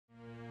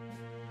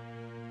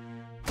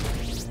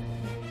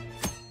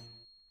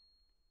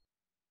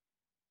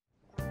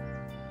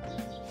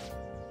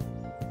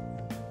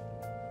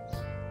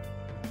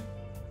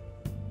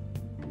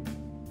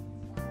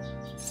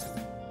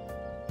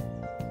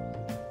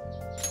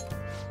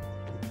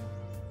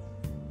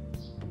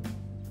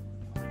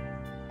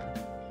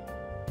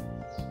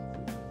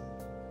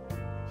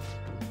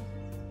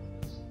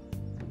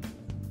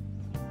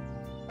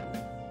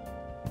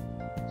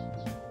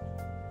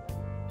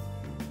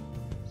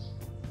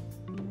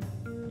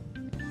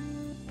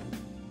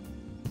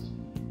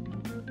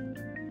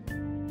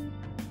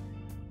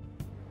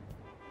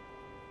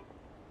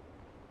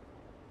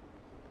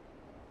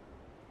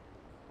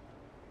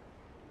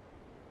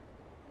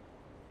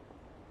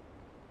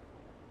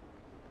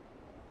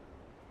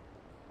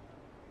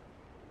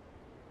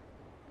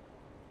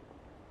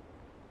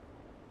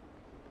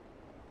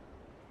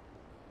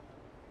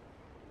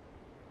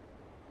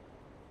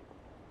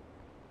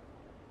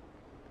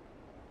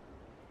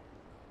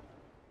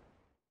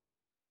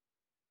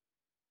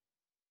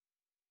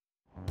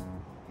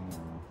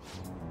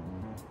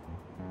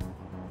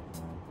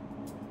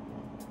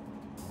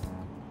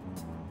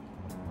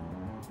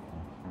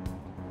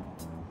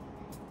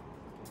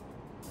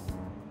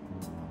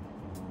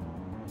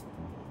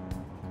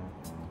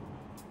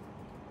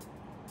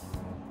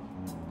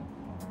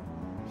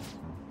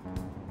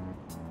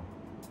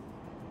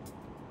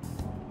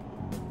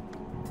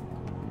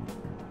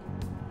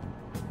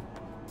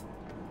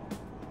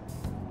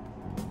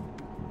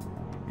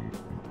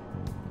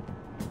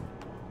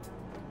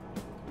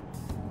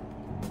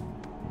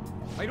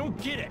I don't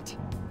get it!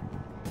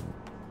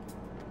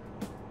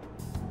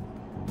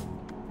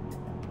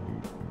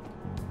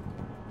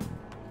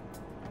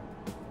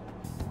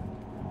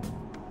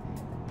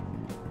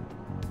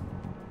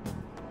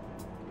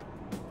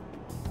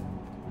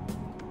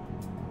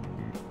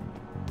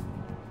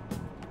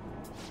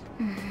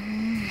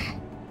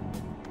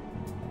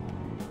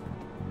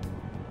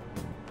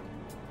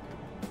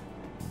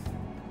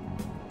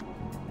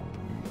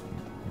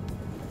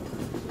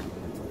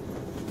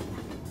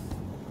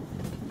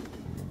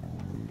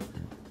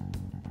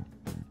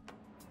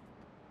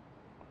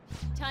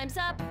 Time's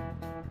up.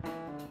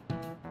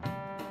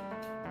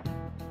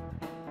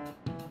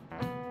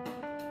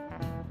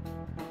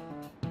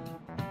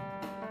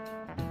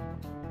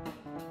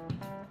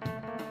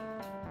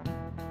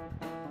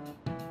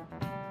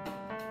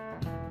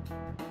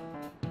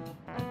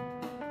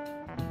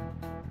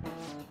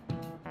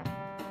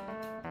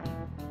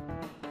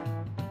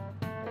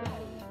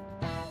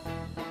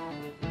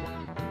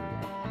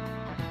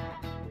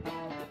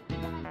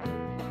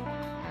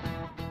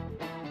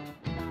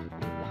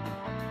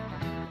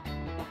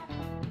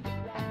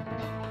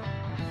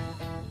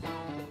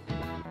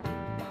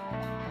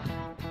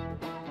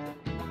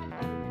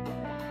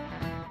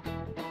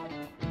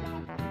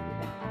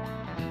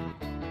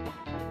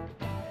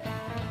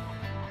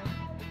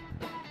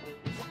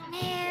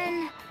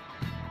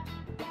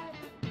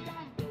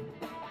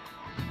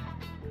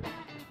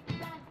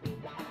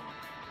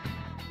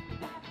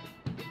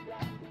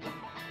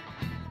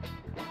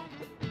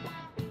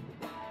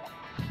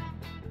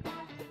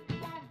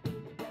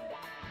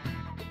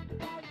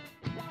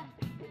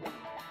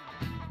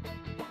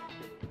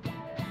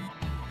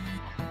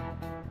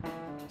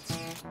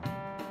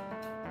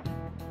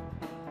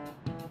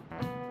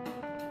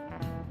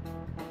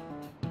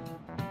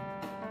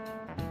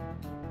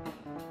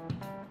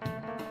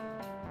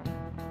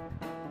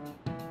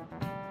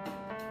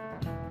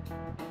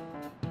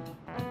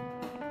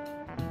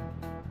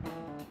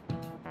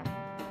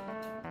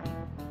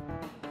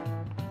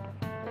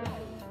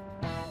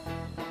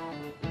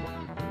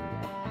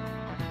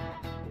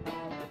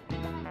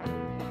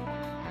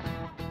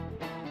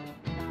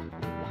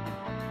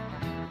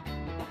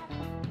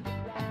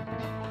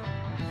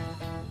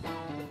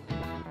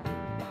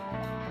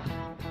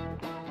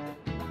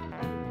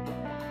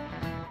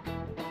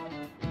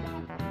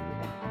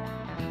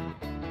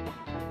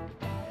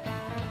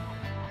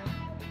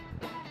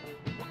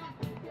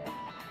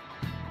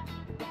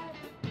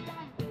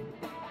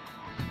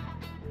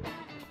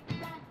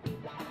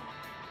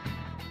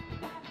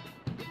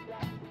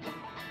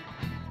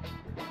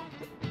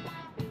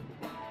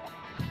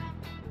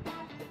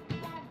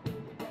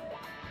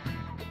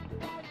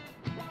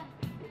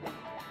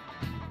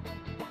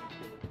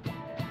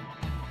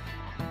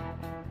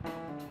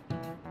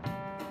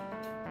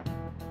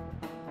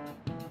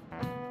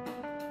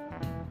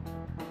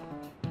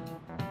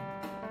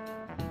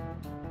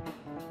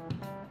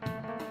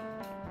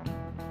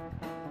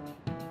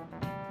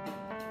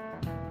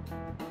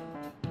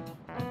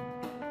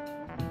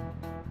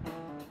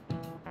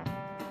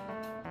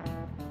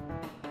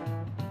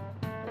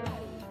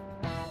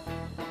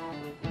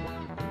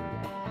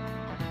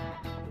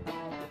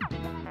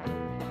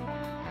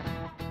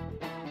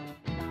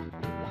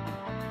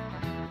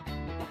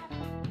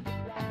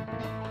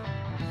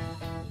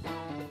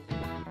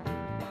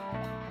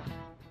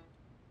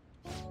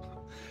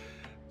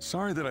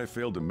 Sorry that I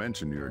failed to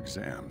mention your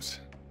exams.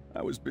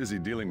 I was busy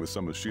dealing with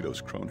some of Shido's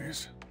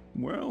cronies.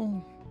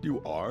 Well,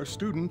 you are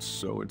students,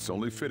 so it's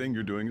only fitting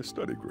you're doing a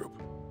study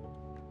group.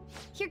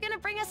 You're gonna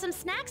bring us some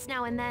snacks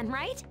now and then,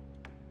 right?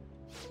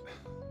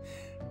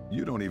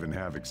 You don't even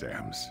have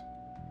exams.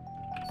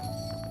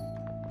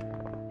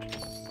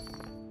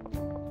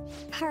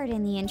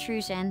 Pardon the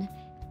intrusion.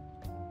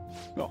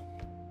 Oh,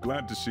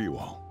 glad to see you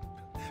all.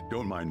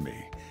 Don't mind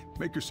me.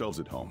 Make yourselves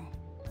at home.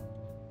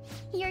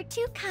 You're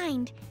too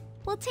kind.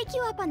 We'll take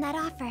you up on that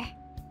offer.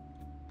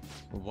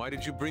 Why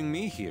did you bring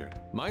me here?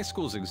 My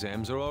school's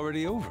exams are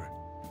already over.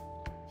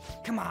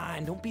 Come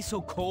on, don't be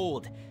so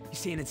cold. You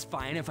saying it's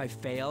fine if I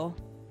fail?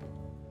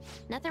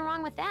 Nothing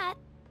wrong with that.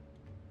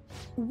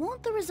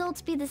 Won't the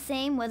results be the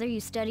same whether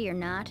you study or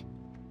not?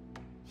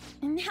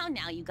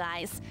 Now, you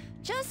guys.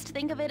 Just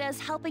think of it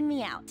as helping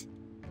me out.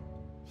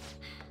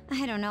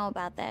 I don't know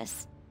about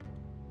this.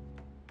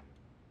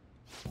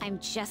 I'm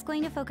just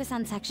going to focus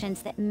on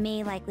sections that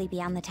may likely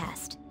be on the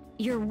test.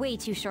 You're way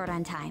too short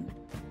on time.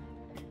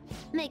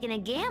 Making a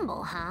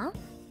gamble, huh?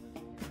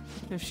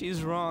 If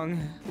she's wrong,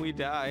 we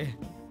die.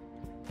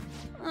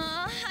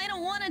 I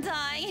don't want to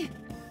die.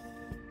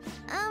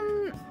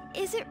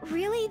 Is it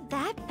really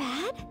that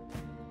bad?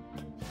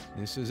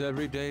 This is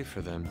every day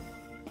for them.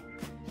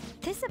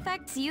 This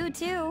affects you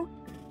too.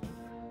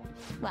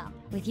 Well,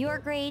 with your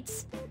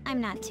grades,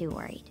 I'm not too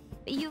worried.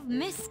 But you've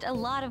missed a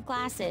lot of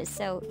classes,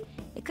 so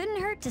it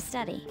couldn't hurt to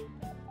study.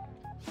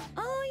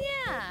 Oh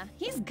yeah,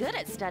 he's good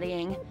at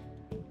studying.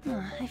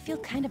 I feel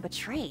kind of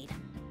betrayed.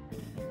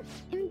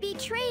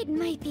 Betrayed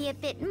might be a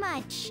bit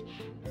much.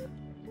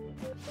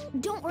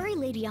 Don't worry,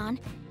 Lady Ann.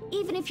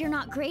 Even if you're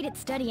not great at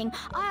studying,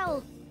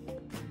 I'll...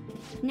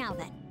 Now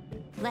then,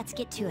 let's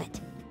get to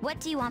it. What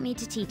do you want me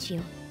to teach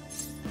you?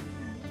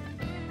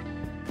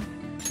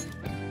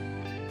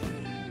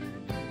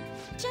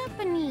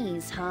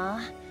 Japanese, huh?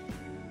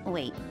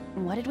 Wait,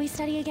 what did we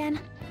study again?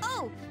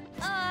 Oh,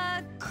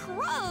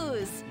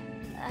 crows!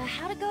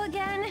 How to go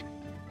again?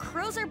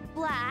 Crows are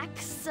black,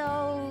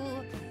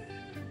 so...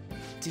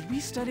 Did we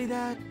study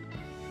that?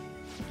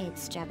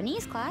 It's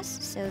Japanese class,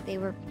 so they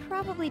were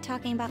probably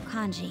talking about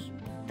kanji.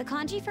 The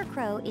kanji for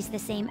crow is the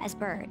same as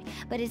bird,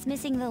 but it's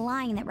missing the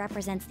line that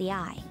represents the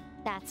eye.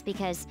 That's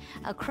because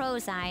a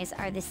crow's eyes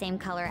are the same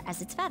color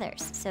as its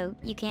feathers, so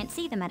you can't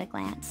see them at a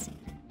glance.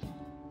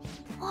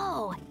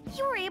 Whoa,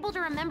 you were able to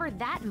remember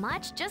that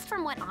much just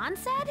from what An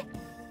said?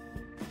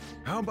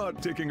 How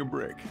about taking a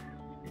break?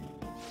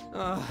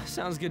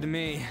 Sounds good to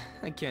me.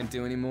 I can't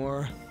do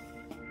anymore.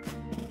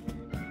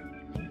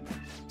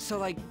 So,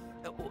 like,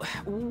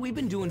 we've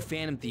been doing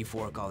Phantom Thief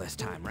work all this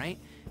time, right?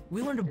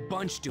 We learned a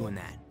bunch doing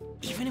that.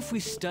 Even if we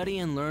study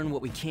and learn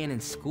what we can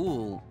in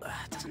school,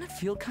 doesn't it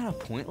feel kind of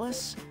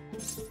pointless?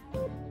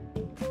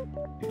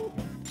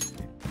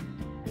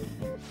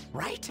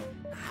 Right?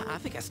 I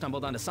think I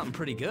stumbled onto something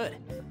pretty good.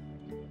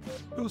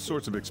 Those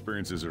sorts of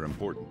experiences are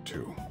important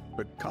too,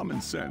 but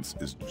common sense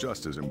is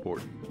just as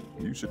important.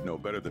 You should know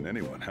better than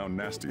anyone how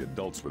nasty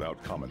adults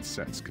without common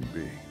sense can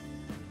be.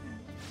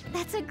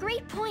 That's a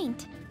great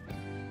point.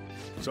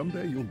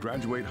 Someday you'll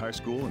graduate high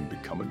school and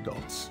become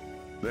adults.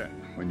 Then,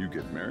 when you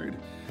get married,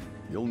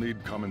 you'll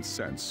need common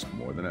sense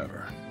more than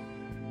ever.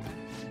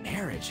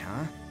 Marriage,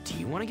 huh? Do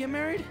you want to get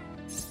married?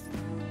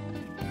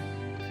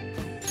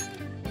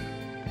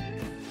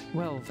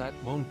 Well, that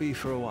won't be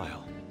for a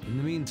while. In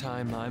the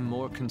meantime, I'm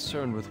more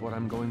concerned with what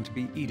I'm going to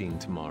be eating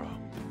tomorrow.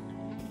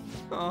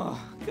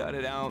 Oh, cut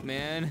it out,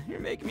 man. You're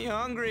making me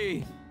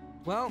hungry.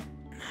 Well,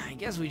 I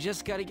guess we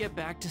just gotta get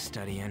back to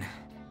studying.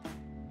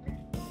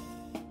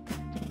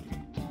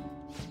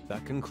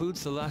 That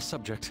concludes the last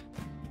subject.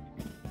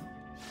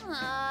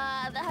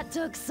 That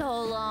took so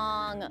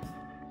long.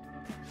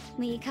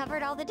 We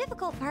covered all the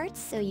difficult parts,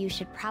 so you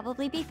should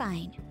probably be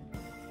fine.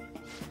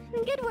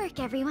 Good work,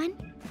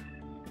 everyone.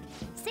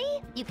 See?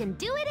 You can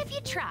do it if you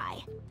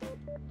try.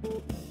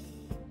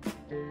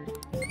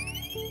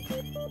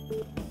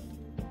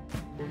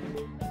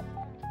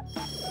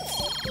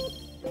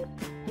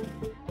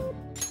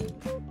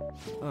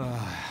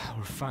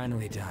 We're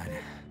finally done.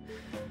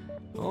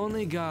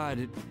 Only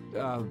God,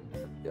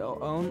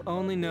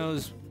 only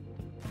knows...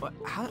 What,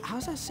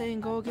 how's that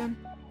saying go again?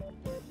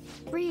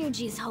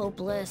 Ryuji's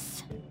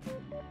hopeless.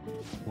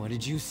 What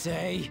did you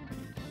say?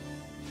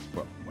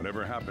 Well,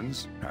 whatever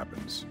happens,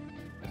 happens.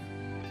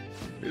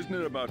 Isn't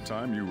it about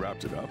time you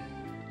wrapped it up?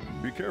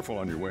 Be careful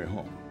on your way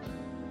home.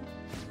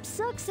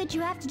 Sucks that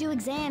you have to do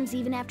exams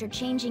even after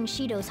changing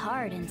Shido's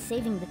heart and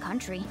saving the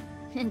country.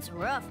 It's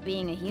rough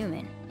being a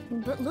human.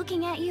 But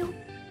looking at you,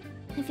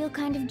 I feel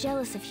kind of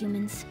jealous of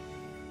humans.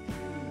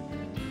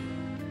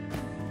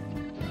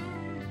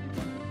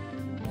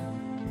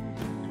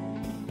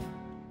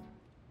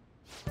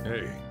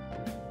 Hey.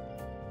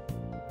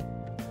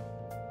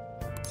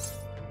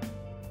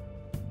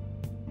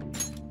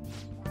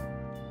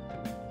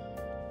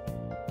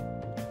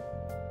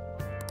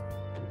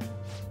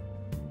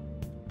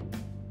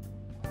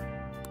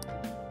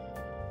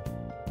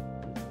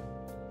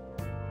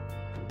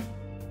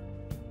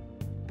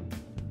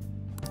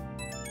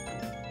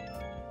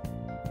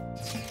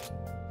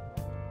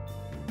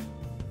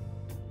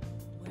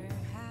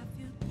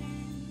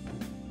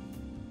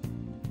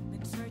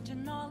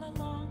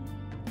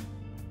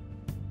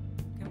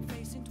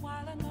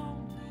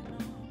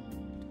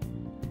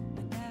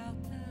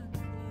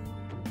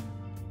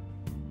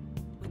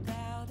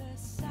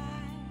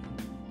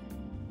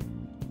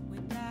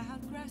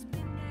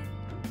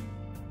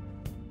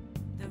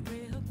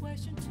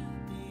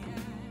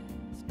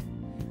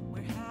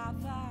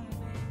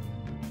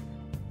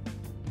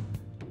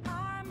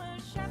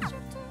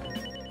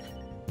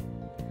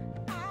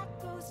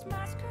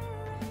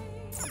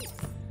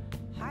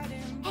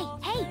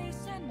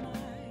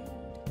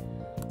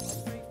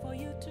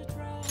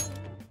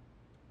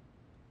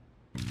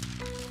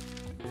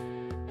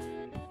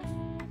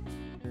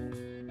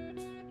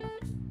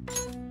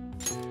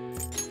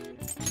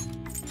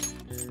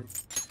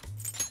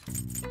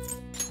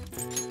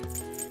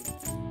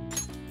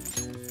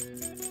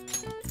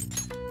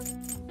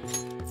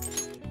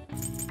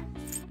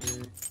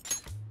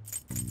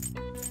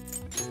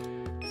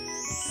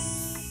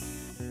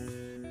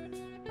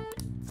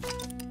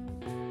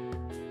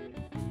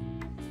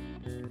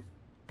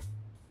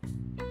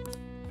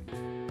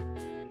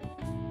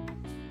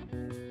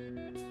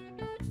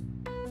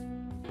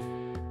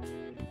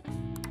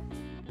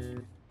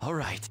 All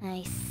right.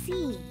 I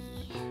see.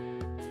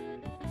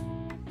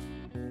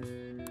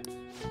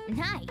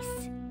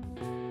 Nice.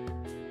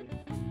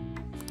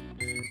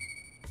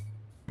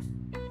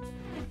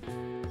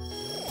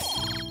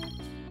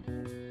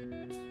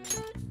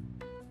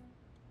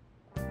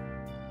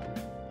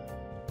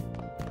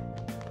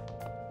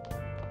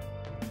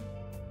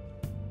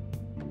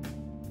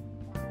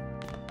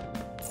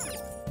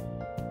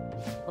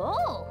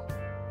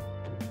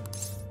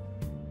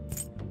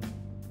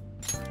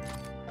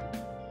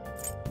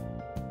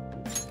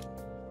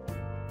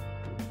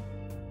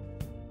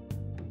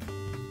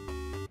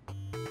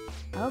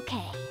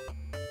 Okay.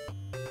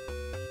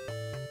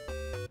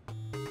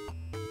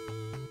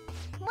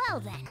 Well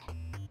then.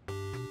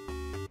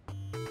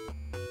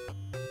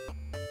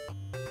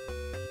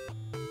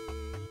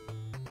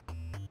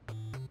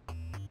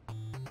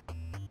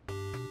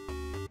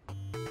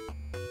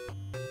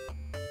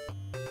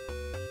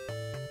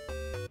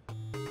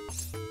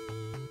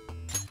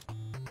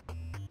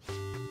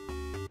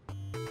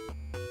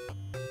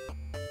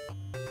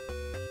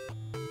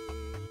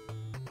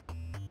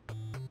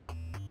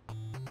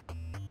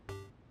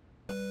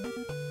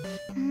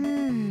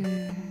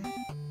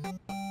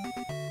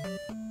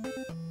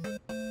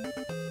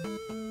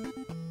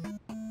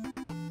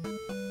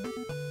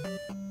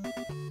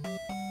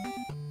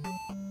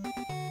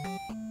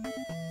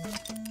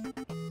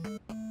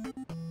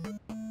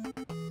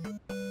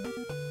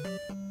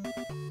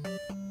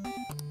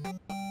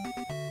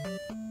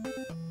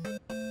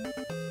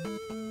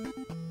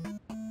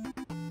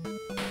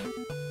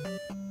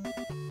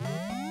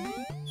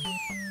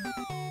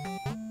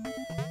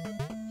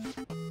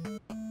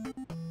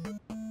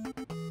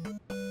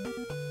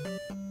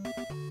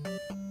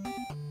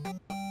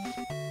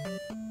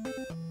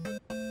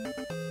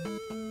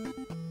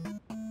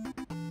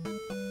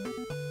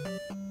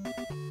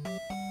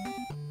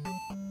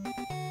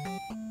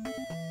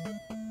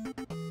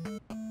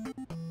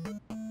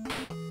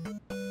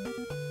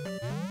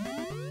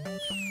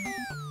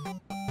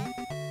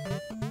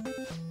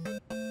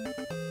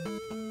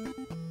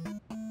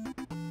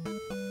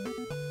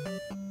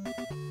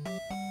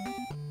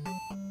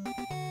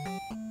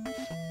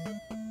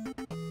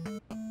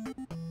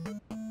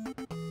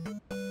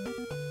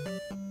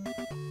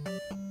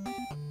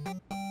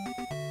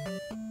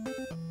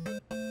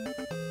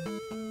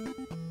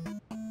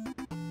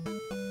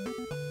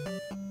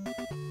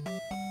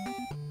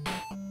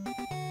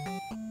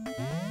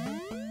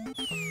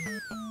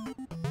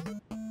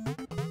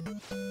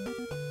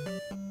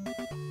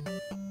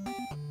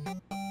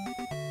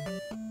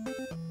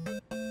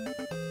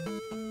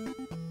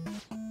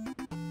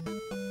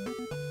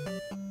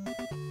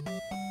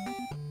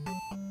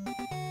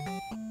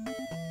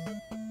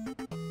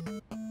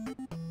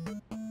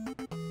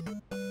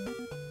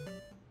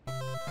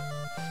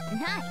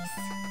 Nice.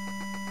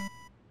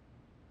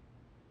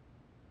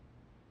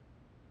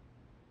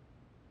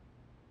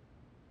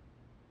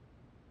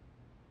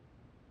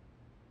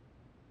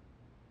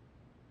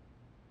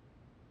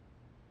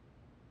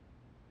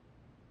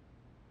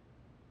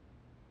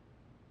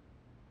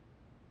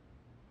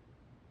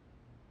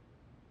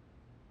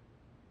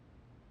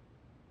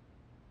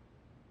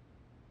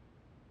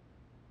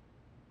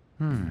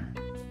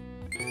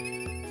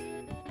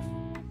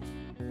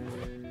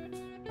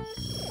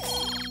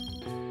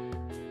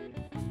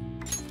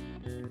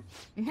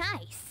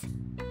 Nice.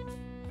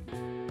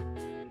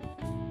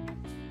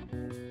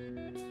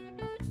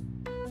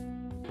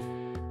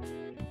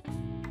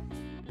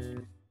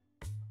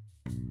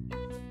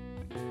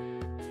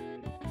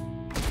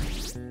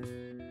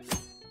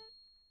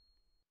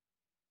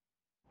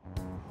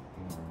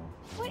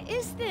 What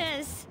is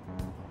this?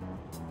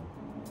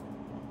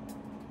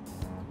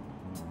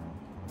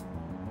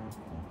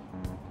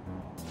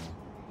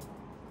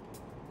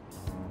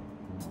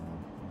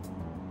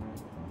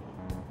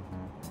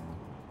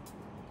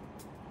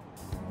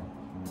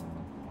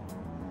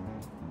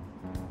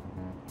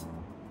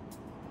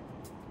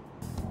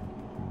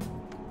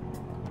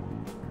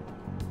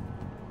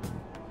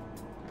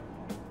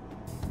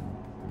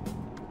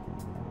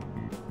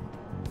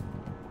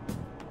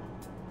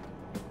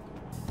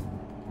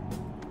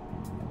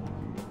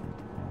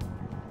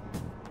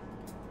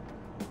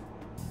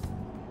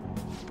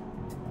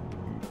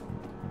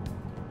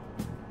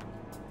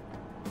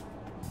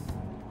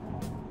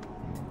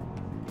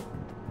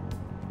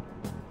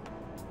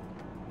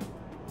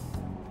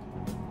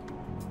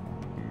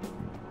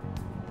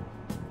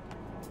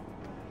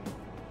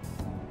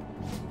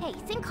 Hey,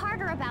 think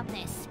harder about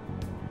this.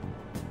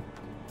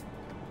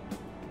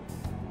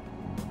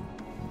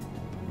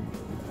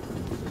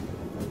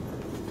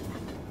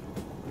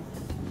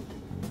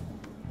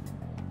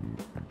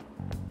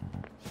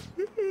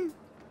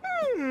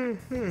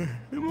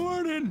 Good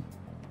morning.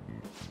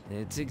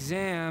 It's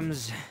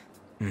exams.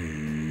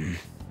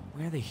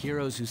 We're the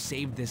heroes who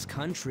saved this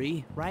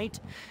country, right?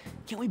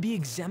 Can't we be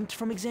exempt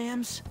from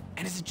exams?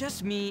 And is it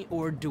just me,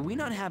 or do we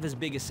not have as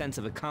big a sense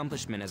of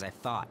accomplishment as I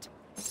thought?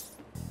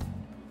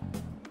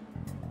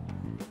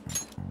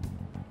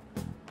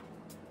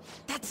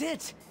 That's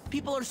it!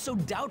 People are so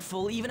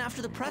doubtful even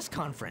after the press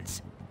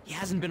conference. He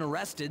hasn't been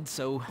arrested,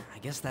 so I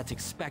guess that's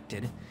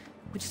expected.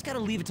 We just gotta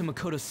leave it to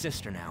Makoto's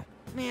sister now.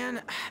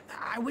 Man,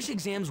 I wish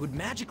exams would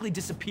magically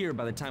disappear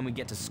by the time we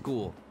get to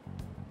school.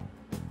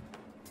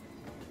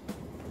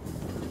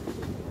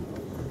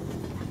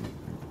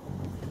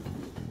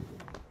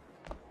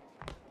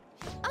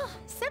 Oh,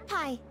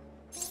 Senpai!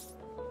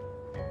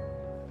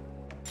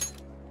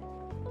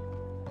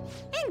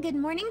 And good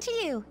morning to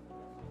you.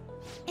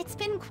 It's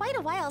been quite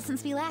a while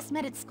since we last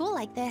met at school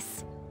like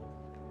this.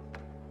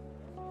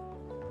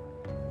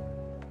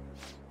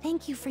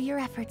 thank you for your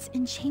efforts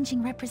in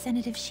changing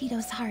Representative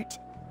Shido's heart.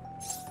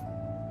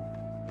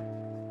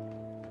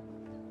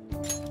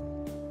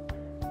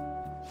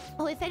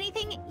 Oh, if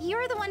anything,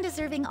 you're the one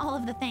deserving all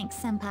of the thanks,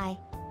 Senpai.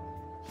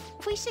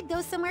 We should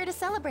go somewhere to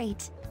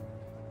celebrate.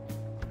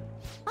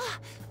 Ah,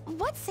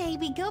 what say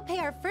we go pay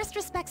our first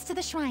respects to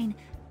the shrine?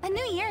 A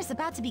new year's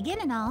about to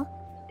begin and all.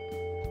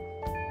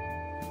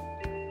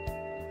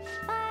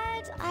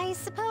 But I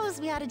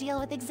suppose we ought to deal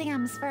with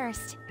exams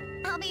first.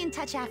 I'll be in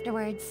touch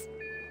afterwards.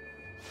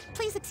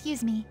 Please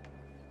excuse me.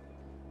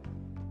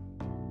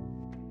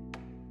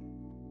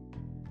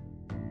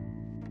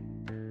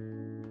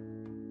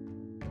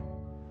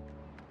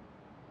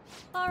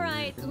 All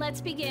right,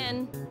 let's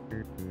begin.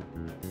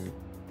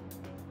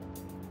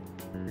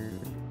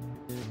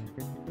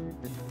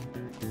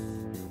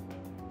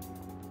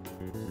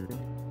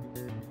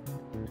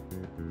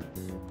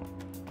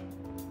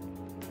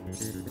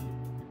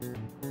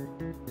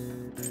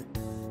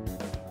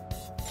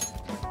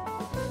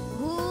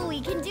 Ooh,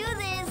 we can do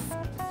this!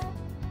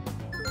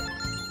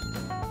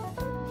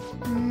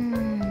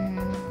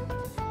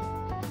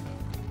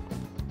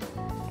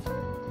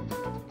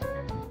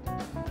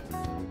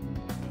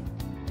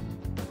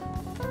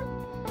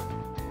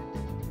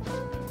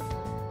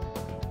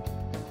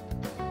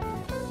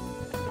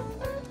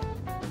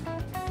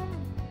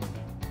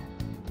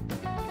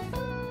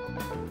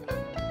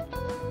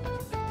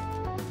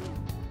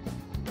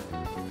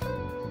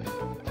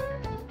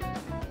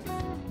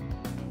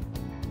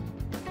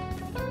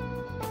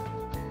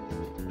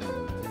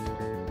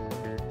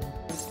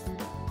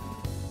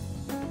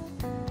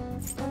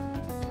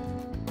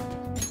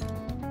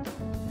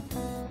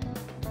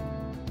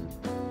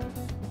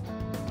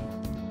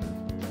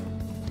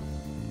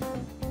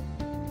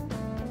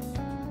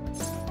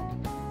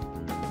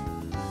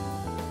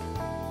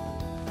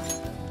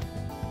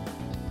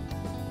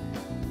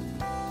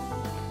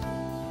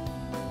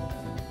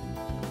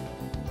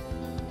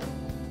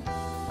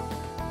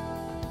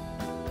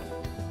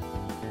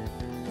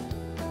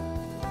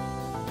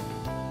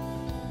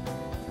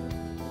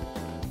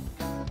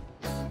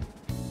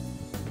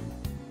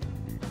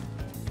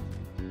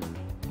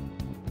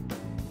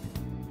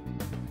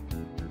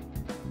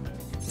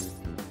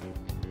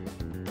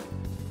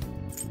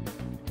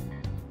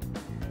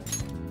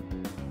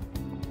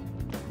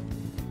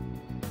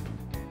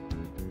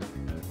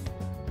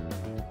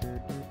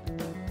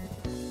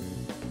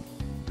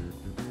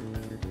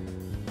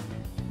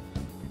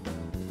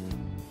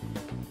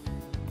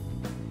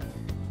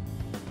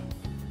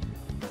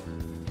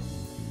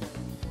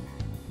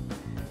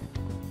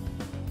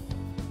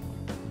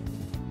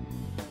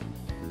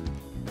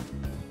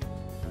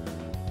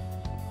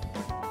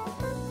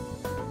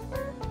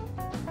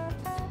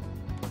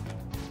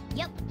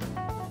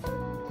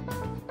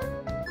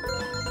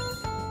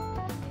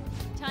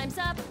 Time's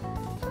up.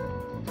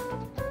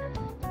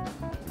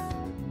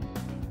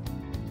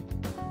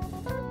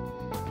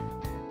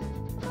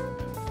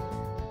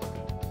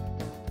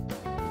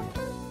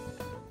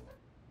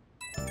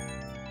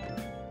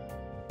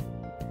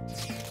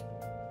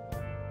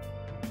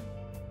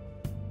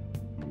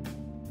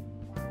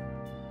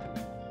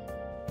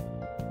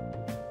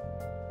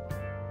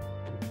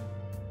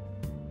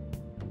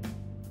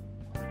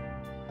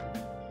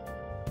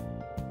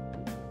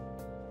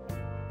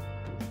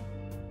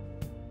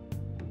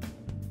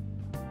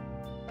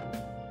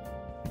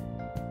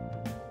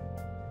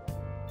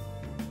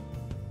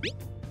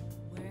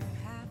 Where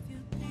have you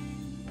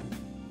been?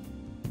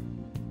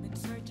 Been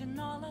searching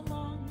all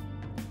along,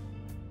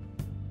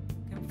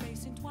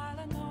 confessing while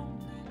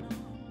alone and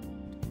on,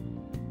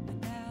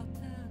 without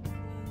a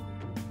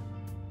clue,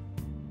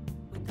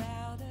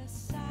 without a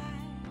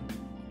sign,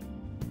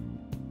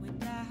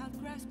 without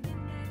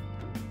grasping it.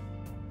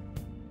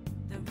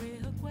 The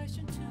real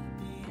question to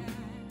be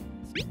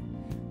asked: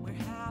 where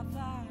have I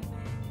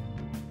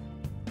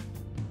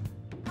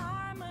been?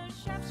 I'm a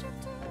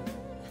sharpshooter.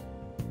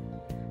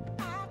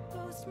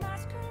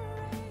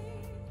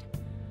 Masquerade,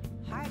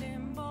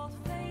 hiding both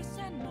face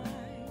and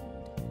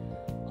mind,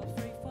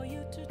 afraid for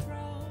you to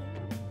draw.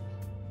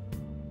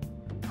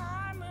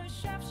 I'm a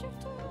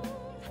sharpshooter.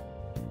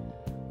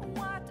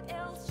 What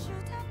else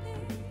should I be?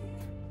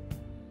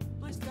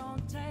 Please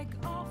don't take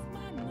off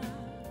my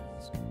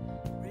mask,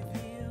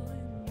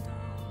 revealing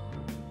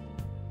dawn.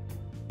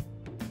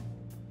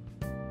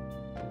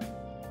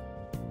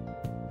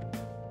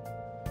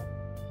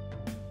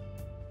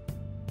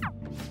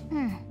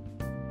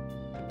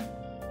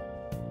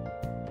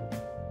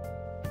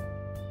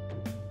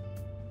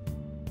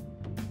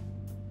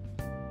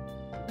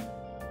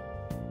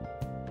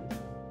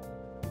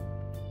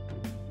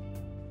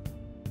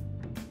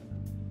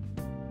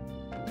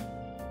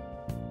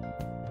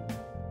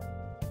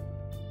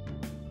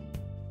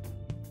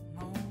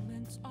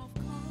 Moments of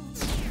calm.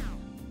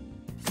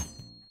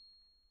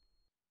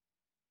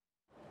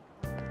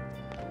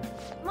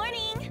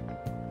 Morning!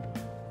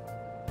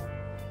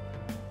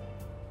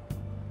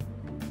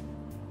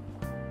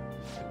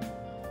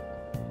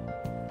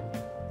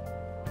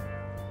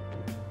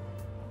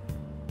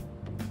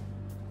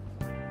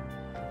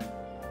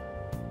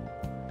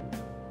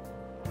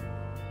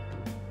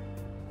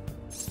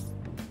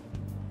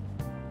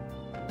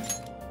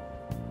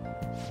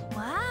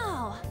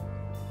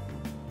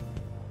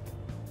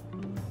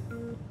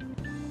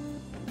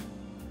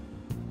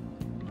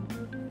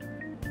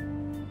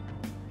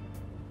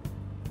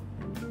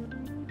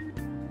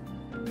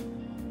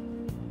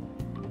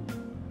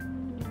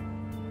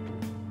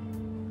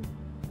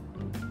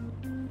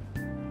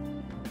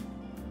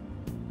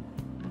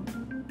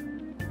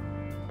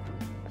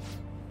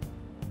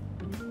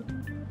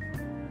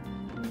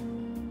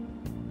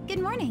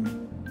 Good morning.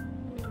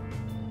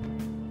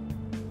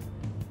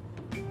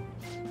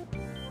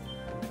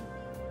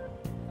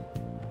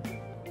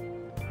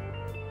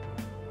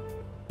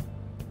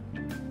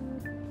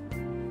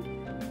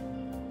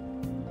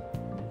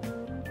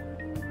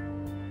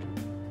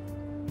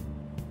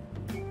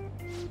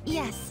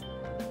 Yes.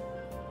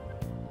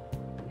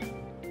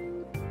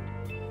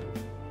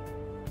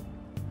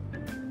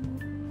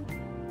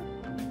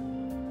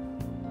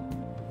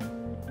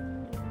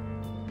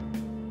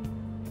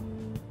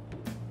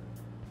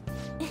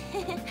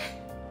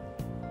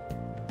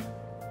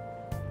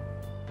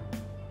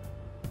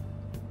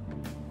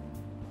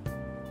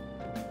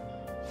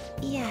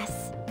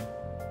 Yes.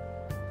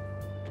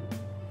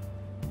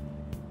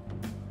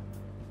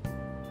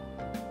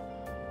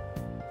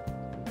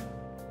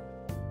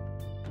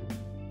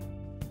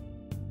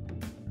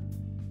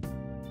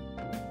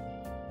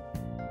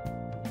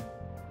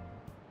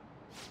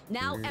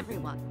 Now,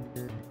 everyone.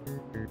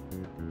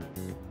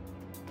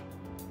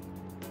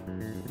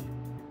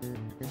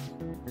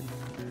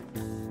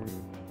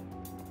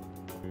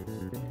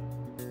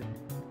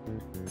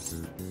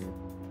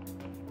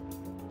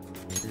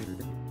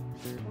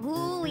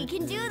 Ooh, we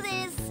can do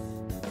this!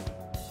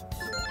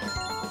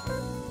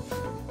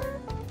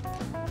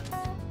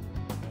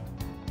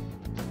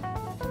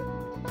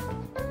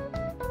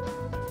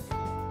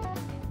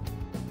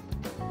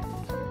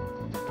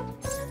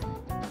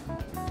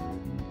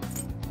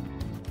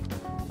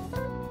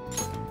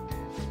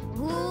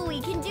 Ooh,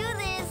 we can do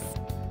this!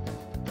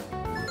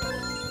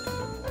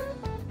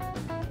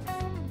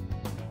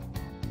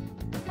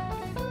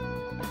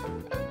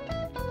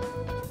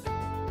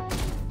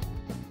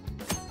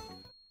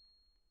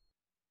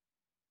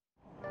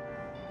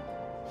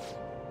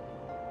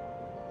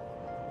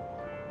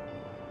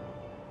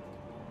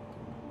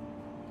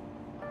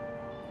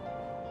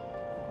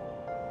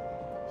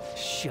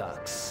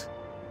 Shucks.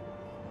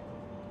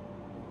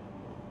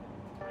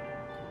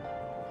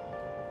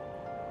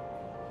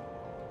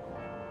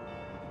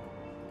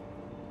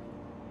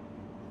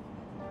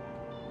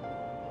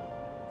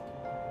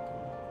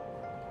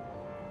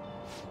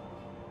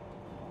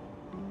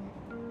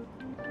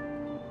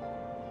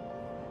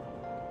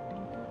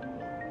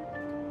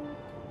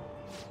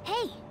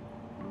 Hey!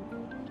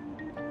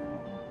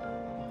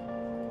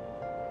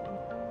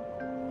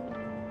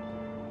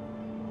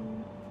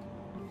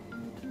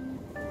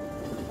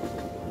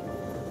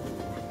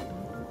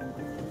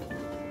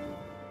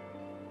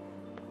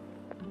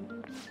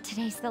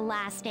 Today's the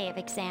last day of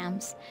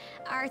exams.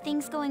 Are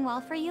things going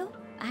well for you?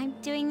 I'm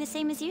doing the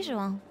same as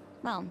usual.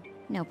 Well,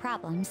 no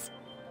problems.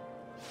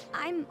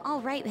 I'm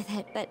all right with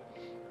it, but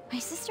my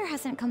sister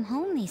hasn't come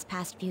home these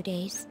past few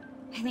days.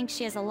 I think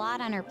she has a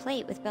lot on her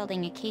plate with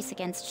building a case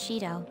against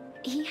Shido.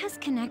 He has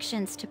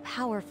connections to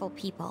powerful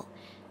people.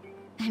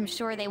 I'm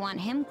sure they want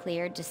him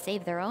cleared to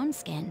save their own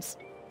skins.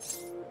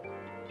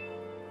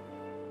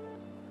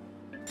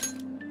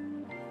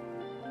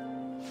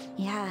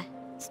 Yeah,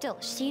 still,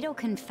 Shido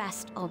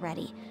confessed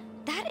already.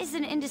 That is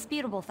an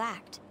indisputable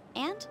fact.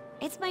 And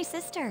it's my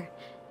sister.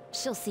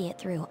 She'll see it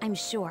through, I'm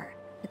sure.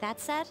 With that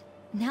said,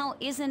 now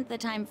isn't the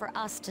time for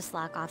us to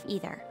slack off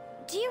either.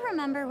 Do you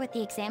remember what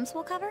the exams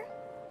will cover?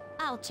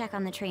 I'll check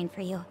on the train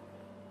for you.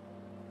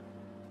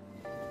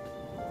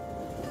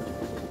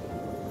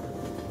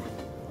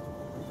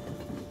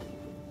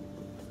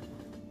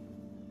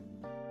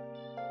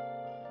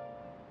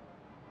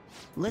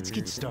 Let's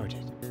get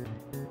started.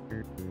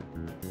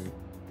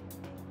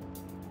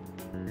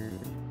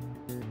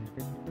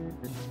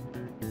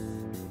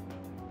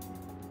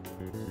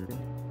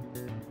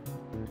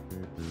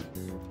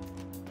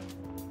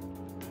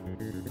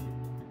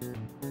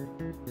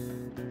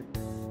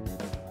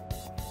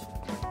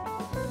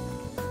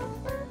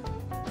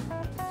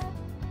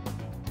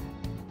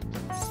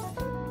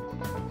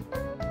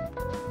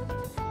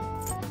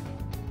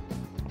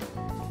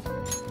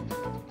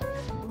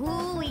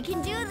 Ooh, we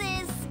can do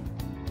this!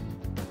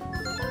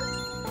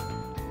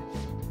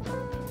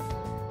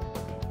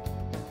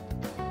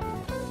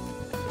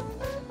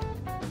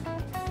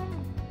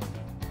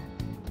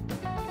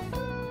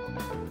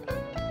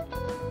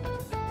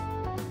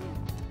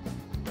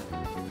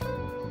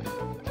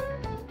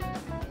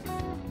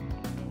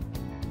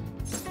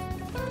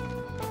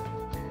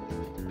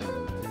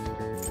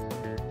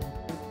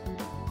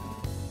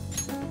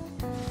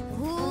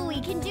 Ooh, we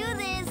can do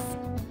this!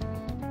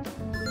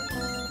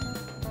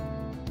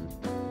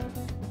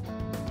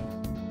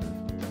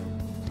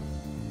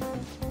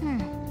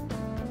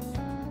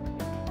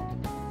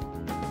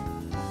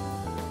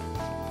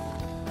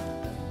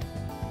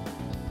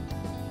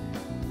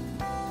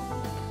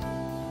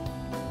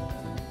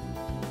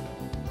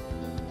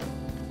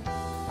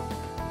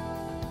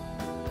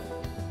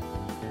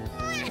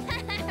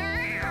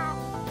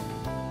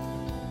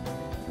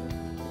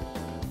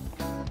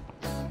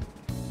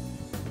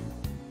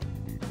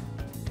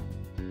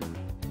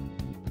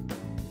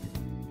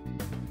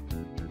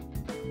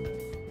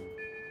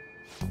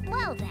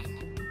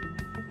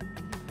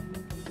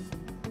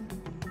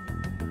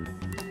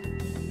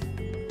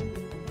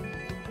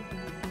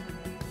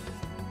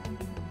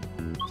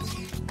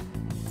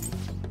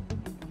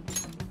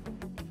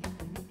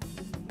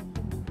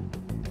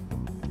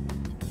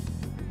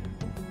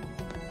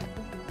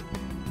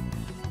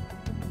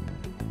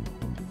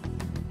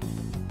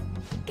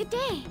 Good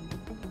day.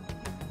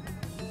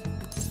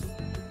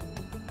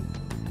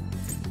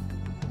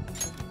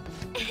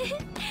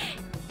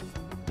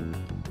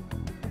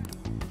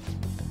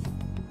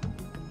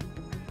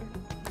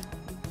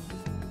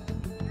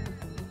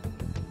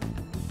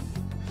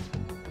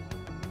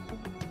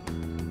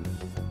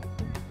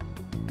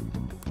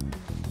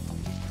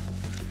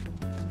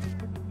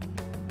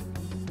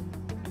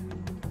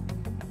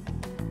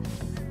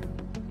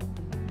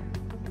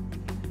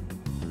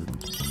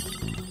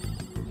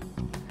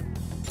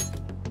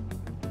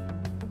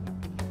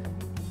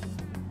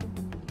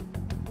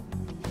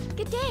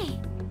 Good day.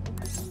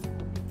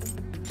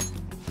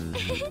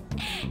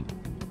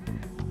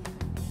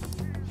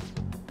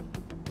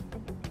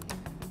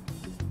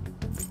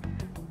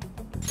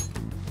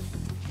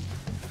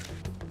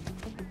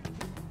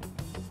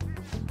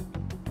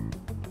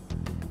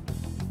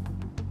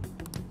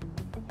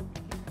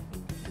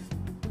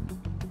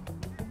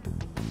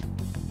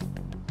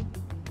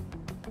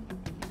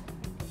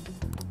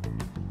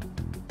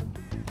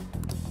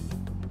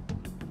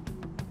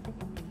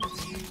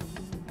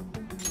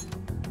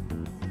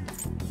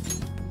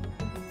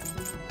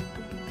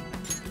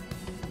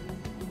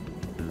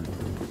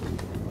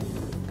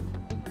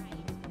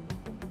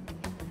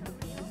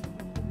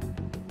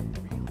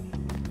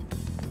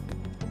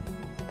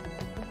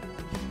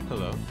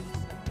 Hello.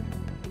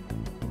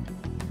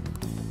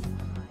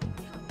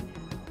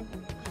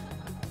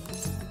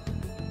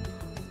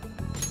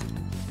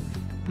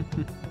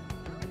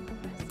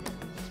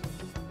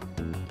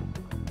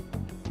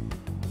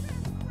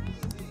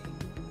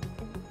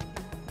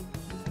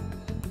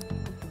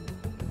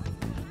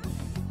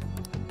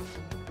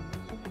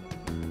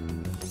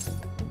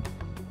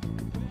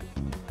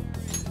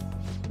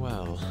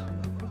 Well...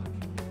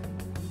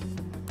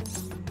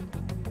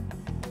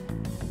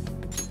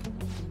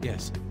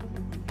 Yes.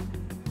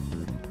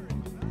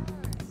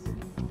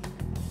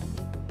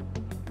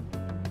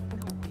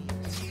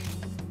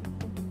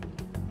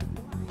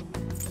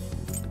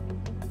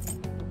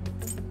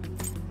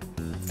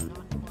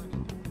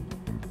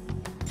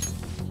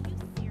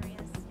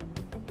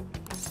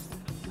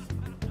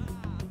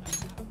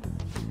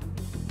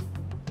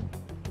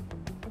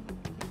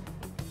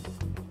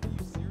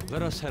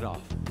 Let us head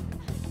off.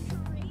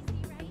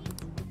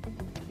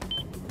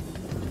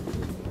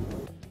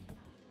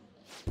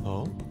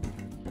 Oh?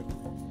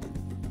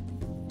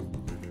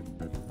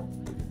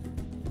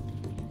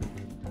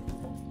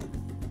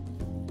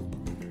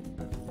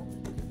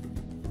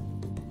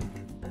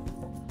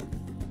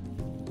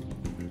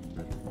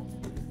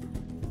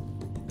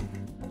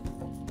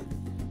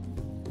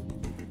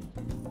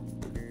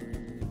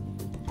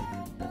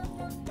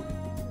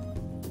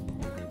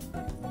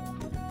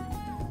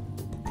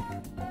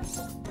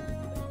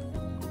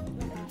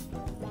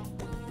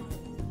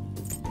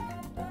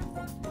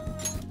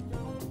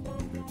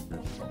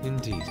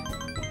 Indeed.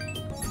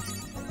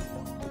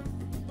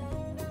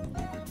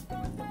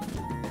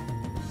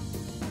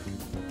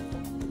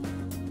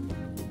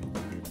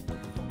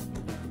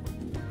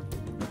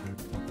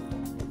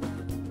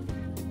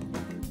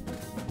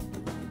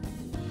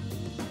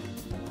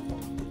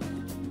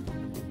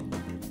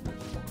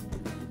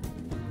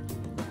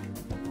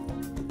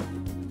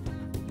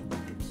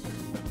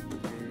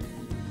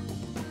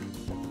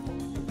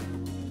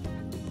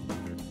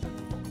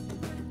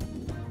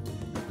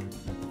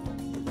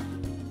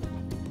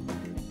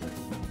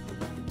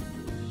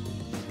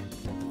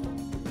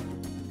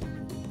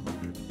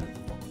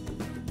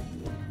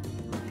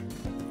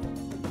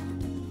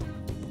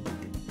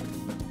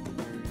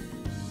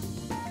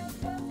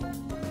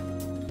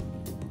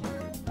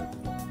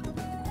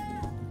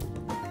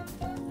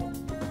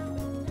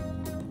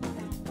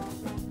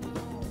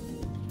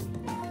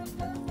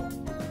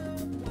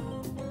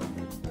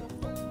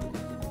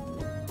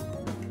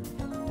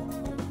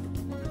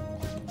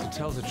 To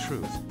tell the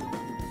truth,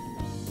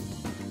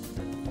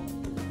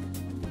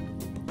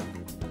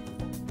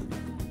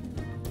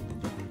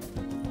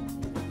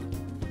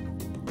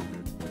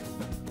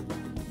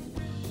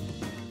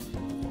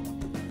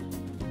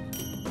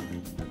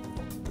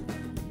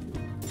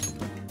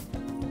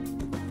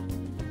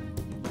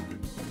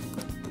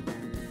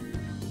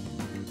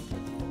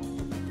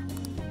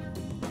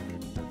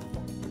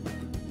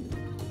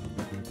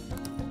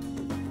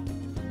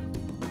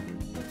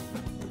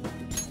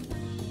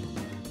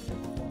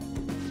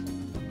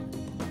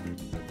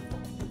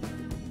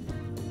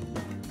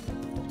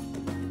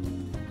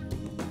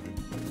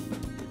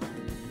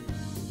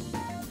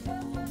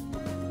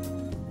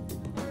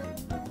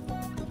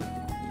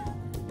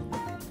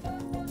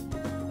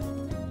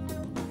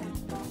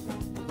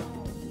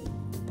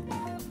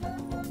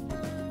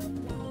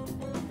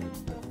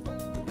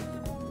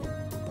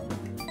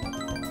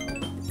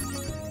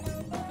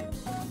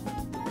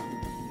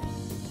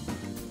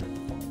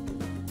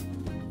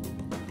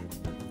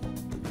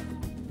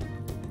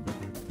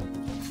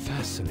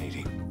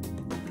 fascinating.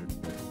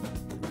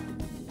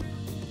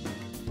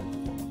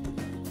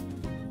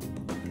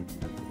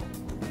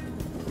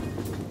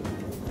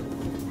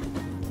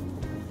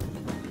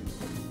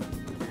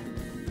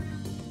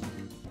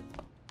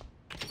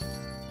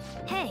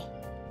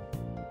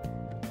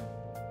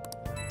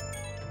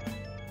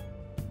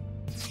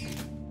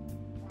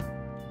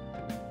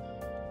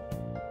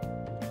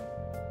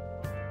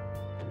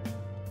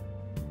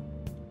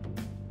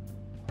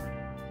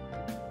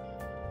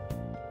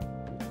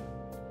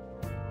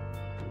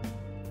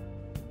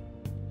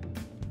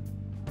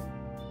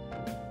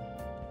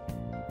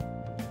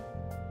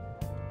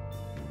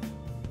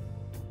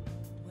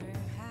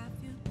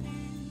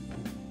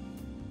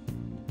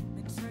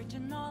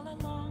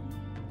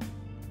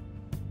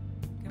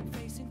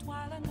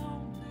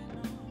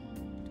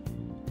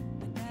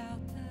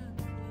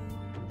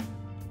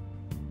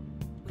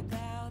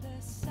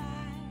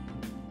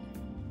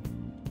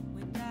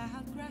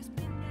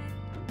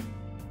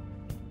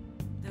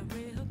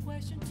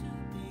 question to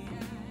be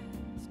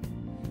asked.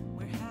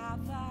 Where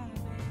have I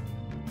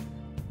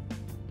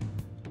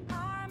been?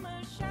 I'm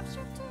a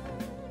shapeshifter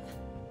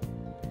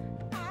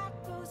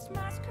at Post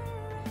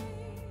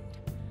Masquerade,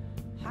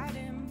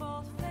 hiding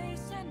both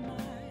face and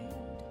mind,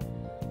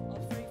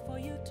 all free for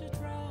you to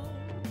draw.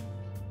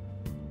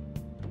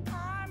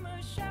 I'm a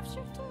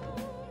shapeshifter.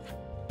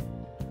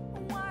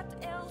 What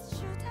else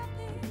should I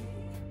be?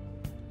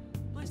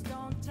 Please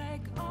don't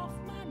take off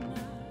my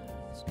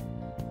mask,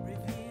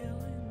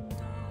 revealing dawn.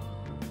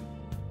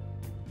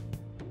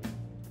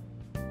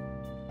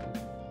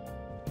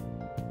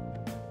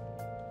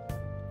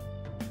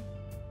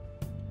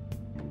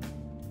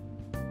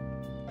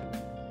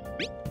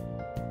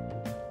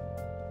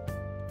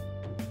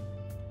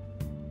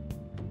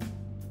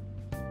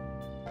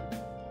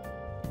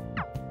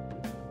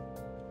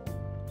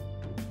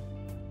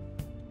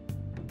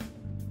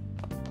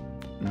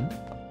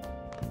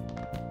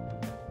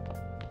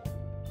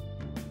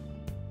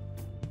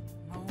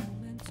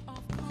 Moments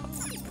of calm,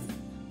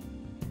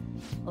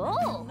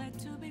 Oh! nowhere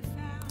to be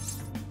found.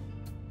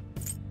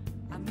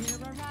 A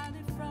mirror right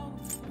in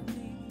front of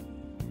me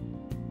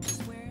is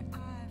where I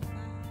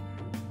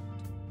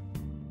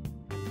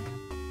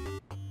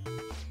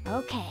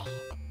found. Okay.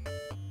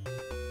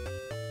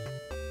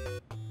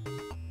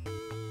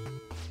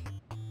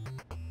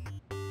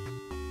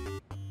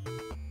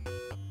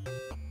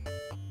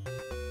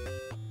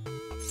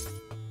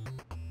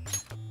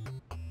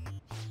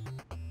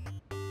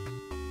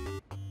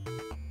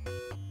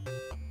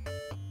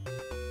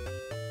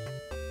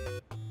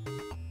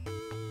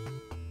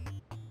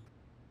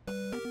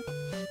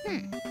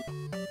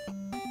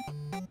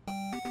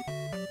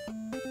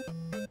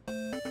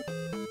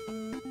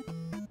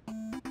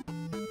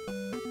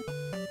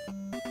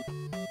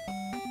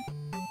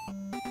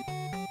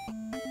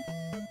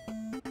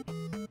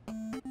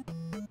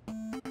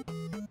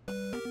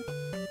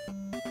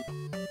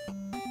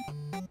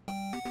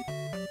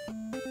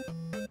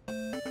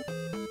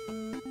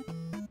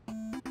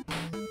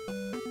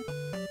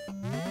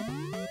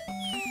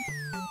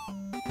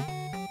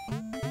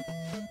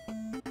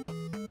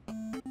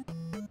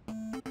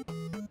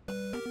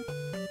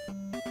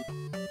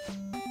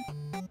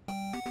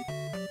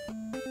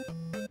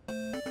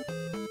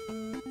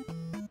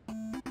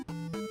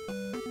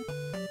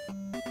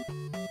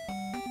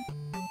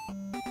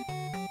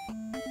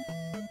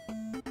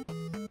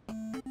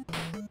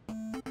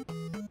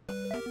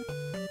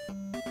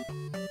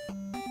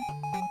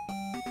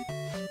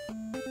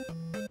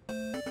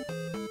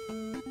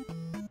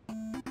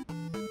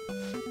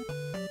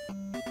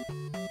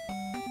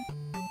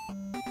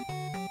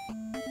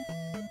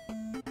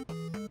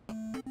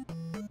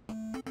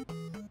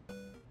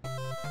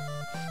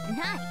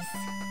 Nice.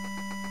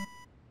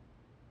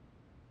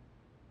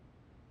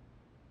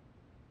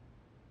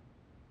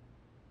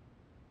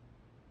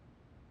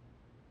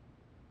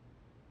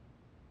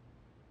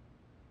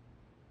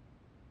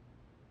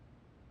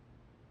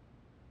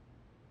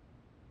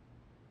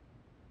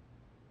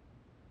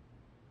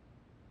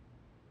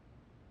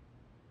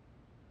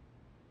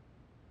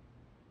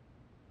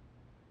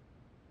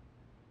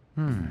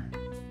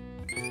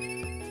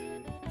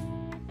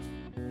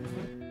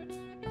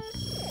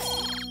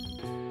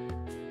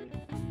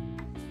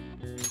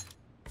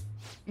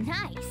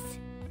 Nice.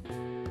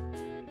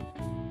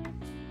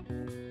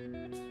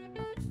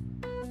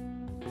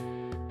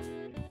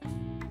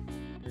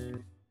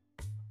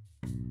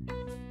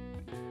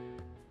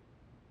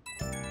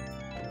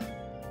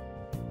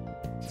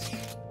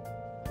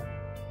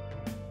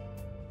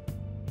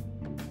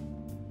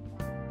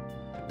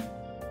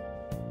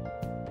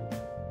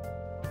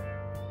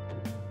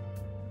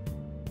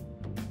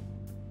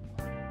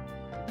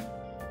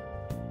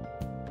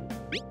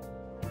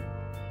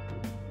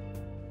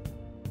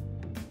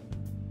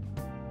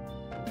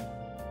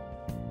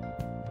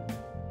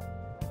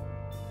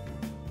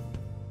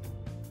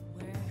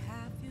 Where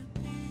have you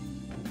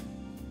been?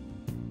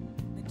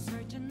 Been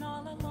searching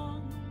all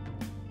along,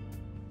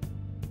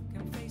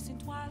 confessing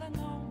while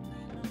alone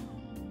and on,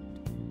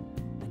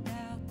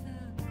 without a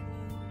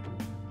clue,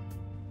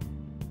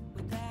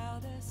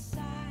 without a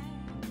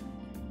sign,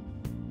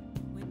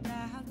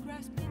 without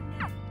grasping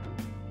it.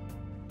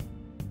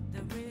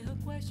 The real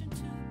question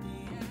to be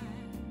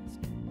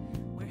asked: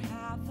 where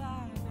have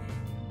I been?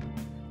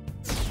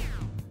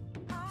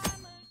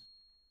 I'm a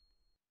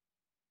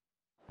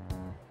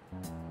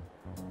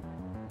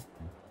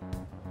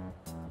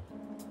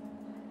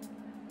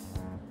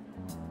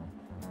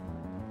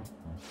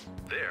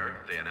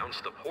There, they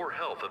announced the poor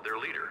health of their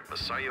leader,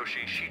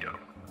 Masayoshi Shido.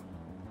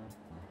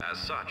 As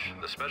such,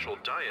 the special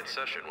diet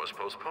session was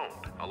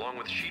postponed, along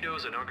with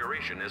Shido's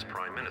inauguration as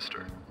Prime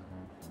Minister.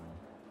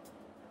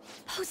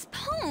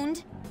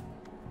 Postponed?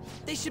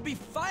 They should be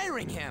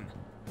firing him!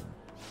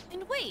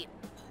 And wait,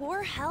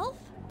 poor health?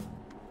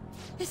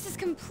 This is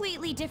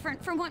completely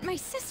different from what my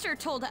sister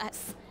told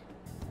us.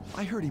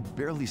 I heard he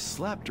barely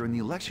slept during the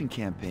election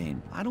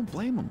campaign. I don't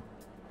blame him.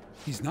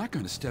 He's not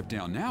going to step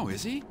down now,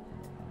 is he?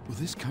 Will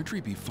this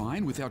country be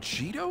fine without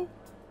Shido?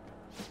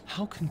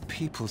 How can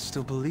people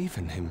still believe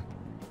in him?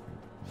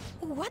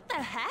 What the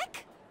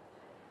heck?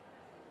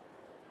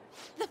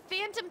 The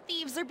Phantom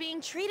Thieves are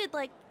being treated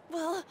like,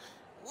 well,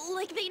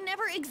 like they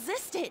never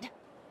existed.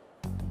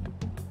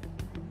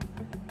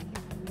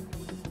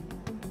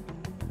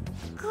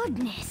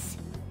 Goodness.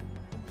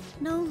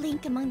 No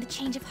link among the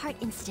change of heart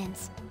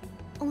incidents.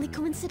 Only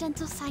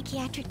coincidental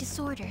psychiatric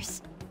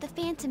disorders. The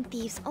Phantom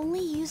Thieves only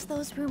use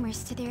those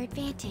rumors to their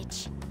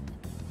advantage.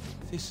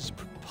 This is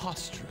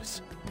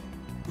preposterous.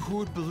 Who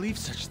would believe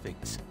such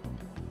things?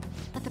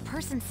 But the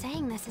person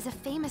saying this is a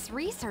famous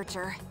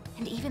researcher.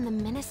 And even the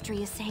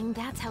Ministry is saying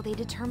that's how they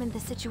determined the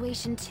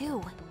situation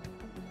too.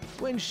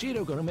 When's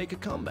Shido gonna make a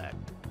comeback?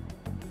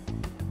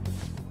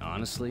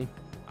 Honestly,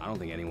 I don't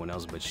think anyone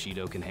else but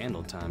Shido can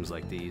handle times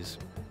like these.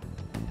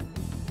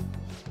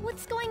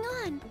 What's going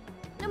on?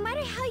 No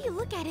matter how you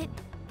look at it,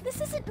 this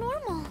isn't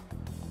normal.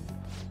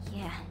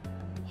 Yeah,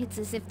 it's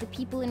as if the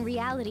people in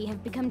reality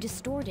have become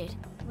distorted.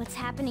 What's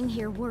happening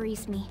here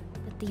worries me,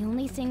 but the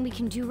only thing we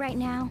can do right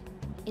now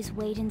is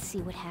wait and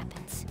see what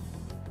happens.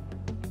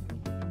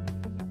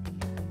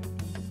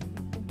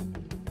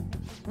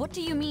 What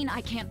do you mean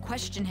I can't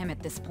question him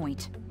at this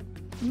point?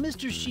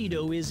 Mr.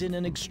 Shido is in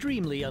an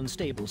extremely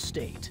unstable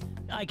state.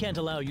 I can't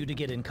allow you to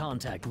get in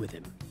contact with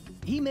him.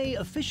 He may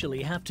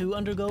officially have to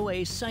undergo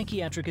a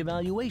psychiatric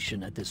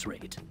evaluation at this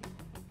rate.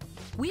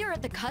 We are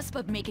at the cusp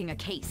of making a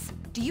case.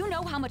 Do you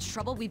know how much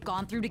trouble we've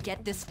gone through to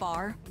get this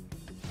far?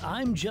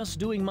 I'm just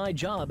doing my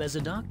job as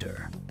a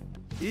doctor.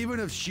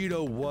 Even if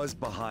Shido was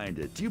behind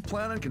it, do you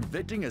plan on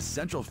convicting a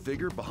central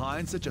figure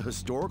behind such a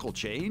historical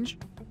change?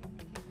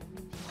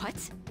 What?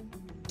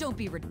 Don't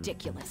be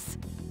ridiculous.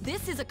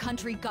 This is a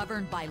country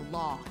governed by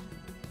law.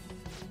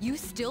 You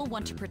still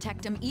want to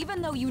protect him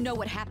even though you know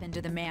what happened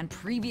to the man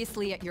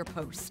previously at your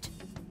post.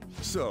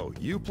 So,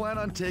 you plan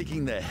on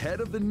taking the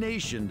head of the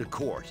nation to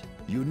court.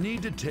 You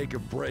need to take a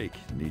break,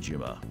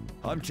 Nijima.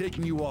 I'm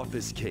taking you off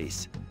this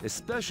case,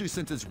 especially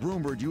since it's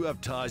rumored you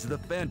have ties to the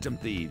Phantom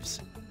Thieves.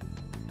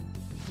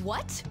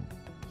 What?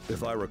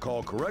 If I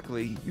recall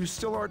correctly, you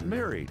still aren't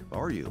married,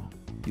 are you?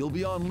 You'll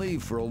be on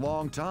leave for a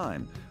long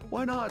time.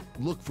 Why not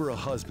look for a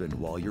husband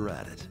while you're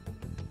at it?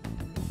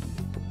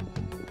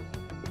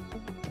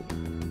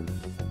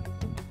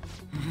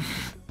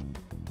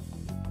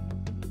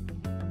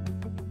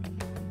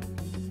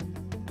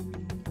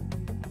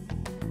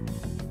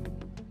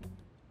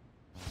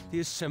 The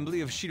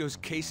assembly of Shido's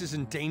case is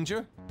in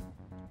danger?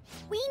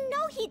 We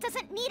know he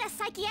doesn't need a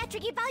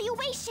psychiatric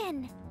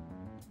evaluation!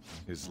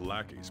 His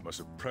lackeys must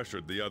have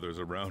pressured the others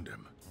around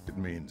him. It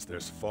means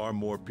there's far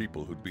more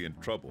people who'd be in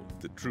trouble if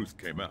the truth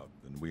came out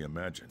than we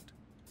imagined.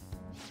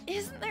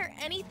 Isn't there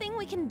anything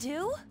we can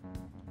do?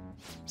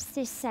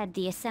 Sis said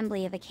the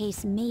assembly of a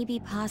case may be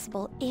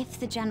possible if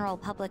the general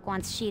public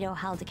wants Shido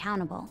held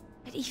accountable.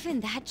 But even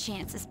that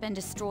chance has been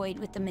destroyed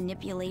with the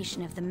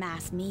manipulation of the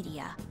mass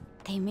media.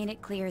 They made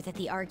it clear that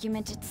the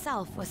argument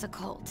itself was a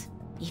cult,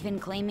 even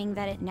claiming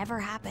that it never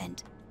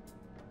happened.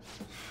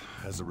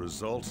 As a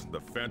result,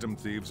 the Phantom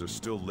Thieves are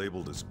still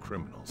labeled as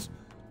criminals,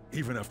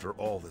 even after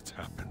all that's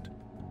happened.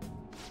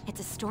 It's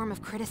a storm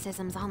of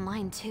criticisms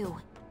online too.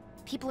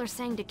 People are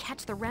saying to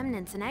catch the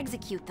remnants and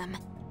execute them.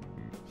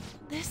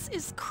 This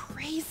is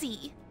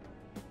crazy.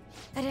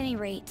 At any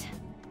rate,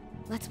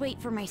 let's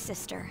wait for my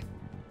sister.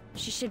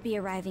 She should be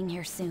arriving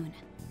here soon.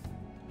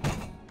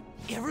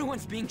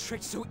 Everyone's being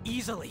tricked so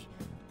easily.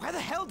 Why the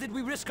hell did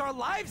we risk our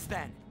lives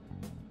then?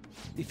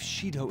 If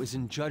Shido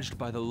isn't judged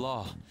by the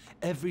law,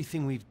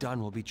 everything we've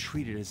done will be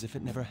treated as if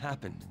it never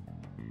happened.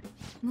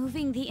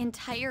 Moving the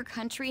entire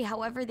country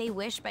however they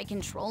wish by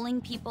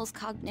controlling people's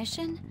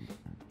cognition?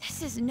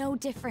 This is no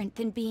different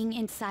than being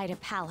inside a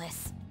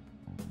palace.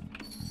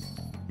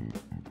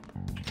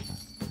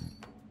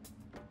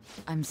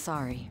 I'm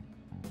sorry.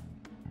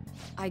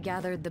 I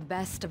gathered the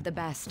best of the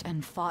best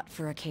and fought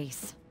for a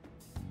case.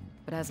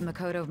 But as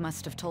Makoto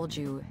must have told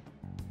you,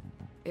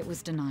 it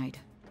was denied.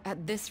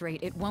 At this rate,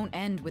 it won't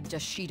end with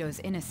just Shido's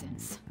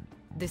innocence.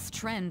 This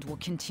trend will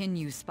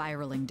continue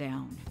spiraling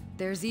down.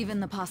 There's even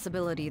the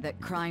possibility that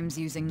crimes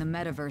using the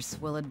metaverse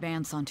will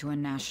advance onto a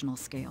national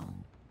scale.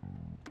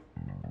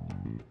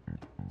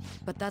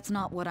 But that's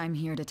not what I'm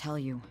here to tell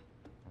you.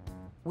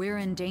 We're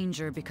in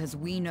danger because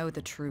we know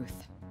the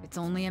truth. It's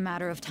only a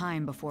matter of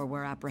time before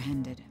we're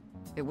apprehended.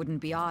 It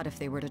wouldn't be odd if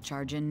they were to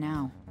charge in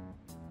now.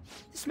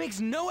 This makes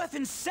no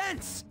effing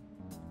sense!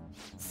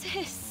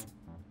 Sis!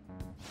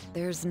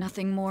 There's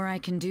nothing more I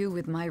can do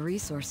with my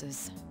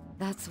resources.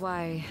 That's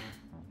why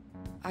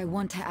I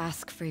want to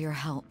ask for your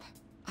help.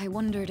 I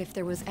wondered if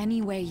there was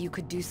any way you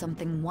could do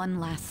something one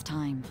last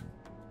time.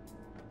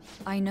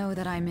 I know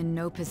that I'm in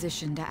no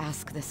position to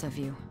ask this of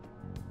you.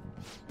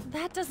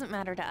 That doesn't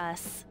matter to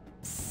us.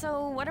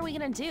 So what are we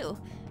gonna do?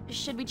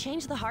 Should we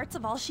change the hearts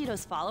of all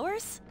Shido's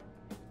followers?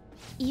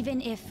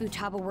 Even if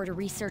Futaba were to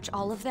research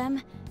all of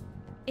them,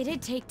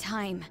 it'd take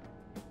time.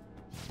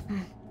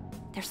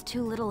 There's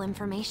too little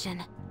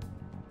information.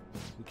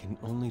 We can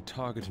only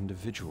target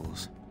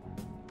individuals.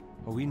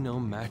 Are we no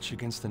match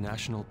against the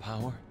national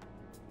power?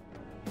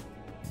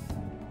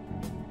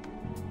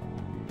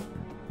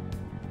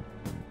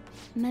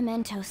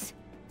 Mementos.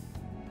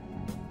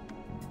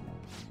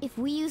 If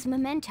we use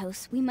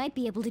Mementos, we might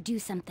be able to do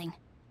something.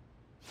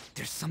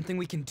 There's something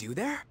we can do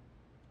there?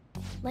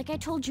 Like I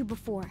told you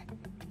before,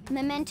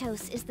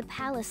 Mementos is the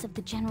palace of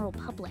the general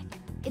public.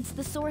 It's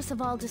the source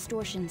of all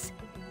distortions,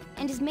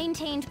 and is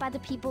maintained by the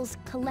people's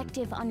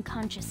collective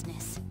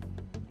unconsciousness.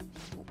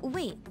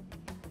 Wait,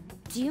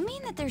 do you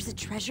mean that there's a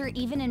treasure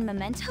even in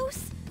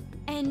Mementos?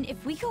 And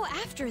if we go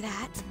after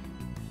that...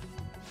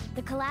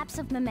 The collapse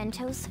of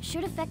Mementos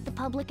should affect the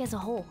public as a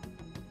whole.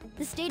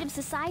 The state of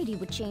society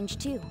would change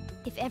too.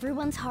 If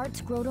everyone's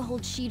hearts grow to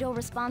hold Shido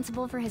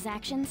responsible for his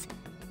actions,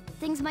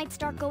 things might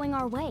start going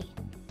our way.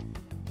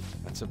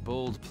 That's a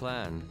bold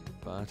plan,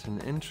 but an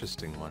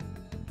interesting one.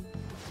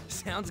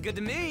 Sounds good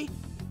to me.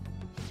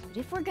 But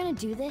if we're gonna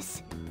do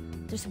this,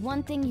 there's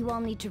one thing you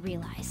all need to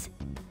realize.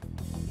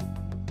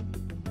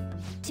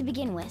 To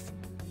begin with,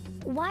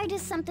 why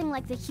does something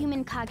like the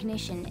human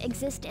cognition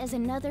exist as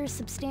another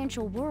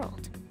substantial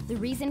world? The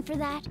reason for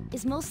that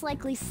is most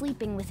likely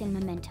sleeping within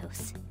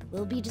Mementos.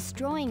 We'll be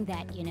destroying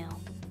that, you know.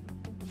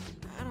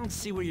 I don't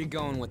see where you're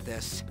going with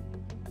this.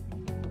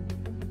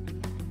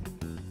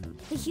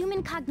 The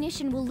human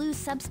cognition will lose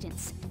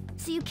substance,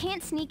 so you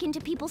can't sneak into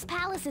people's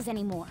palaces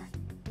anymore.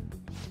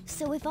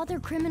 So if other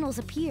criminals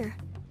appear,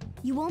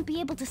 you won't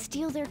be able to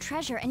steal their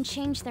treasure and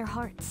change their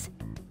hearts.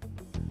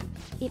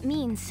 It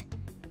means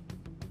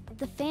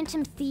the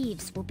Phantom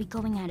Thieves will be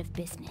going out of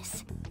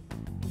business.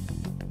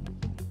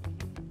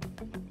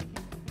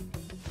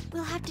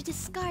 We'll have to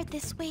discard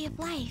this way of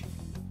life.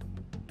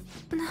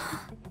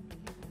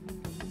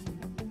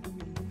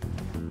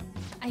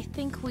 I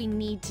think we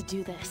need to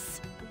do this.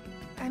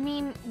 I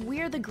mean,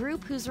 we're the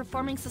group who's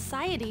reforming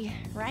society,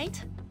 right?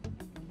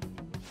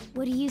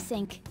 What do you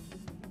think?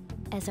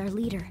 As our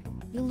leader,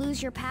 you'll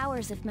lose your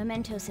powers if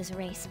Mementos is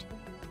erased.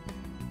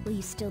 Will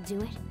you still do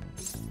it?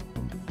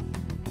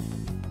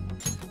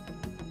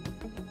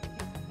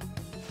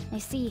 I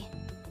see.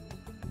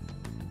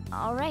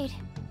 All right.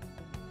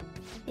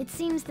 It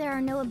seems there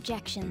are no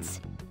objections.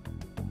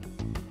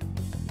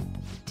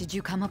 Did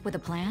you come up with a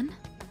plan?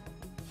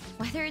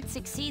 Whether it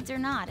succeeds or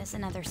not is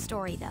another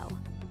story, though.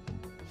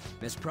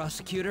 Miss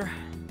Prosecutor,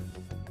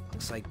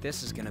 looks like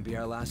this is gonna be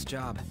our last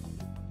job.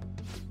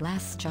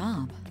 Last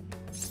job?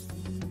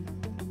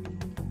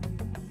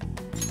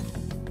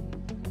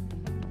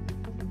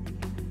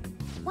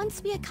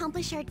 Once we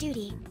accomplish our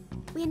duty,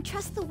 we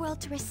entrust the world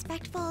to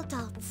respectful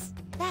adults.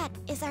 That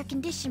is our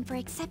condition for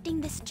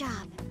accepting this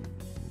job.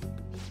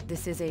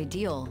 This is a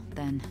deal,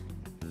 then.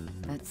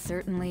 That's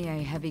certainly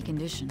a heavy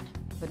condition.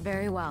 But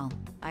very well,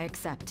 I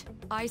accept.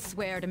 I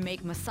swear to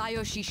make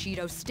Masayoshi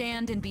Shido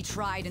stand and be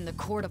tried in the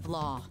court of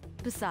law.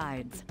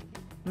 Besides,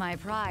 my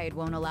pride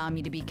won't allow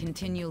me to be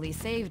continually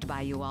saved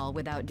by you all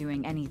without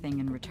doing anything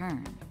in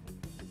return.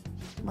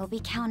 We'll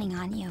be counting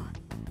on you.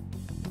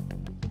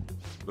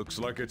 Looks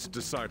like it's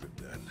decided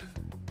then.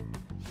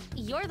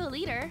 You're the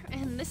leader,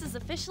 and this is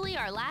officially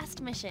our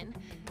last mission.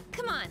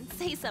 Come on,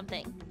 say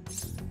something.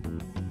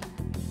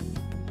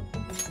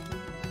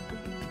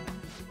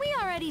 We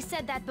already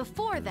said that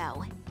before,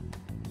 though.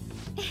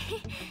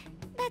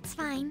 That's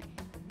fine.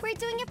 We're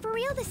doing it for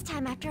real this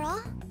time, after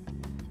all.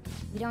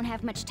 We don't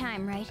have much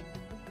time, right?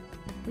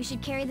 We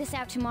should carry this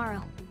out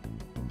tomorrow.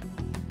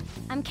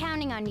 I'm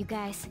counting on you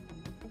guys.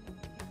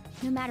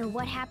 No matter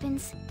what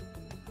happens,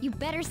 you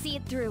better see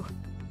it through.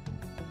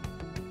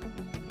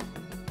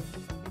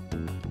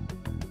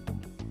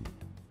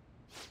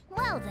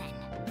 Well then.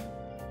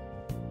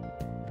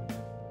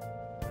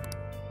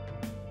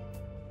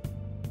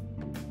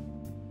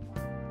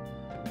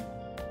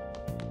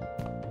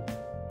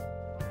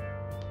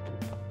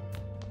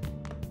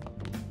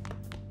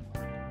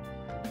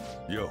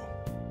 Yo.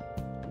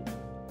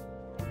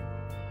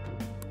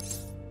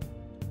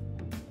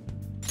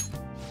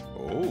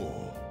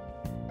 Oh.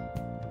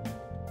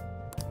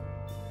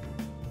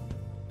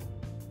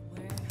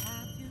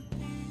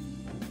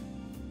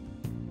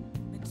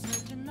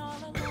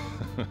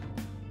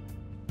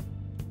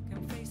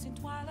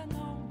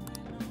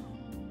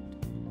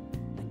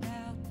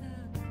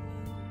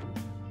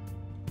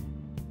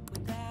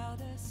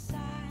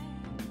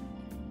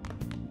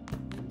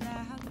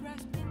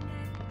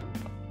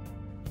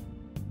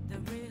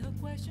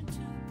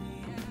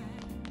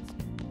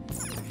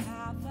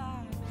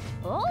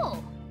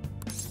 Oh!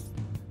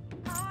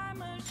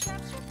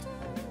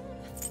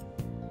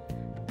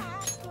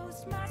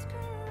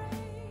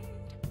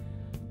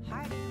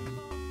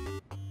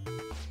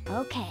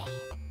 Okay.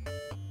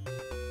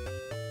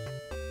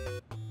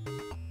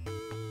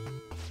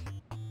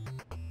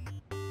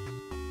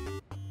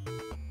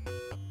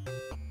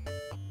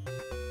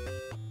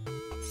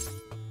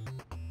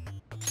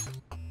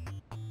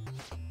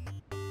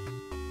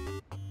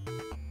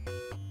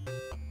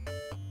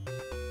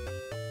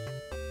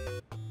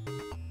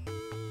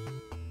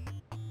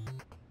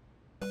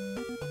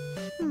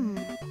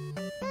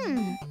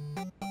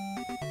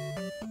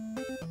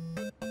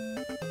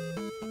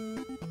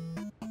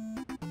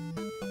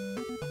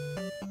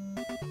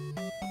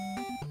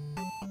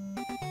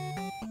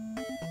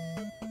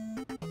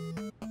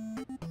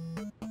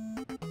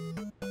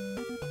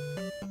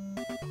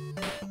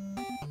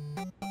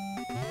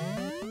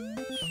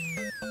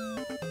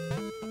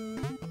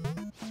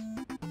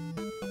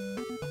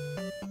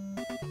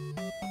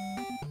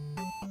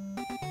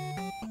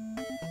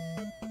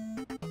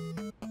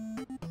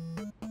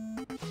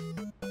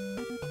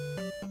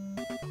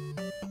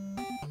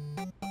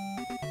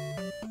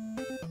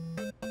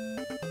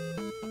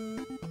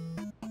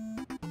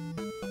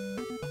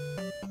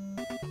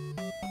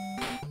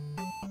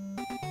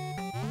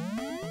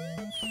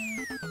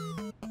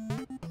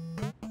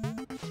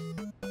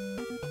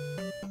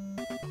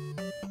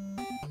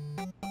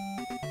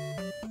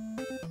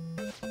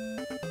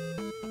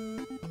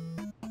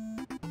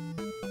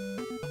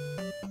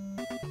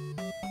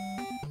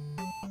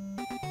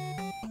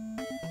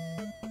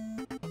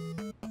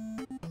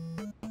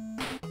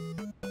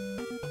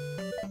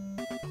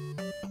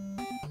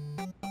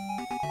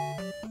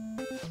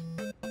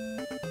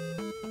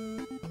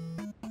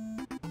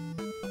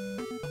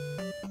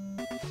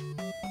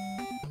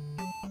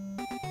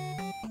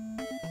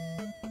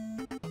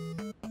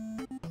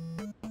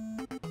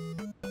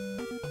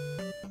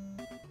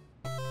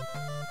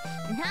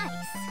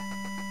 Nice!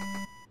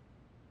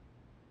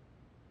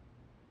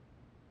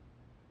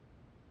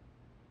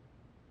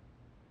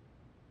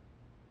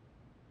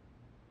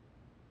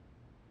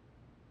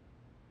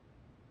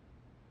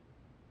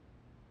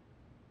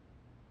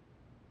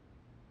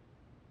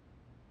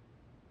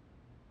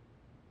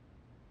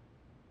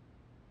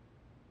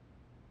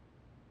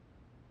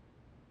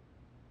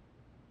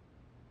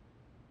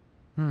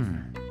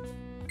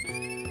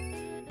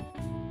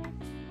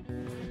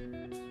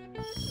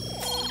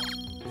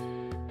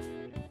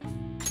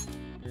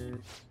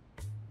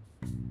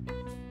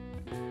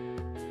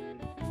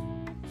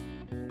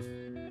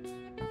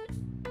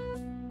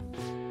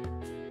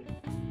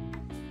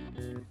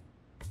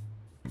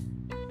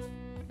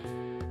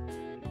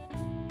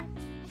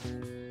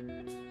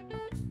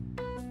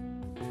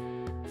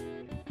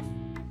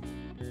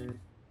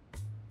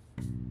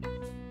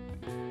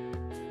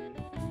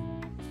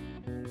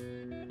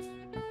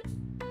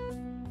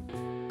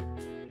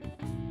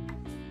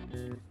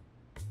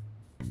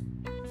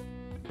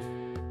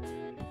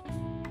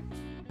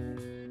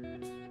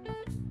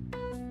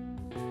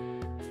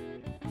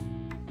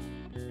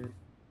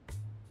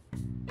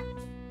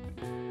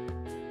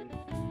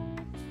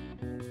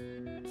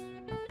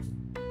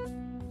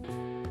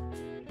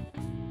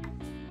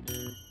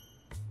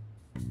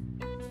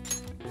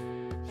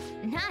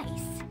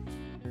 Nice!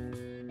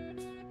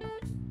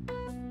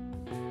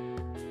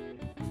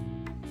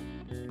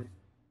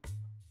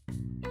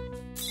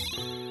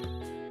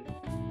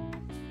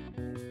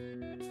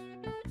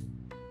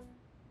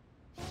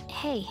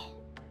 Hey.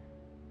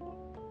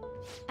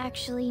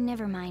 Actually,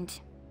 never mind.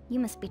 You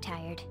must be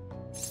tired.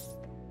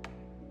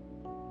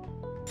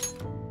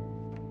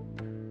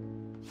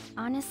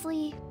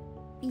 Honestly,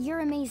 you're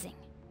amazing.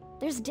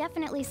 There's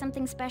definitely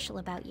something special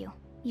about you.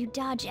 You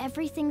dodge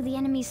everything the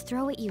enemies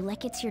throw at you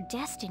like it's your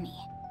destiny.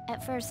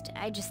 At first,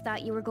 I just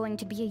thought you were going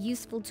to be a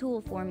useful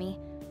tool for me.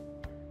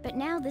 But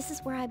now this is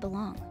where I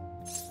belong.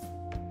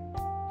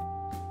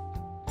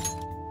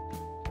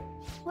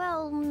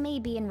 Well,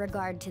 maybe in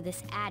regard to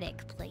this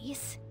attic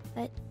place,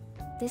 but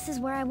this is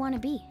where I want to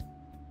be.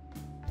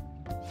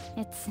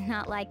 It's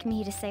not like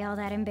me to say all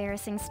that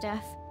embarrassing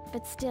stuff,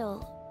 but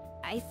still,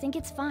 I think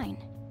it's fine.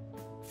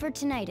 For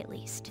tonight, at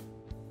least.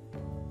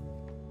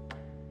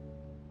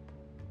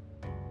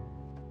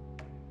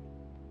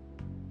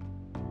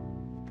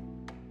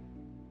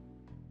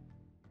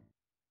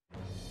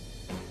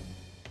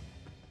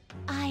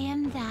 I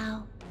am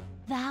thou,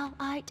 thou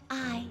art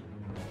I.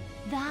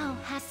 Thou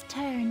hast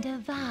turned a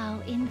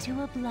vow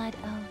into a blood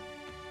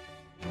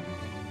oath.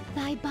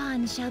 Thy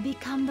bond shall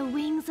become the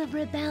wings of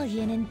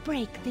rebellion and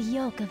break the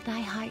yoke of thy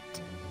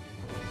heart.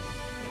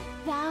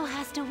 Thou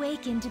hast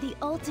awakened to the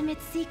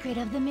ultimate secret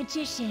of the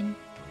magician,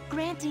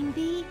 granting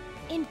thee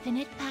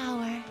infinite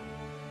power.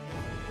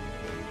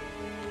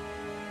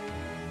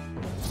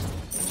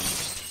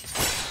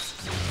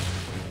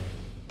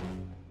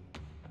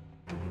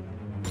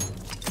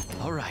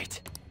 All right.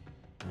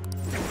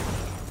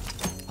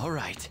 All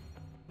right.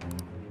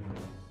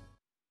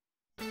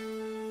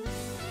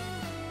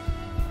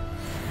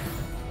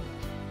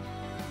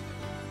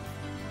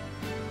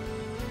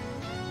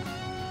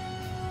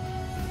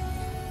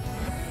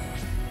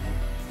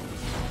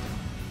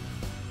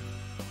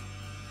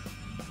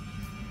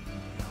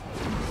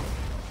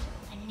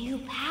 A new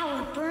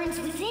power burns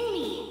within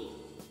me.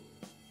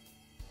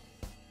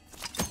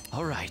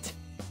 All right.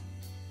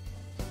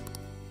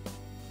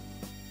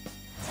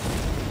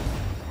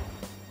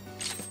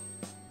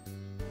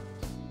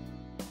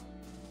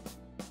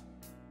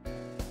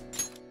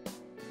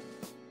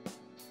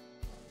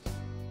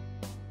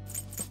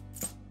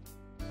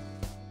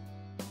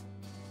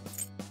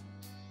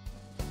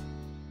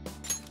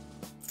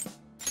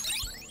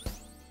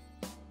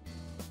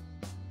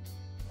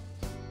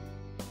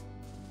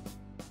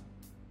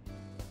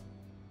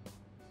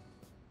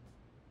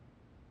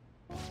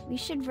 We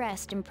should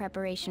rest in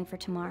preparation for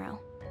tomorrow.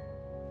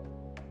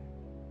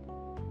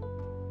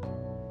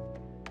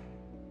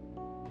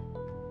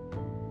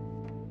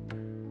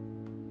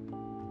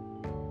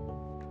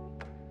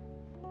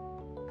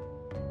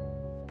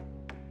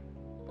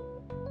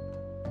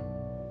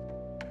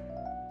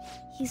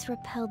 He's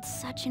repelled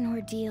such an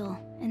ordeal,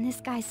 and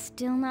this guy's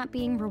still not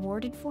being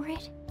rewarded for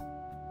it?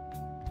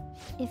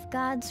 If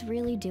gods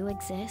really do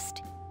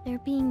exist, they're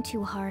being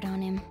too hard on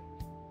him.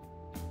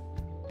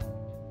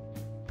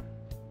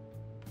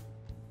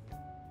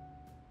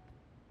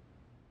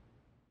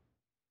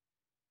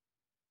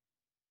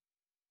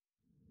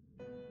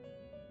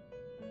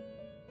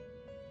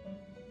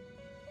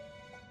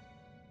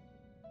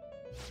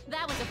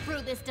 That was a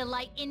fruitless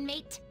delight,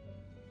 inmate.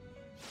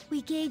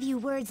 We gave you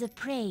words of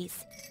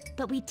praise,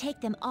 but we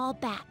take them all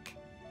back.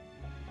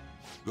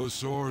 The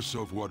source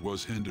of what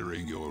was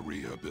hindering your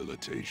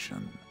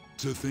rehabilitation.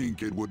 To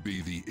think it would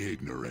be the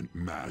ignorant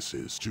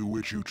masses to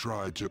which you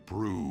tried to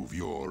prove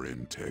your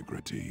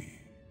integrity.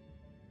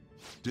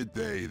 Did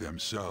they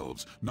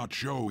themselves not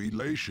show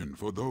elation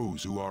for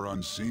those who are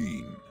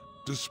unseen?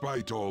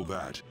 Despite all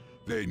that,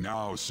 they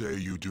now say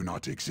you do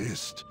not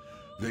exist.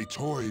 They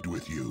toyed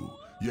with you,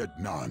 yet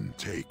none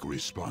take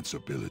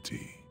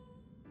responsibility.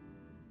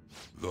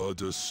 The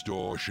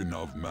distortion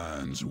of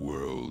man's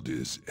world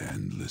is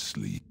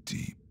endlessly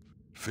deep.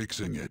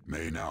 Fixing it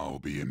may now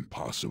be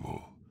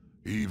impossible,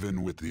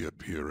 even with the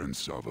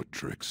appearance of a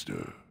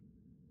trickster.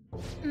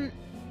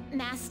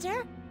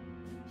 Master?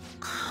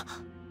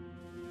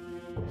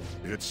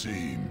 It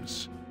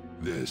seems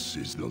this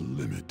is the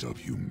limit of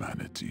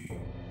humanity.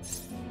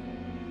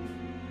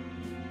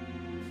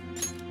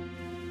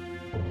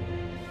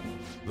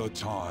 The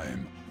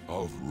time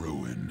of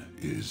ruin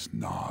is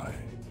nigh,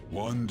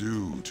 one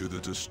due to the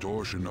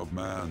distortion of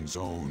man's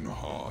own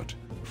heart,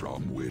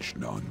 from which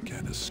none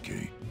can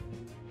escape.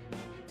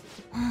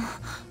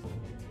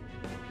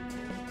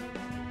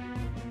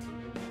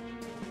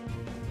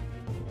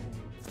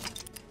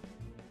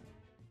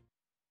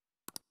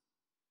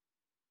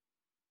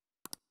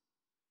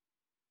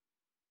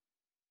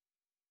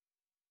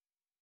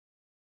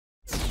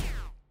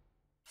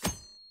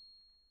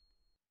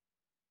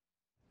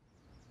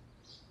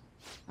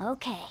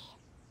 Okay.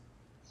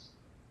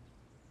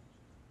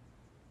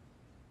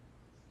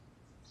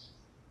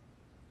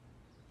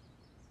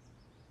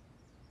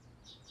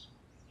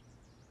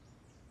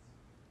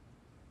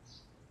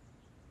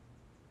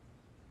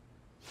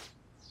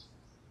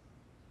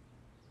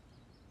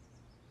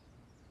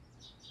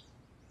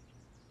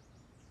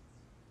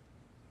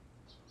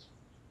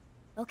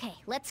 Okay,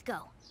 let's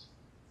go.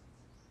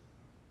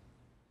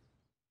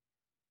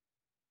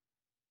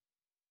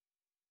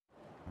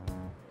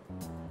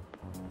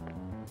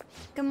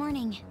 Good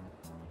morning.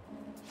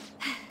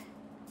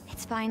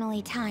 It's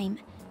finally time.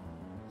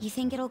 You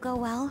think it'll go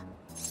well?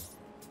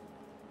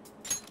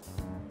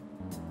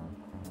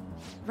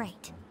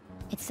 Right.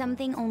 It's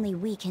something only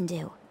we can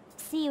do.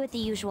 See you at the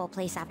usual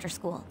place after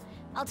school.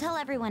 I'll tell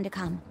everyone to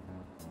come.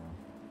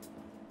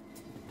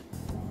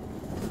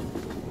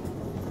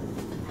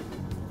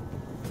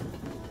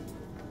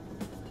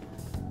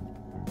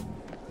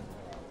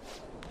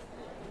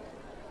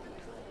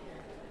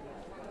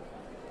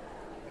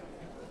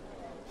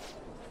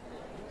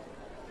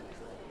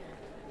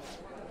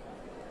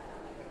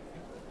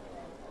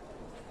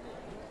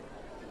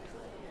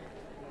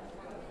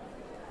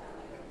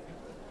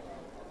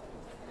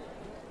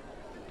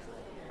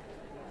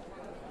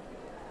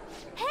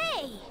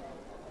 Hey!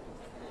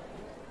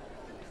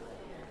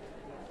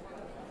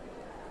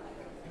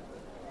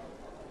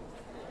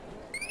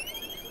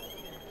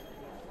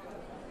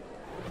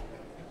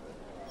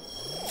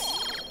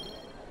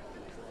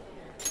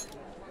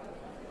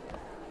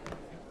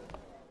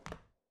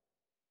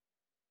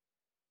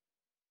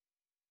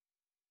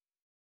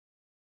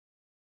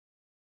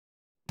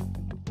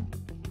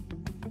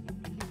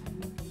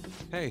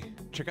 Hey,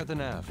 check out the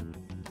nav.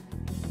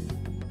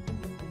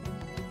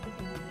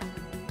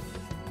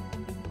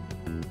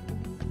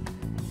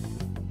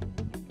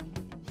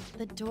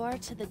 The door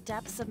to the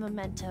depths of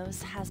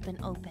Mementos has been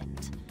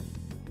opened.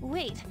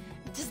 Wait,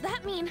 does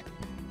that mean...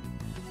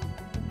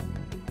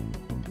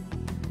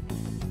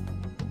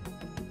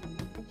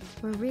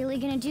 We're really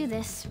gonna do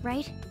this,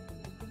 right?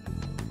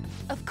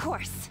 Of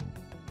course.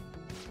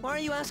 Why are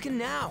you asking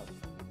now?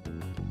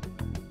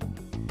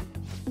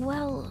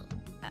 Well,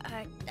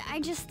 I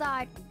just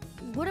thought,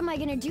 what am I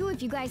gonna do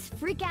if you guys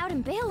freak out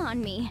and bail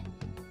on me?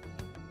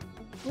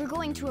 We're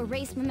going to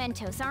erase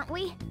Mementos, aren't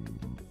we?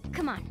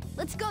 Come on,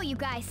 let's go, you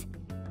guys.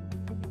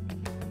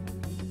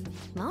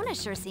 Mona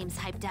sure seems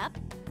hyped up.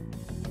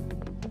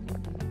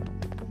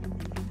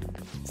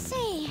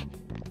 Say,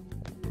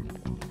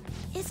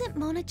 isn't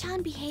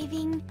Mona-chan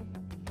behaving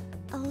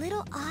a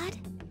little odd?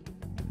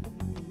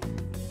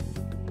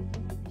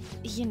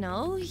 You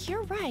know,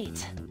 you're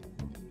right.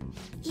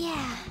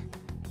 Yeah.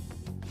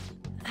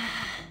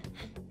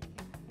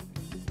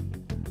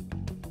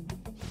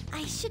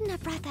 I shouldn't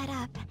have brought that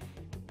up.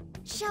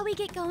 Shall we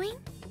get going?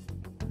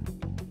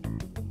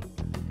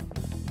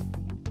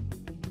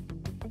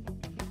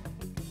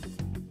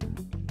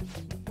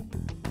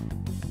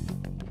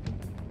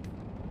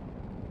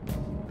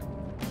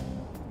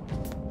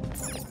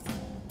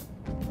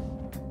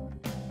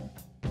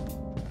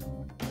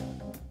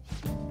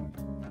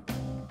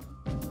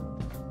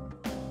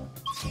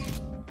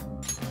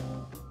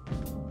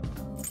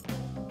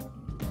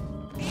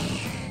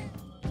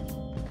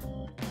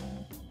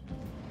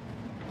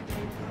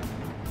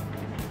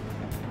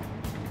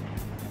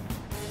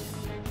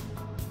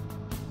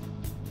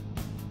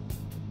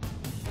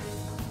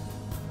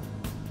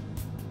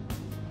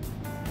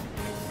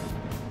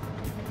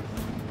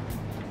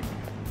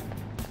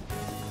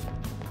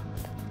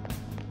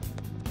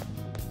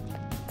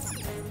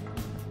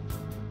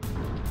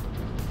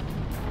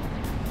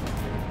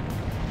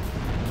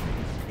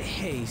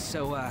 Hey,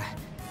 so,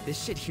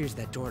 this shit here's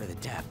that door to the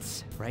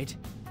depths, right?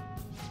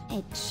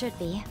 It should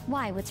be.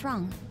 Why? What's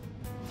wrong?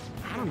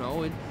 I don't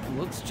know, it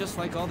looks just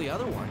like all the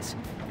other ones.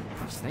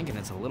 I was thinking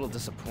it's a little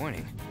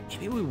disappointing.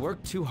 Maybe we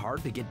worked too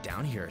hard to get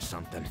down here or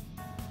something.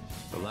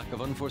 The lack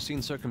of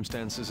unforeseen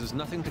circumstances is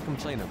nothing to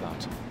complain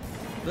about.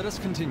 Let us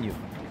continue.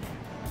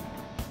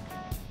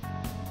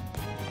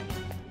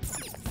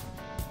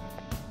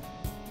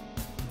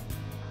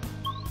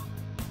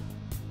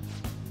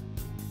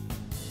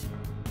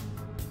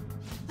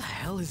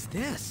 is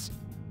this?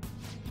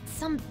 It's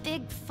some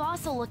big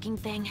fossil-looking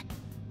thing.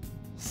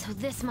 So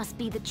this must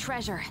be the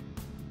treasure.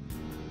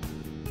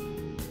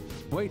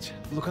 Wait,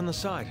 look on the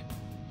side.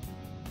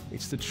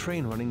 It's the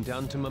train running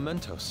down to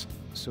Mementos.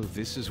 So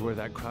this is where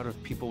that crowd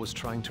of people was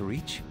trying to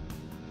reach?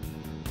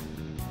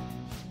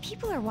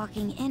 People are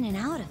walking in and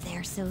out of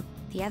there, so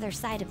the other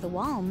side of the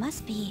wall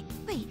must be...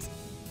 Wait.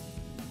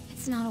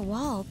 It's not a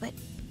wall, but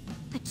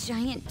a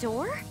giant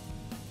door?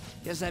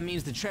 Guess that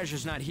means the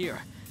treasure's not here.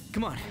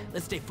 Come on,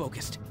 let's stay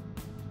focused.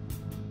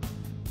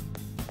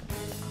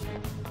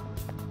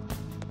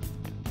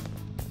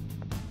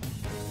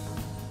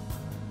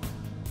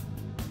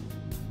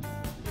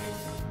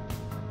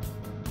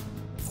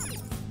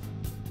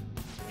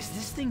 Is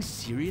this thing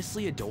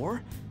seriously a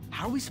door?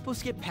 How are we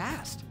supposed to get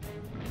past?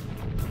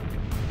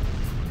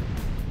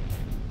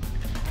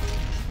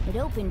 It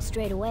opened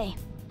straight away.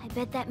 I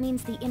bet that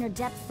means the inner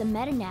depths the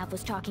metanav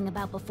was talking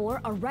about before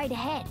are right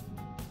ahead.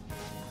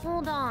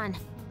 Hold on.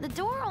 The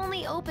door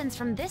only opens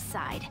from this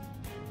side.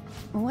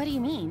 What do you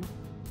mean?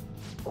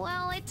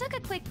 Well, I took a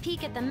quick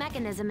peek at the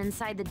mechanism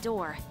inside the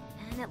door,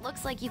 and it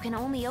looks like you can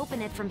only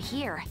open it from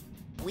here.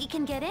 We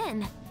can get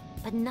in,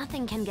 but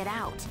nothing can get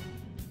out.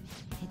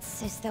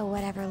 It's as though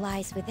whatever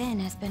lies within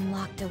has been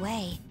locked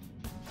away.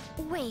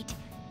 Wait,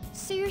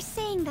 so you're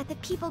saying that the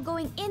people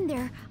going in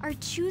there are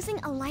choosing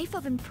a life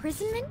of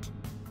imprisonment?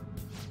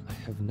 I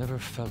have never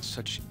felt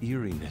such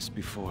eeriness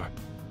before.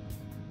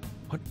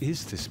 What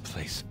is this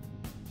place?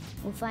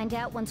 We'll find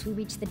out once we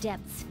reach the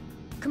depths.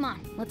 Come on,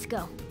 let's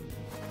go.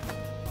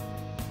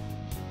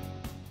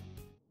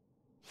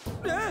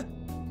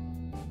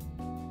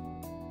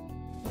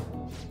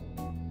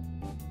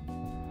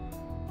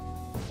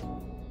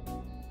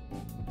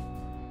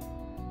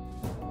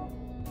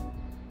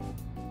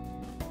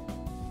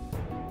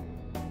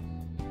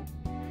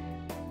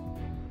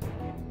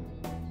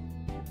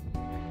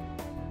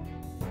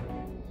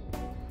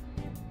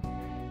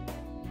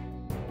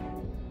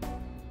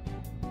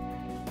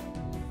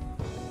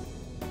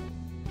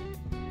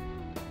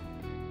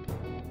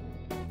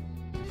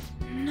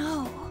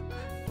 No.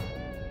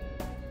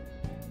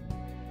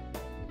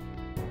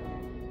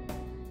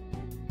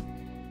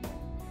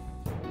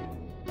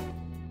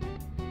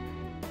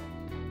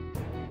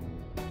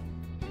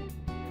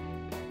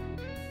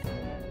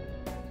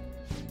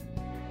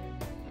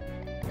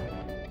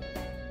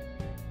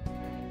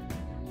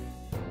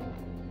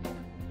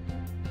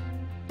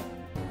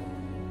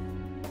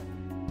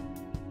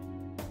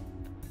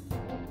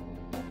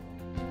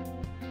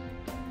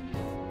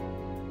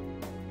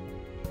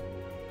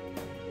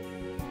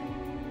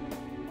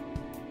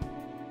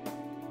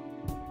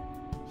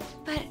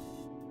 But...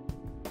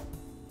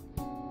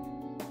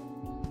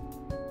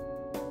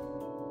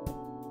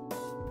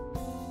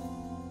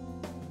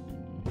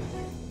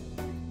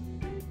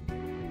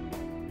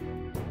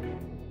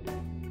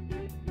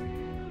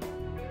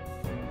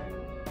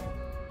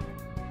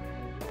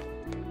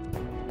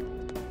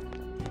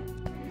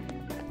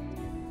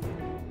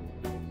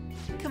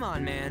 Come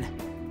on, man.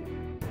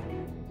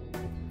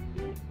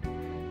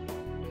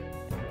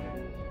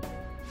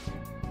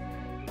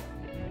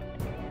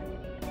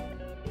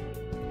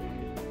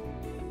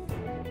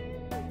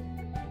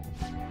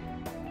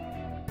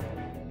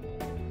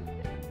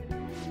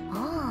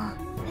 Oh,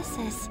 this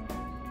is...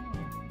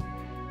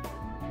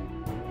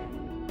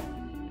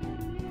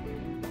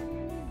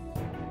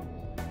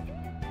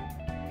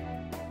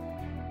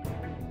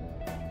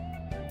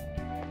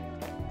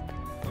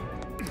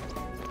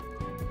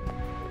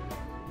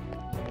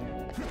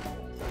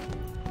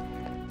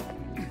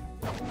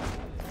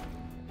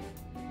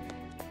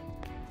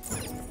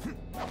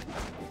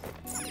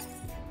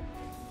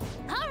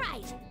 All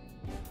right!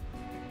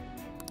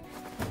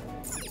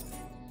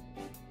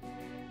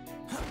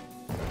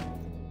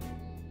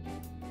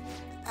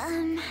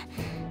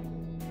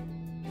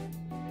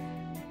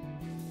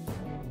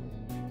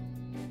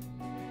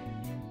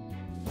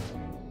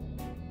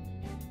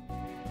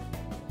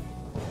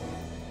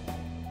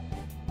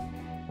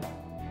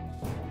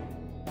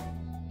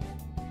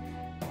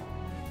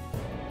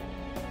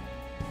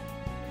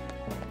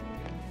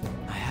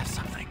 I have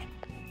something.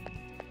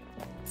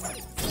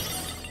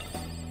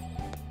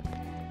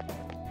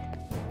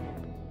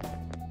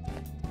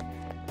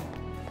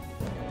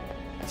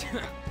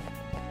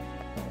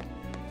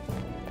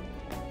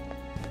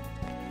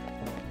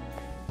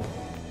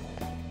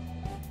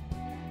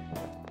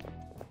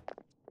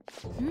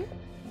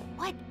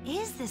 What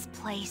is this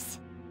place?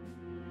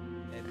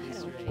 I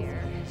don't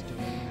care.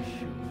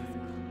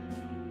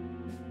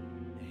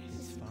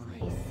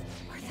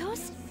 Are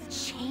those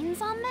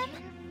chains on them?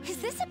 Is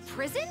this a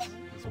prison?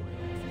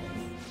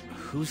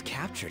 Who's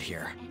captured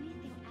here?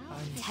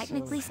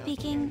 Technically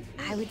speaking,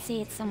 I would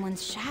say it's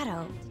someone's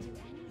shadow.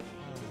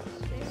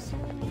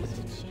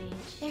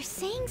 They're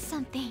saying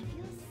something.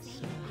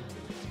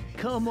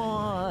 Come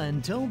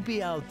on, don't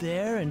be out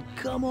there and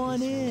come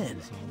on in.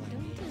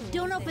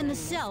 Don't open the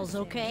cells,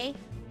 okay?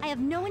 I have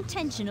no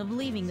intention of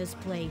leaving this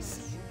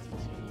place.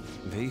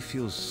 They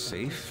feel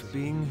safe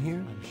being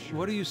here?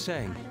 What are you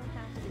saying?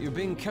 You're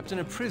being kept in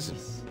a prison.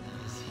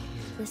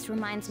 This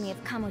reminds me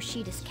of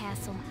Kamoshida's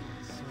castle.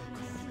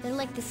 They're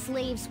like the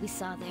slaves we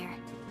saw there.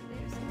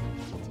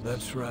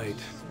 That's right.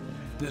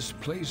 This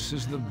place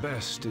is the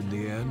best in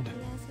the end.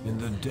 In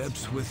the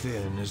depths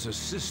within is a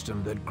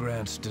system that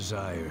grants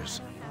desires.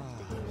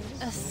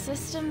 A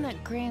system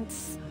that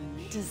grants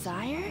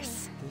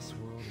desires?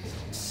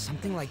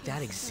 Something like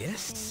that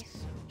exists?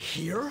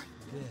 Here?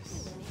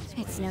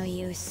 It's no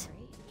use.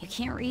 You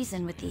can't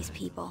reason with these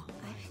people.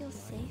 I feel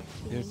safe.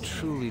 They're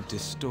truly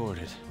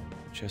distorted,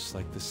 just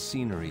like the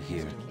scenery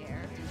here.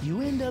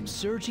 You end up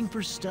searching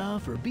for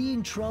stuff or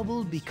being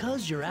troubled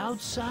because you're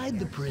outside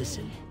the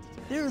prison.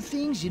 There are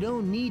things you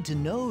don't need to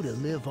know to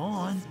live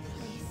on.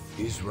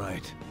 He's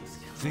right.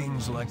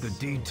 Things like the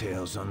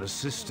details on the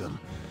system.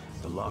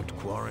 The locked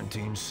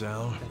quarantine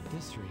cell.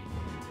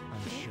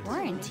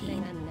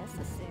 Quarantine?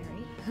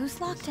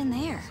 Who's locked in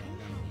there?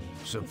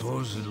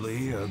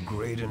 Supposedly a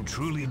great and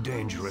truly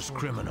dangerous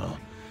criminal.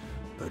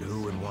 But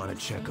who would want to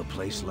check a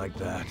place like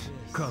that?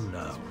 Come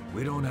now,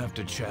 we don't have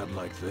to chat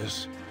like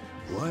this.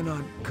 Why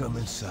not come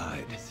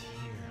inside?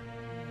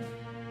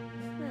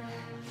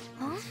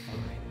 Huh?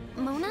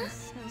 Mona?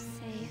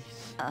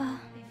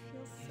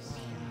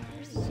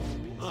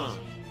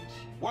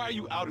 Why are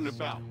you out and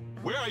about?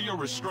 Where are your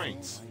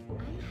restraints?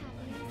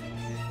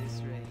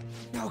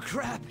 Oh,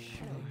 crap!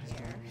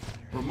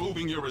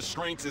 Removing your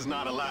restraints is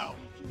not allowed.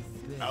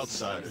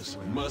 Outsiders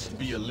must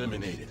be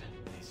eliminated.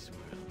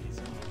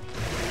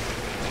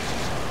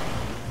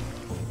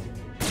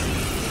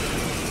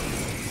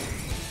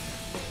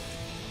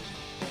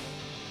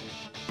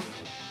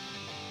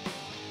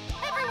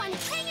 Everyone,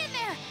 hang in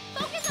there!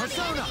 Focus on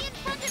the enemy in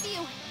front of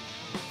you!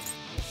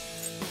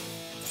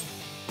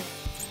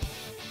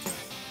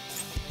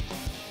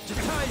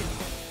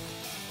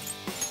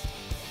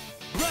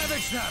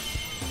 Ravage them!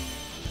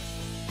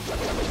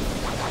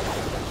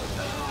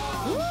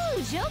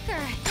 Ooh,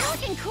 Joker! You're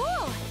looking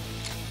cool!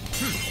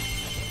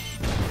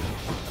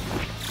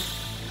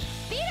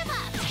 Beat him up!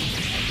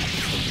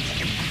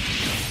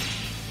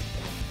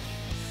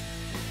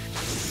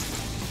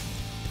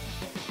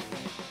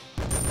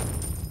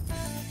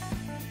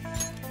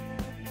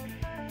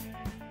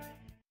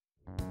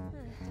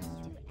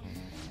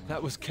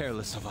 That was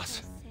careless of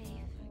us.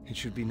 It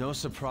should be no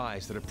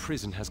surprise that a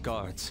prison has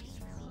guards.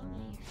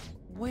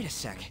 Wait a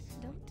sec.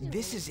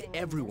 This is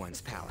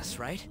everyone's palace,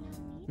 right?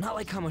 Not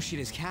like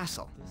Kamoshida's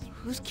castle.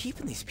 Who's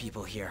keeping these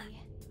people here?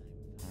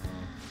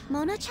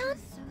 Mona-chan?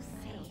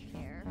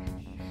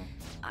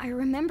 I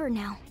remember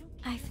now.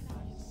 I've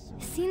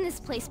seen this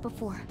place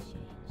before.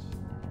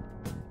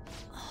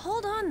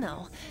 Hold on,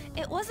 though.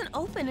 It wasn't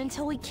open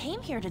until we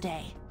came here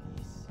today.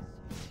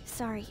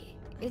 Sorry,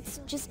 it's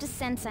just a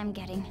sense I'm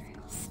getting.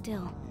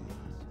 Still,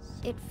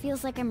 it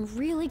feels like I'm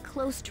really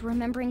close to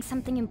remembering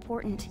something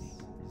important.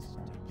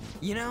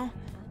 You know,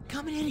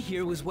 coming in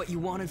here was what you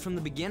wanted from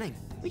the beginning.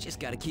 We just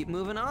gotta keep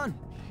moving on.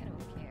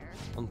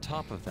 On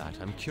top of that,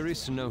 I'm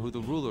curious to know who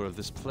the ruler of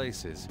this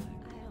place is.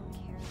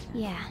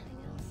 Yeah,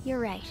 you're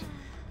right.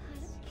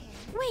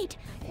 Wait,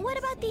 what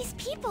about these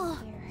people?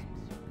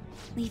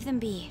 Leave them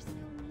be.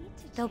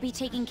 They'll be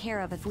taken care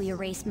of if we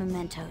erase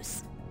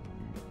Mementos.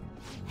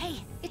 Hey,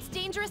 it's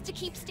dangerous to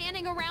keep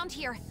standing around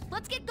here.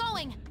 Let's get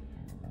going!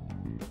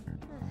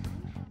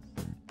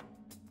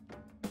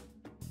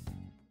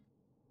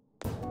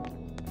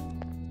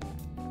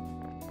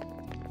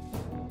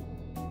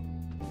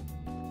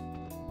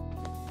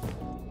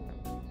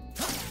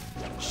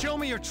 Show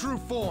me your true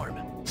form!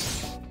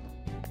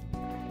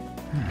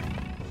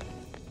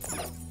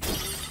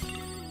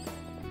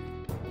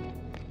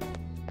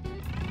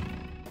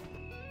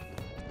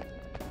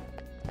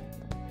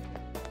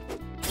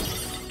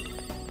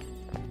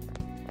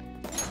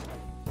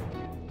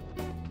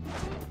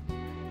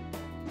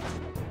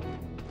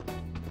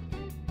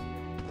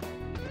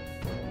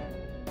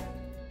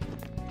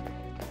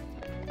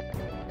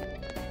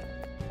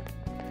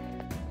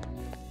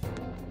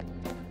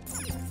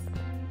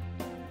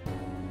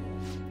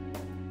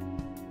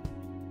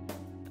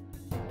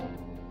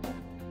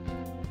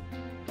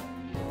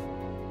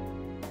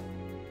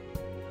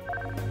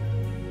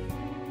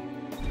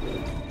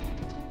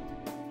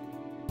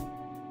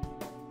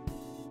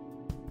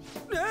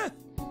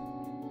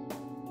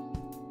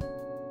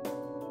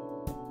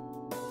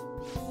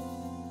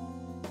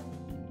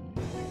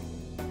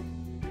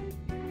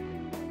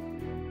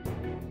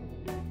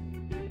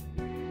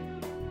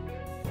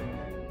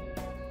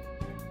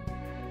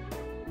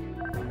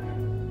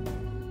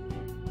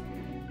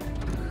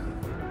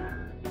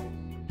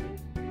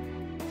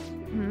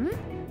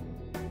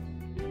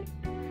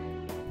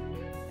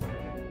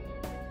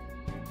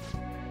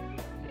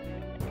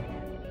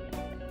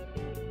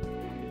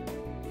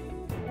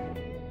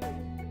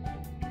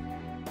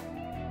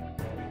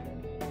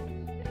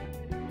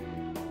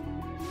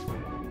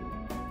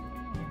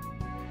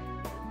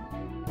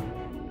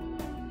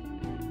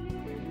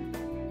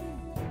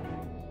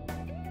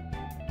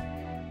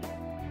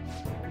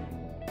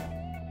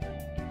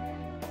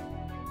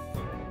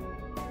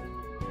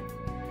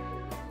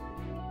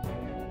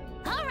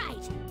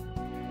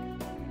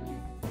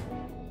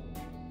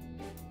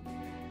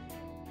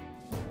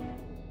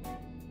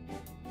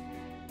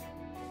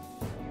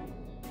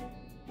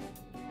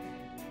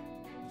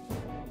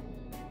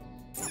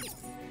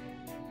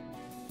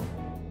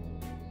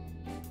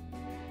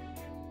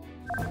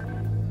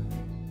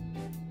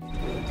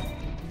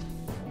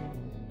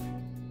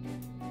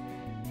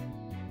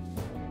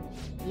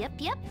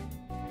 Yep.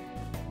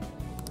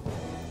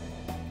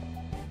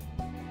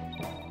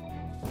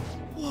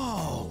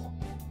 Whoa!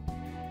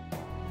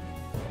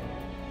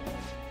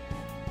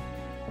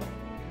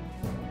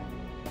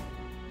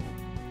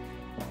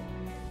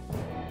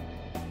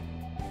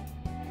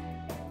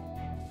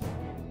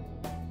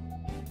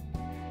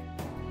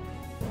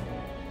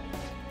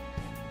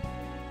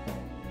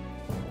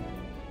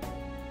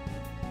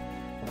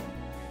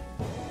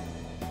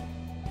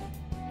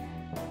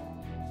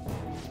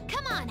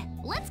 Come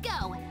on, let's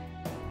go!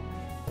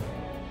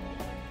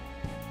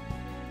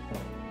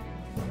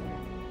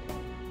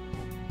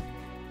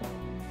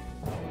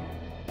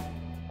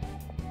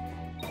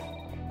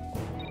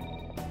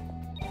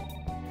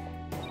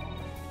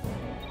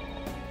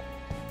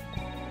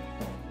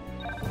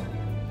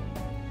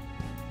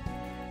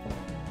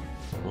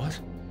 What?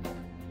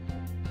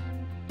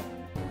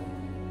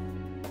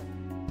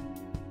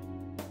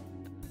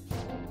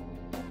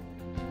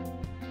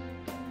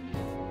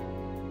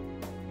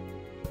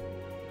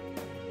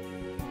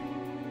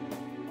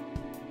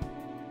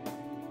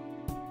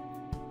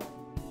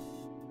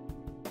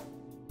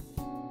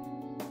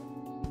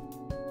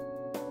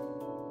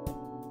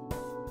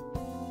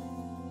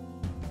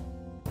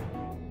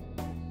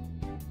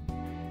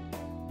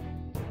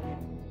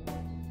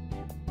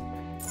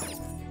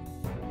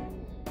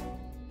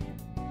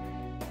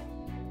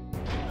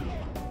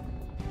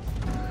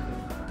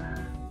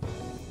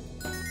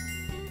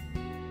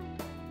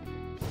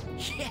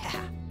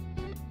 Yeah!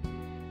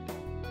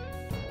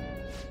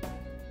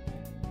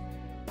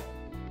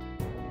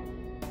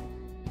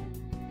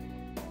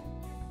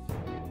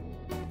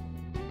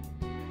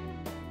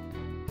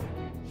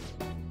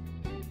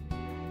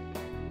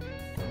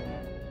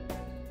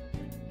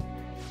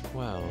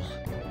 Well...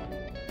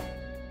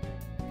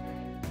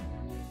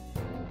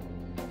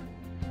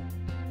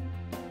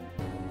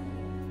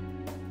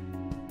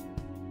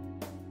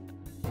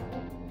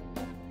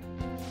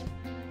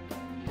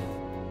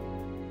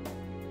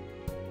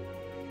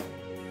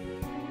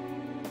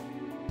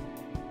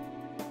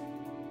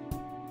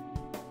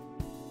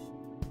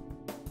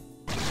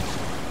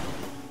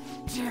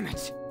 Damn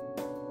it!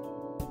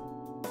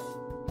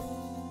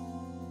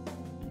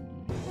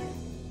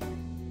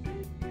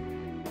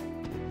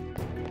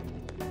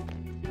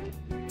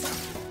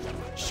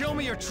 Show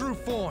me your true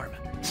form!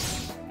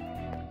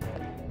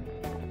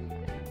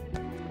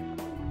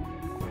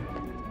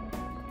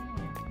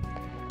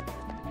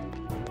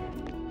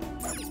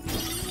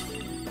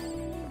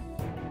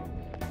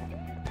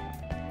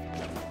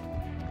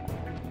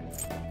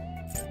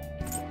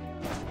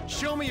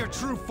 Show me your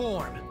true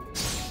form!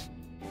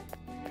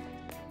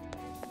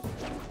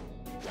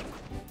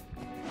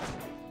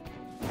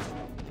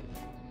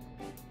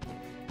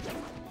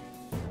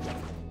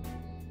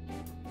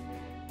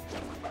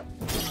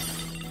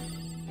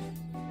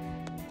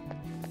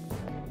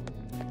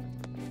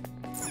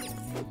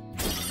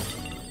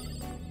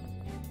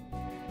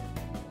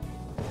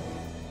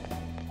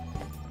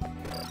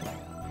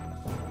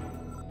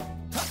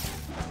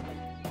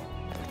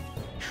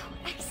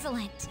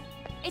 Excellent.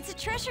 It's a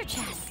treasure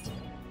chest.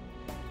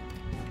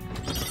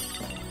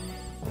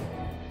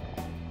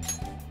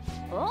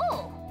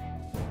 Oh!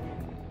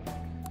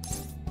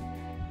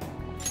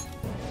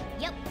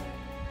 Yep.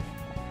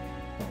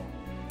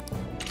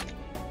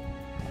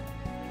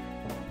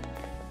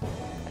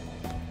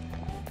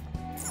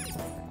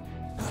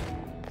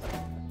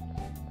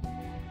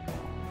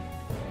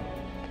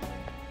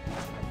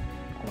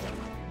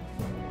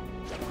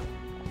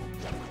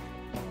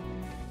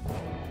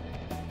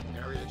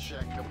 Area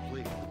check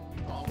complete.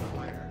 All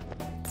clear.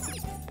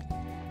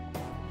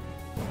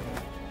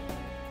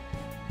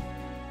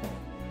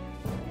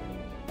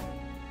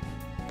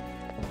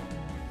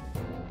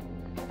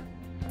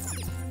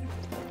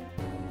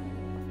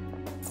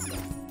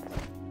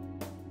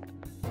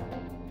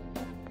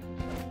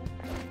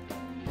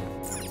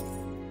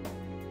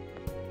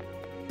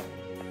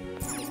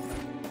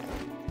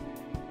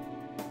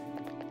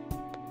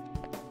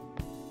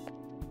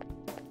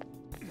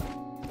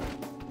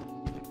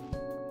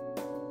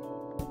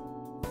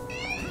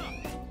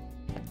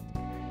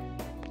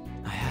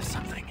 I have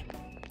something.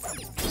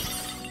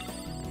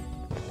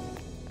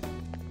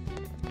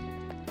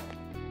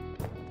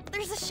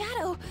 There's a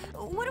shadow.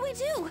 What do we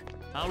do?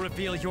 I'll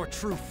reveal your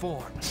true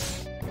form.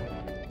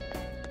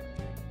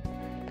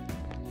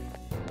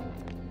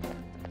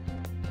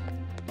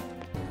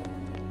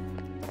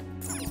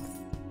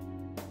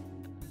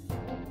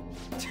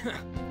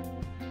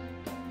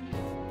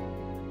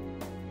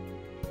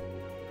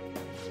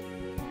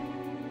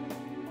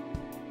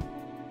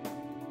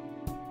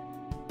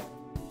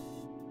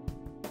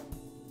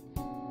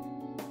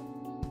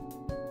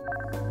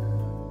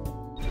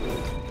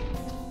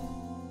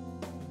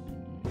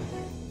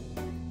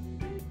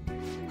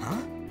 Huh?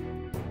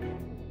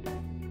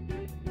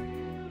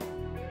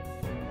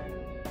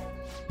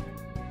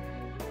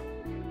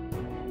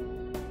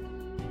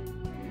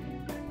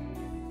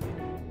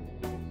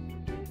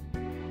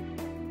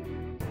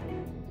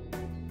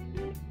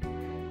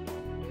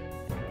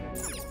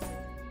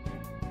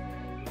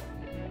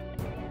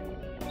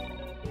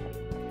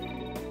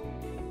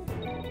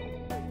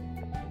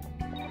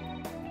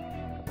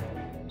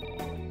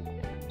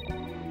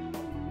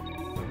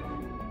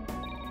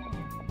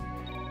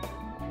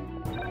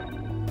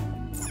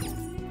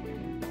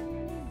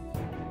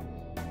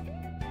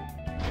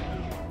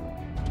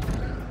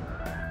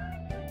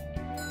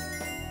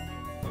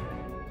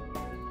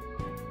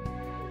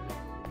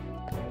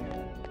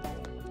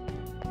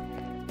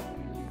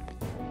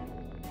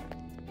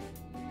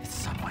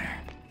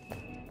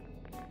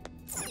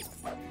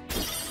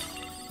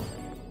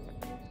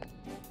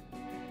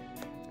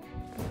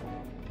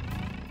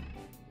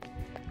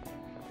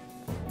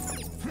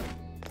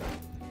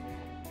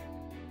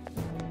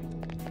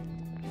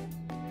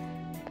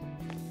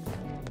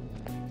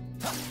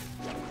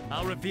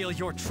 I'll reveal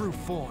your true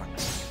form.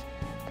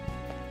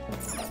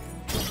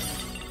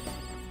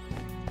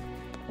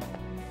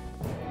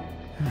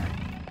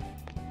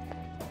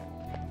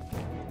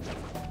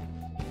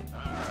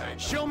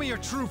 Show me your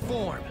true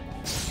form!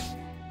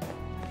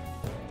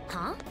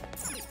 Huh?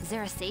 Is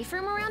there a safe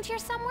room around here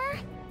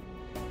somewhere?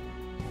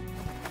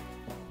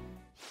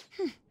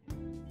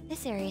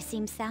 This area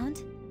seems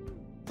sound.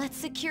 Let's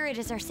secure it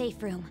as our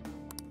safe room.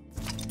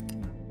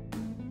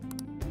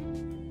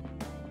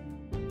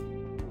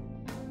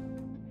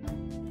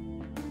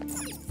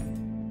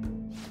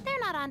 They're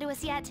not onto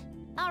us yet.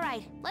 All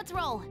right, let's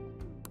roll.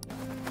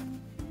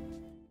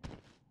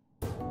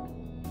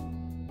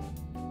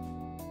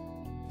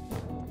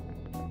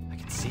 I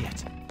can see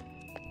it.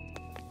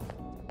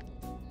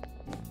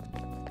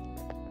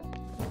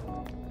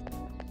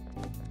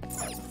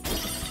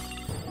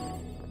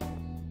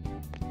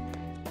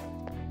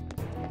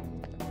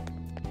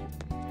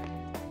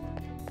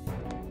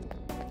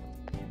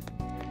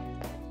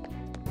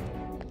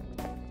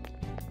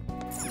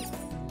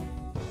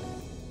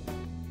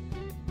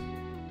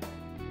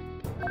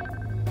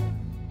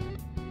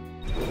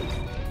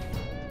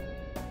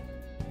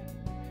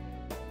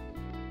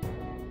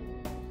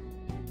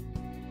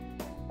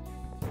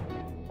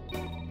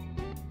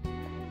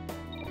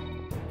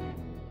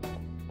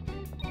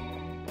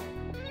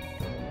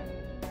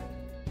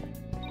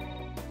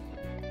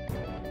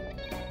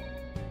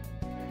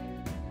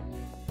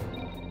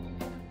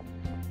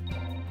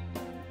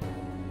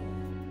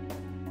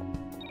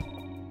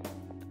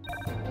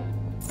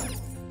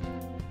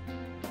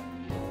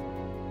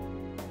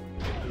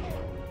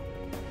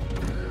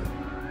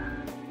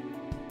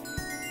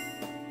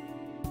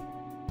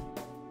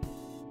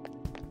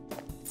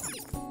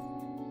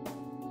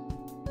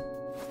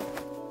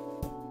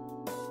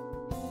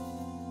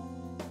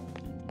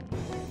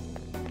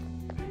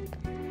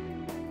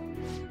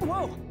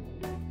 Whoa!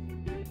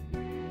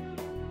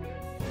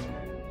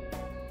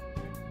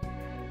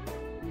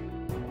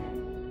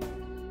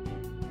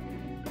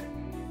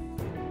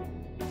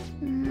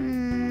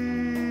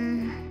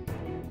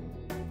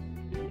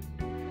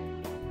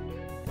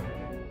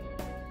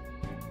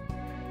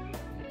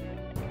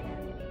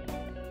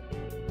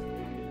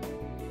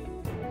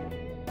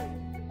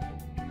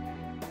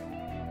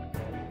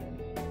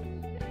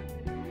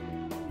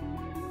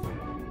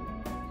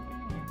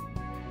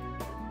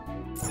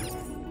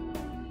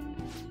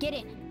 Get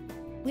in.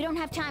 We don't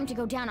have time to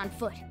go down on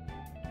foot.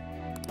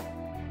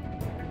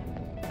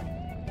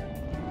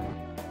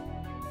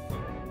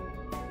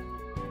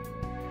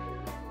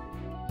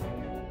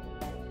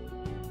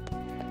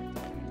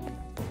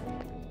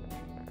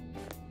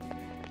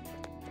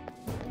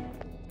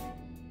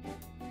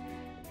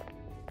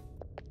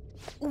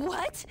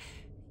 What?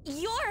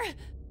 You're...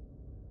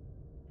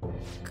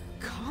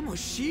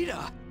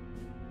 Kamoshida!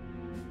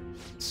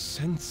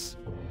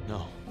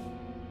 No.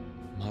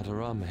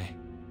 Madarame.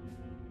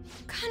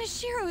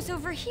 Kanashiro's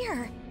over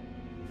here.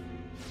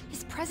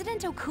 Is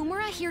President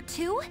Okumura here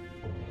too?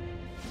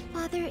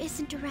 Father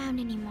isn't around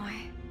anymore.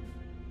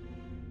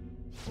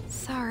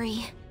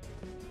 Sorry.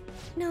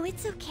 No,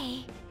 it's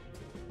okay.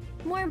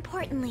 More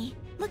importantly,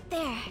 look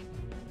there.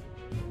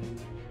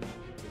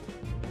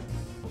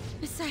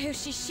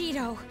 Masayoshi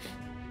Shido.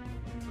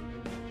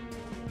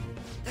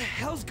 The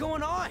hell's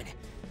going on?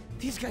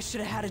 These guys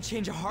should have had a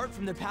change of heart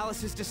from their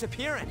palaces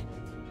disappearing.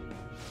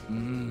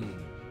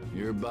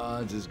 Your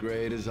bond's as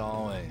great as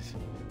always.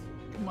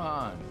 Come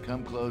on,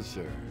 come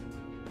closer.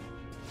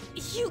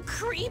 You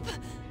creep!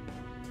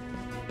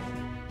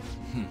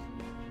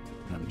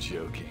 I'm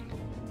joking.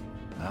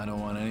 I don't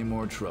want any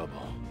more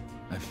trouble.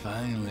 I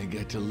finally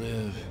get to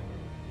live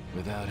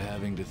without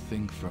having to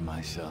think for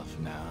myself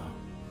now.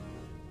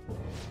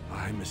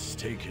 I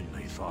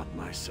mistakenly thought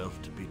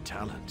myself to be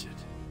talented.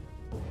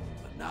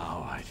 But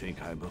now I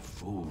think I'm a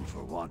fool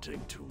for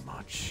wanting too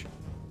much.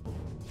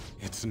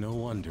 It's no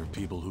wonder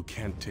people who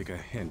can't take a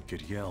hint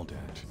get yelled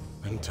at.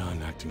 I'm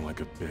done acting like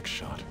a big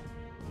shot.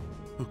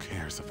 Who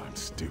cares if I'm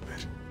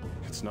stupid?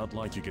 It's not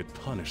like you get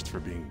punished for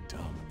being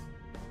dumb.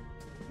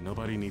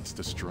 Nobody needs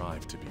to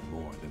strive to be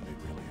more than they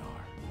really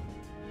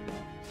are.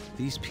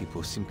 These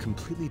people seem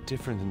completely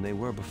different than they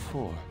were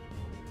before.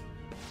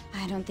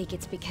 I don't think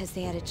it's because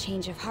they had a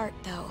change of heart,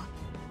 though.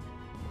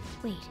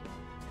 Wait.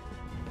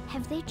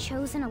 Have they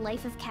chosen a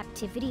life of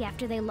captivity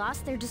after they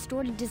lost their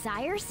distorted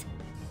desires?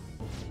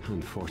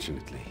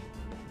 Unfortunately,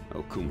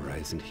 Okumura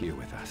isn't here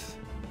with us.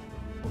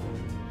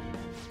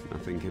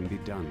 Nothing can be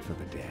done for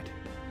the dead.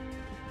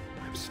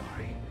 I'm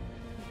sorry.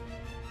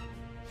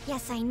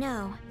 Yes, I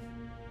know.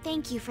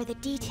 Thank you for the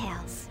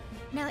details.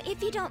 Now,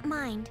 if you don't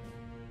mind,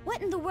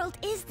 what in the world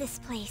is this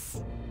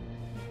place?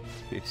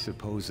 It's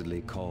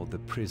supposedly called the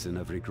Prison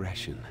of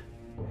Regression.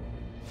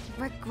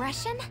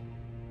 Regression?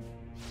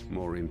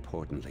 More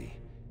importantly,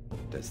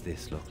 does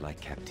this look like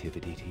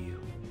captivity to you?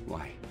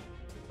 Why,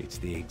 it's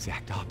the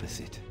exact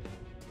opposite.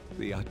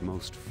 The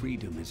utmost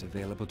freedom is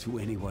available to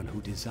anyone who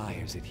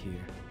desires it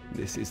here.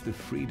 This is the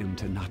freedom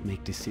to not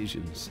make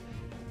decisions.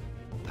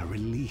 The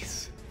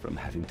release from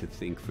having to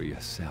think for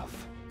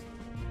yourself.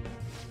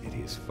 it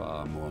is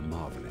far more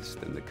marvelous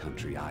than the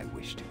country I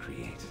wish to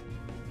create.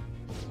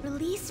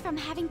 Release from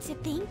having to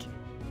think?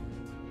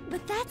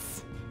 But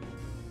that's...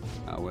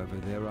 However,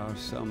 there are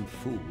some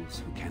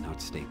fools who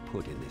cannot stay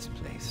put in this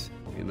place.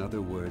 In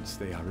other words,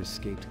 they are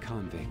escaped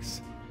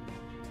convicts.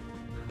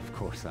 Of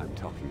course, I'm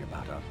talking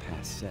about our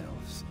past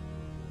selves.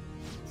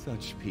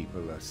 Such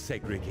people are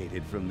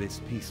segregated from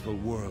this peaceful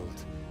world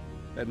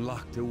and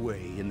locked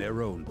away in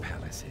their own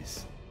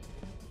palaces.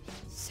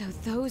 So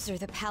those are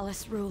the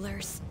palace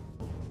rulers.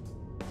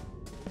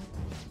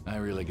 I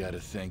really gotta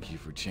thank you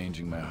for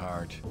changing my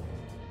heart.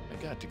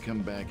 I got to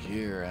come back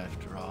here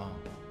after all.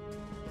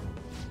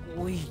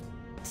 We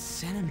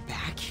sent him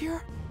back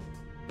here?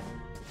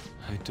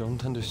 I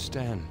don't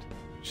understand.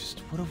 Just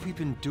what have we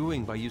been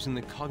doing by using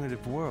the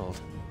cognitive world?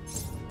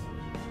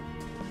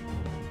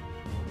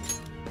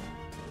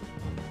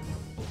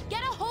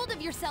 Get a hold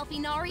of yourself,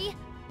 Inari!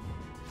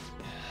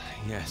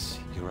 Yes,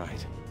 you're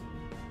right.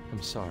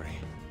 I'm sorry.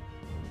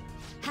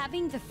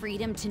 Having the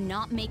freedom to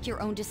not make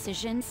your own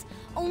decisions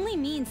only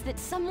means that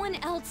someone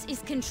else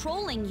is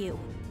controlling you.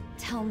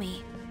 Tell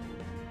me,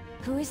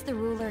 who is the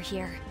ruler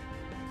here?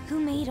 Who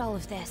made all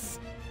of this?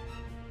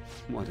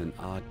 What an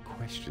odd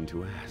question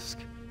to ask.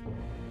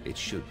 It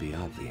should be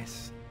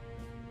obvious.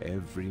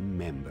 Every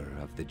member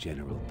of the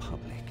general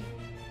public.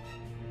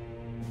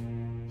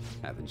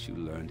 Haven't you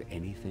learned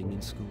anything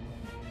in school?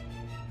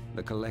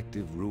 The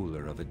collective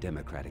ruler of a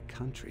democratic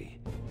country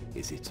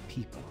is its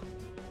people.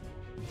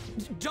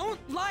 Don't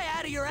lie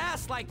out of your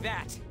ass like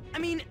that! I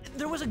mean,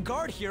 there was a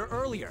guard here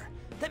earlier.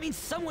 That means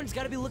someone's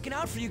gotta be looking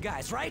out for you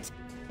guys, right?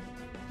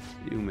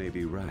 You may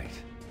be right.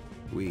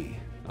 We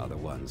are the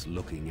ones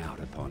looking out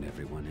upon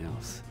everyone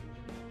else.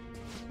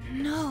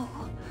 No.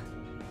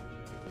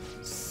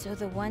 So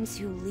the ones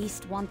who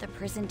least want the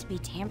prison to be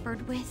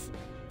tampered with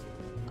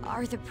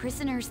are the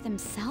prisoners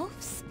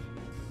themselves?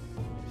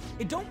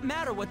 It don't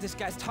matter what this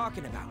guy's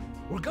talking about.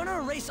 We're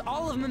gonna erase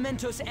all of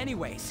Mementos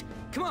anyways.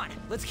 Come on,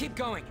 let's keep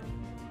going.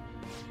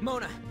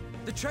 Mona,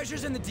 the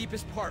treasure's in the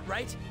deepest part,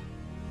 right?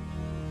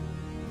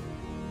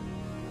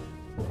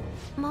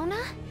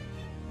 Mona?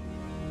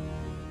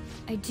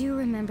 I do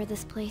remember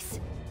this place.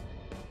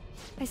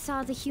 I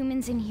saw the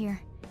humans in here,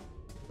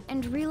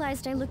 and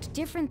realized I looked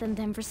different than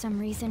them for some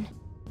reason.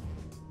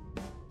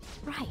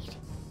 Right.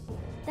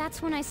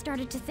 That's when I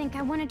started to think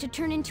I wanted to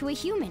turn into a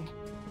human.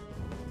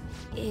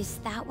 Is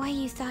that why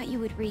you thought you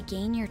would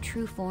regain your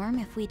true form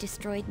if we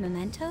destroyed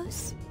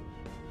Mementos?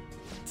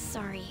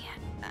 Sorry,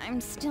 I'm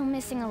still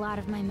missing a lot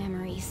of my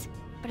memories,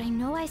 but I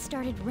know I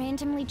started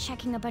randomly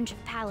checking a bunch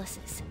of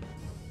palaces.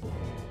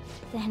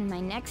 Then my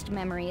next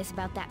memory is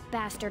about that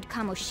bastard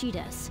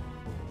Kamoshida's.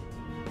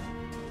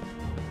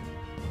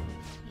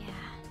 Yeah,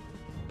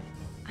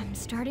 I'm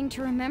starting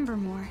to remember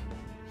more.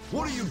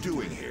 What are you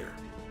doing here?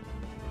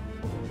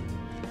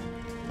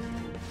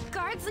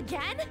 Guards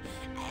again?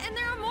 And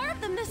there are more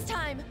of them this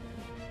time!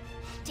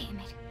 Damn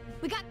it,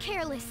 we got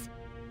careless.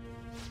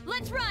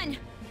 Let's run!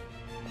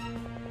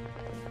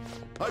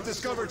 I've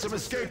discovered some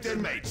escaped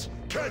inmates.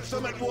 Catch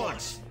them at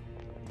once!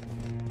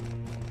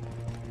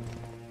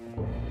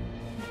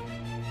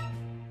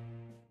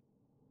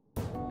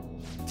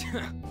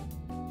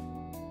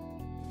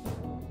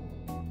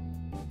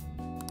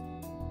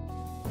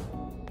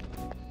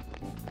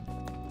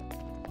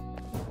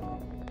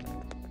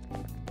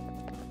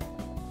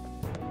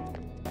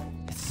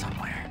 It's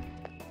somewhere.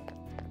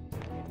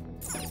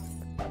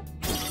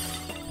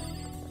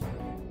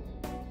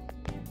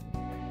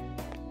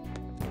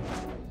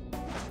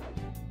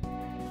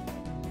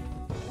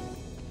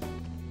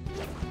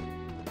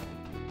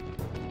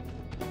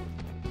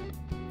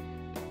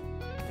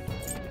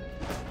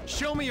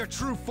 Show me your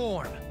true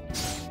form!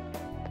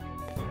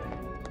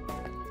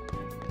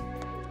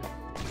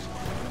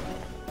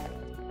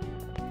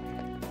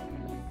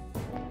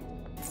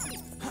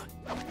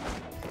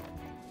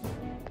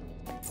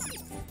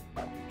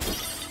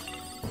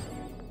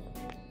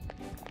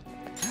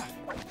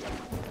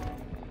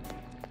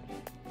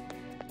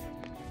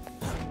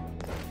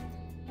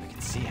 I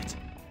can see it.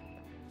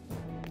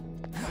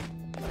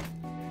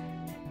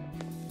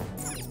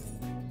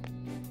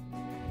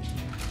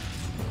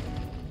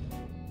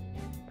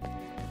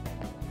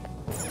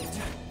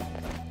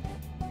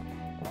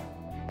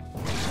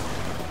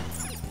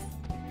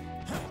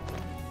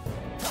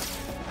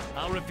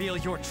 I'll reveal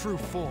your true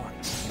form.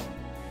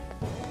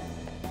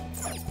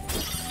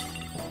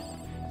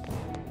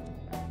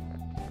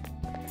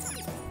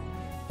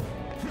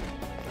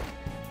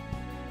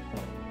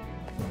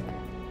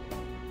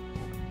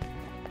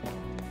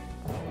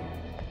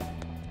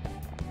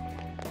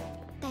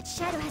 That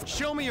shadow has...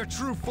 Show me your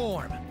true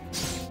form!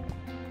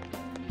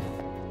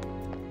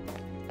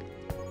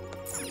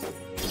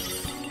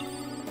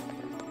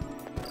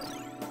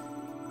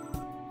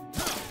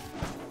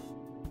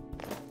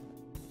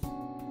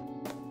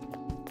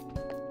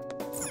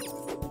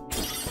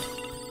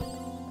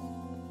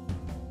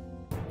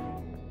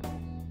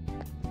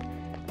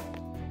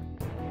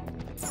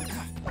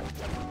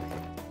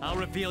 I'll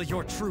reveal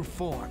your true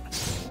form.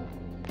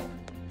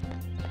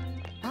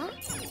 Huh?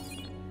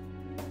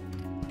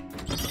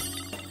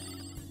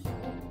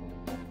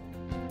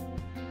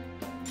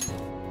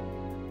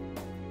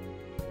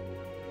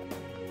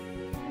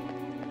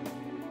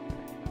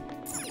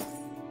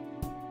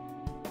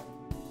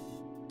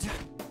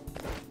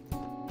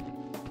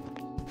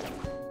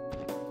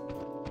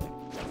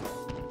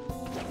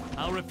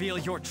 I'll reveal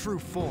your true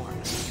form.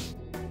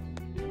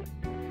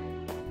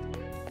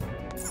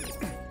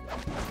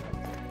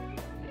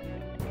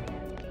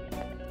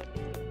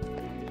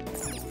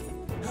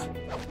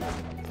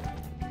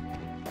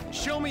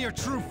 Show me your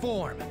true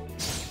form.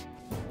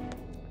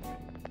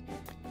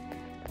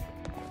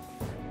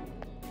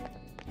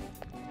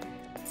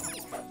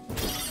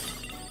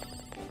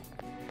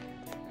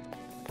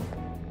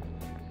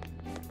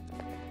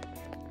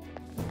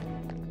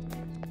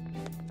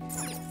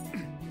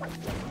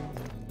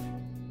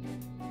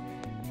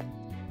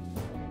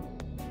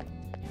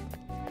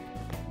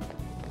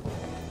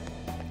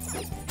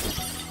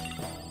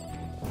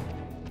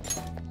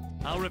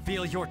 I'll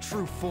reveal your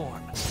true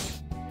form.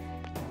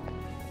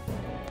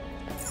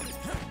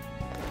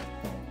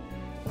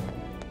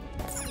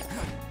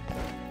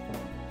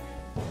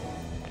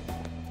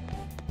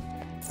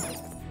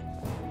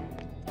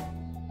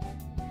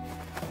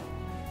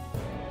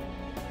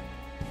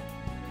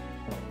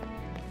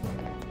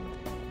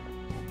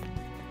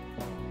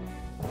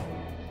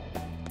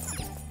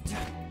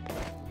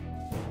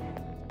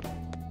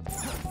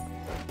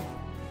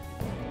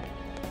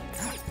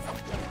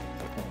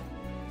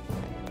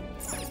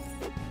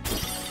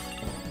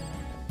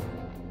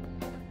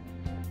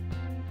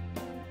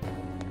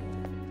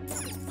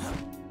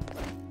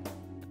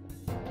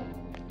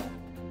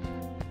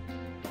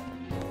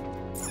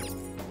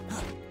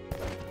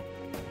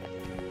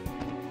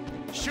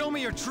 Show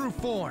me your true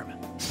form.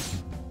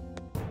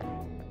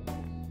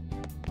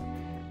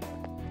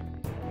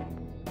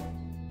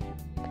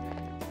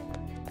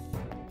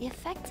 The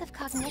effects of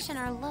cognition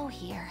are low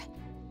here.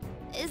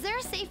 Is there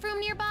a safe room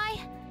nearby?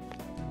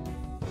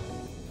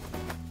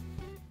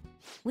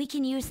 We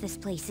can use this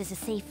place as a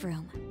safe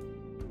room.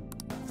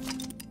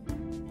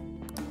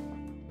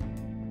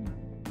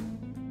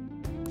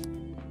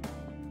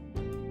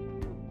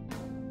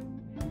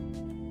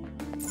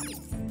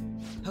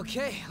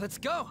 Okay, let's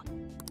go.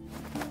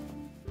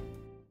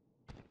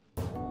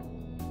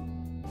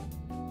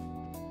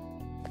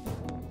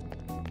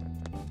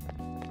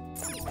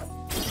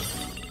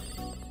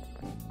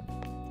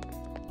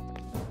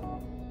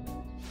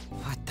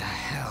 What the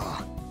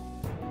hell?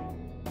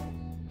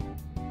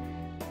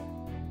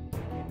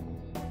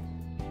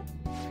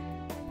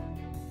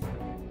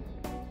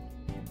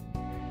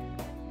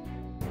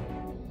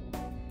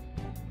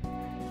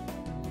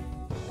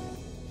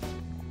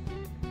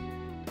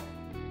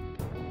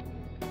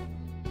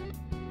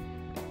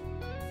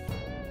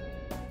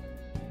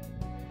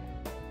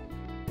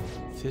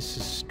 This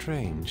is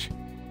strange.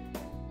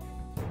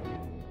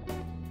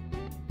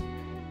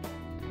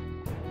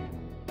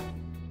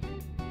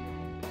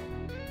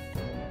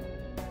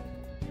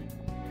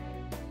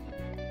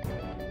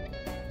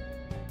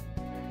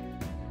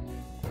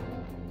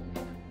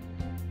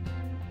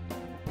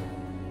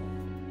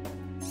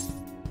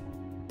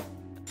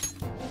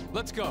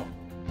 Let's go.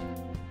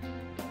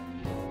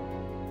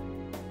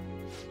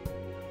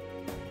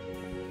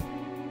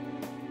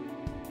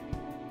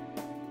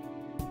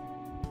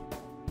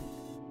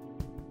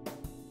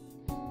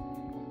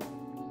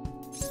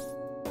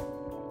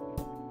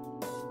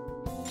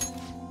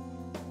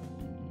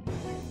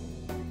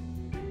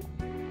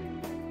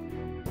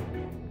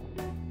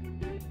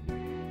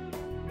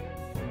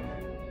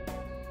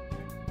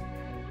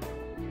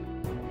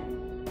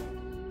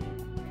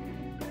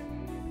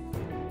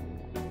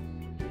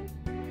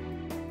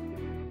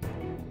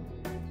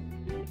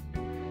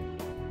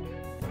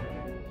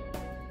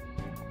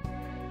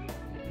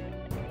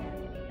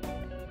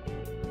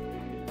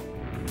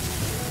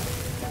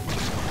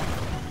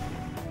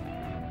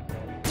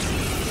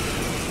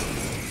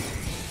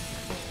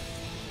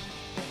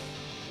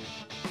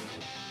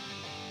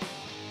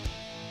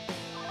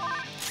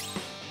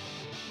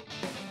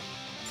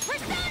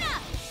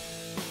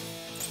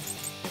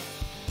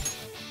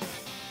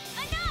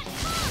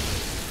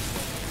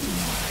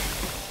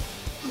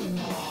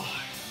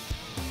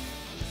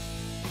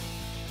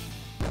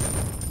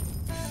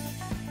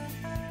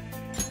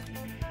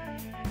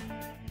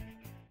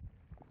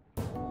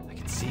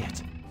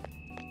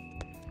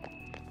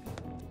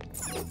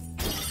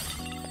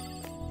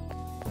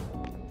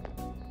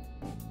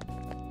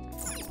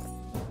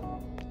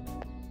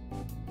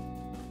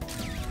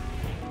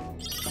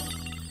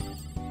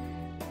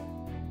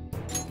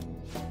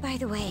 By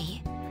the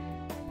way,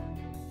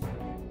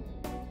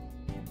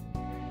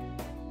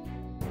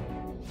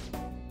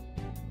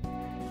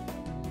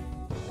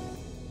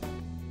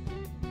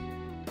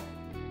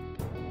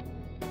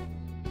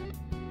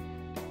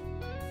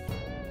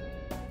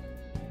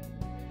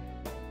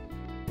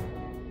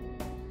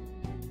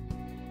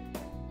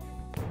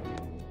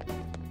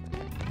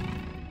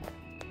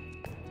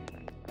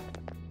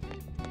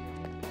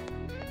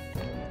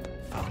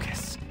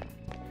 Focus.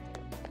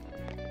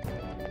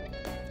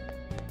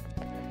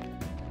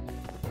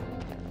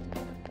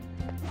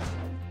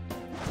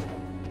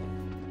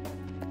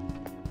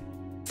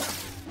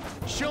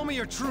 Show me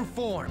your true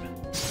form.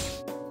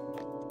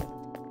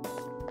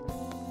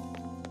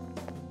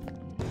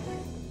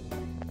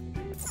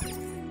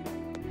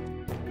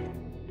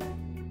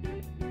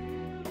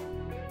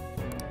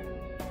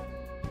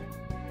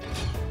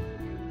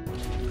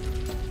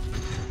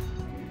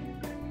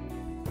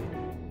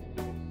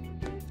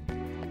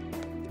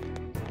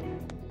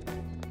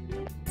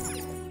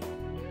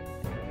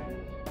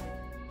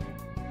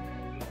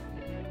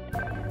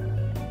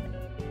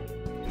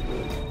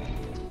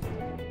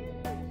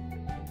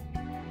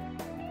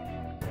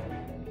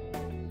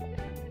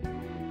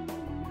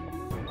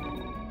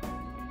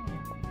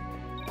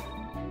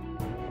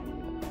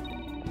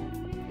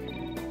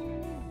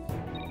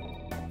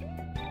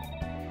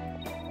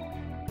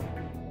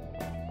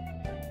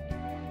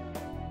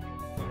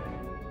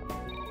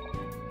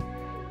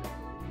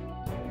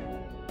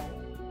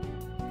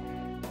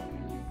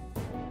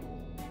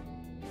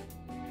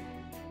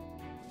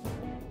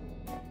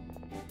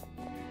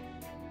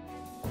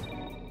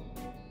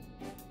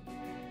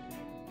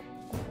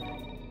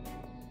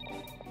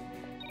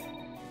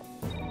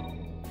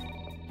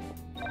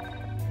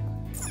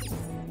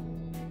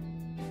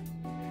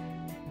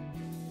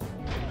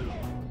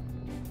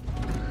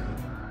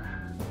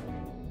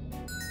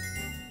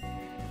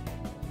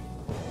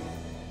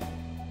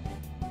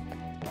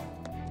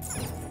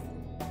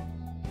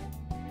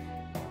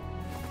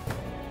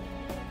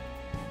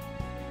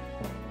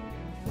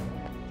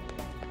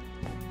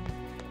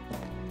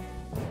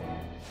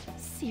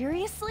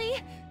 Seriously?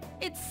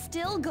 It's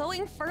still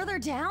going further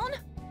down?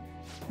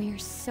 We're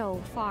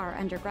so far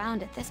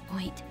underground at this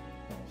point.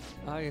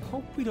 I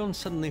hope we don't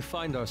suddenly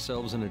find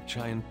ourselves in a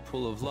giant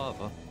pool of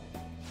lava.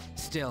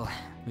 Still,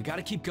 we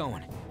gotta keep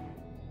going.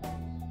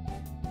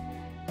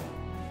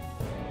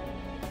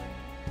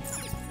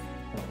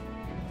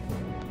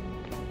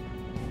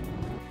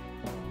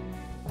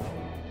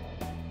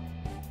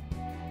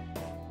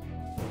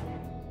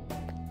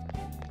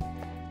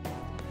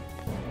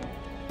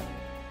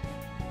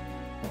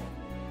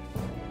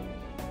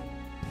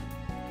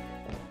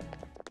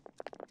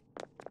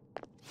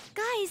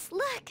 Guys,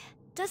 look!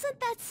 Doesn't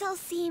that cell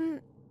seem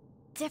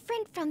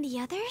different from the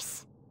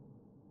others?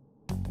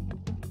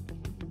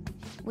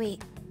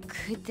 Wait,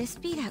 could this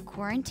be that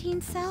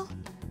quarantine cell?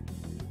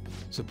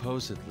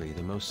 Supposedly,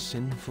 the most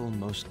sinful,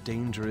 most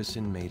dangerous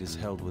inmate is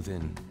held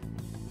within.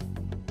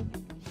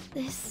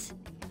 This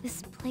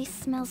place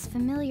smells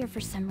familiar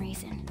for some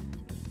reason.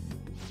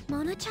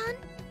 Mona-chan?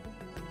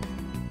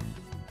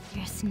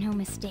 There's no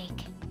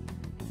mistake.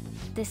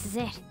 This is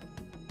it.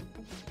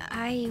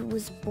 I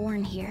was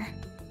born here.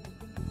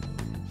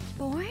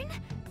 Born?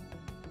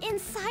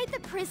 Inside the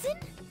prison?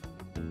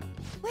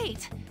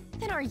 Wait,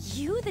 then are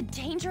you the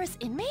dangerous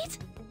inmate?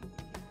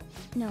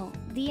 No,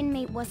 the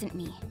inmate wasn't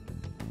me.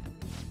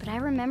 But I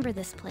remember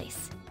this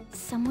place.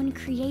 Someone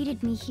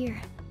created me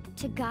here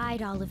to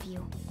guide all of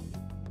you.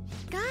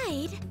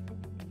 Guide?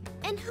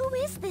 And who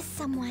is this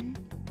someone?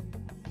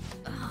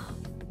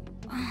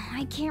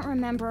 I can't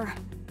remember.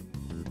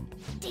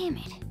 Damn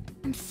it.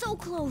 I'm so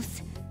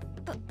close.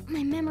 But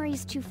my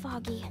memory's too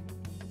foggy.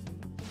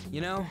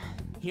 You know,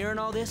 hearing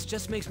all this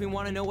just makes me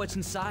want to know what's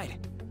inside.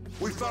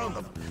 We found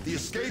them. The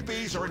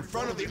escapees are in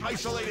front of the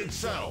isolated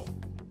cell.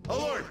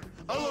 Alert!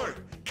 Alert!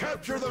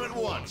 Capture them at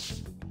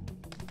once!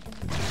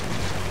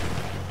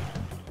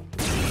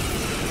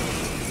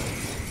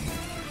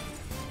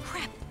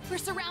 Crap, we're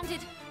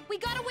surrounded. We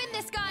gotta win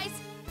this, guys!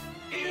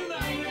 In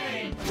thy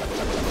name!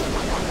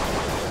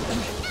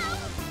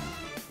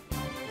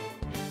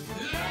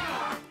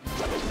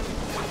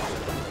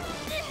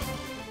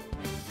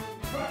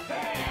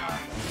 Prepare!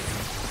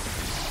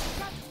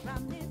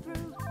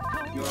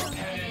 Your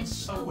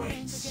penance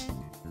awaits.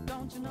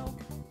 Don't you know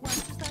what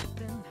you're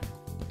stepping?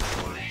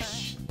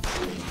 Foolish.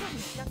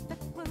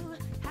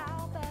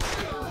 How bad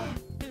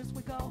is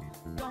we go?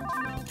 Don't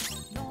you know?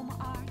 No more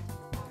art.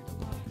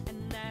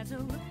 And as I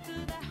look to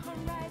the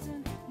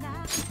horizon,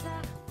 now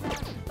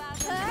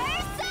Persona!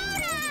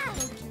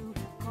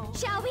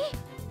 Shall we?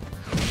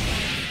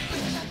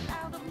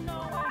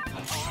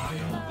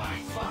 Trial by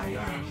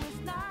fire.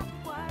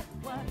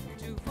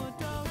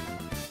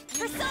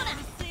 Persona!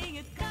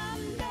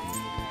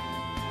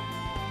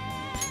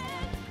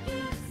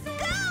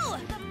 Go!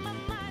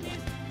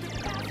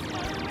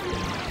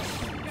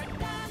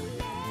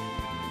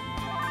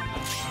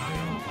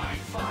 Trial by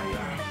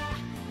fire.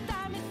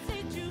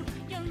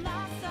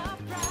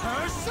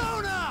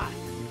 Persona!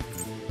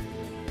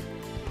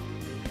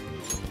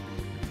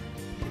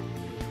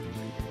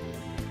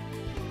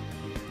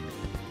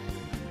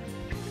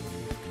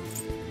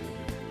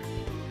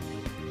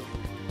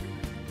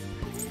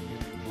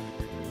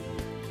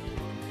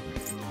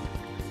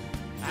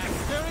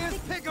 Experience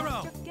Picaro!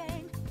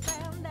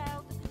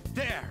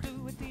 There!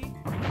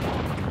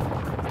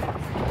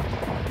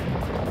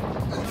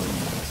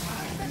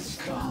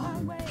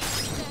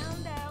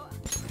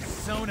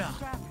 Persona!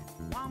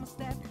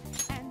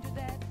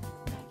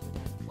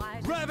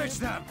 Ravage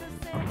them!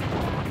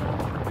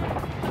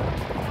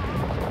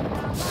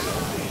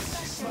 This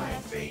is my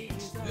fate.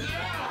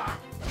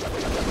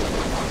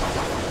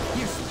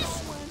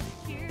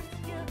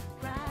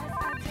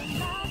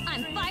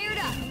 I'm fired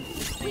up!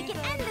 We can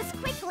end this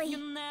quickly!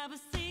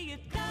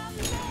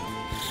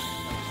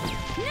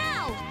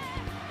 Now!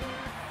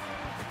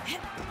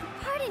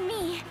 Pardon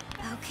me.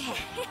 Okay.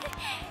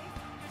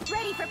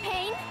 Ready for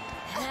pain?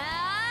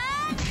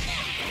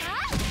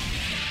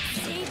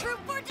 Sieffre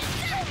for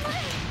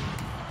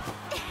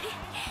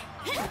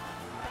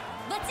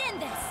Let's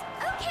end this!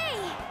 Okay!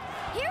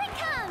 Here it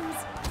comes!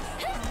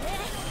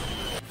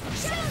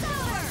 Show's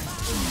over!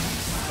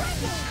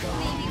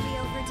 Maybe we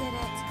overdid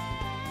it.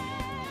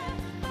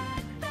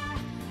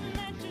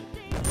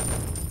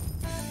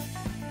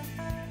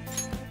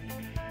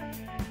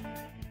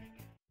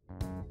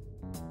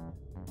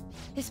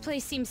 This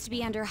place seems to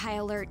be under high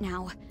alert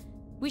now.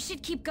 We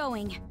should keep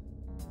going.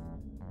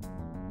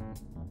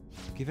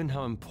 Given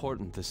how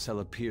important this cell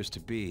appears to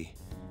be,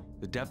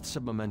 the depths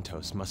of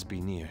Mementos must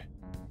be near.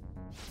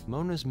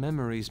 Mona's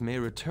memories may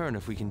return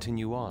if we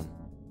continue on.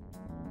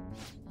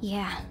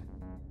 Yeah.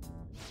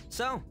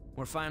 So,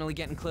 we're finally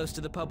getting close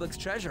to the public's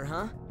treasure,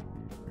 huh?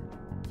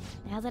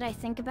 Now that I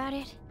think about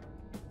it,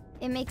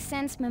 it makes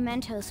sense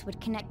Mementos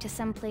would connect to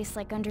some place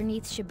like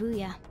underneath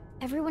Shibuya.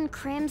 Everyone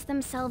crams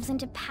themselves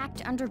into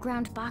packed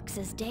underground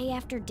boxes day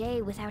after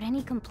day without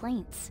any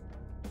complaints.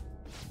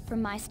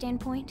 From my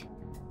standpoint,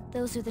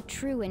 those are the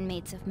true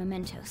inmates of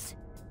Mementos.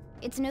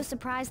 It's no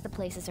surprise the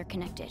places are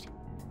connected.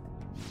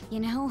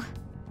 You know,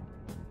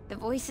 The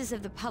voices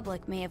of the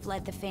public may have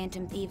led the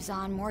Phantom Thieves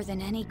on more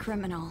than any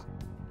criminal.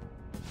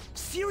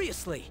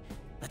 Seriously!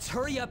 Let's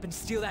hurry up and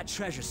steal that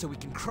treasure so we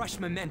can crush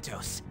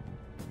Mementos.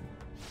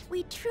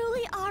 We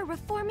truly are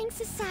reforming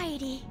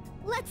society.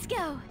 Let's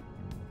go!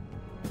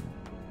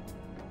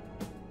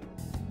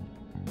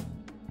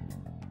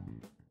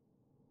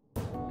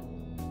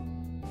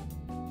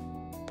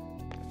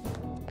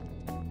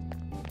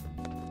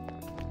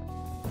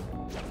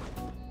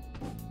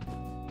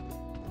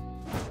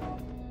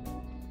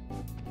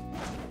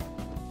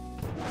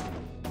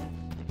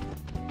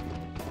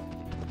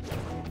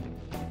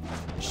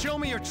 Show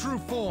me your true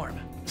form.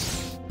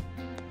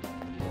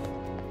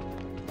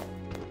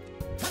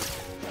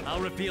 I'll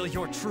reveal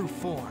your true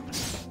form.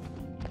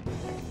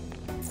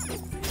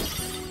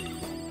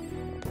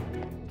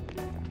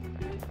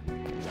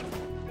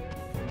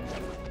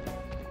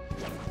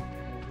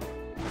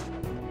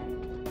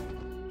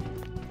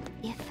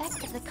 The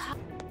effect of the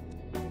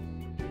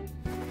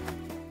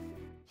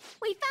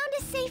We found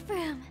a safe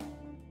room.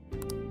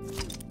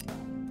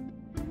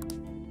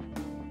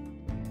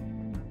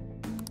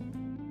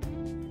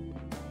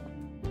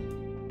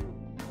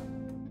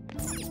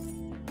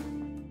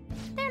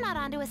 They're not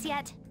onto us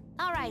yet.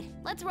 All right,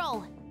 let's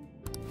roll.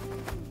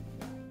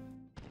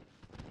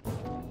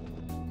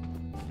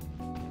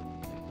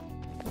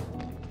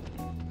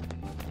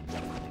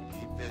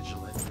 Be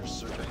vigilant for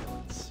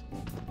surveillance.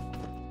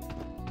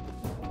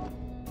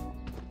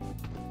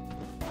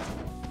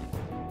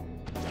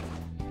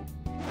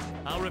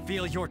 I'll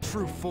reveal your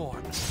true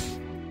form.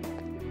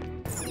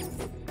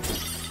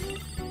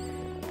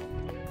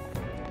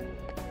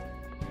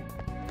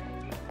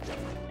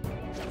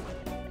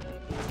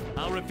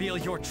 I'll reveal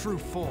your true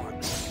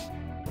form.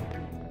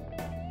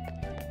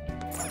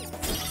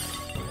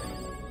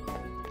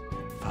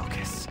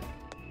 Focus.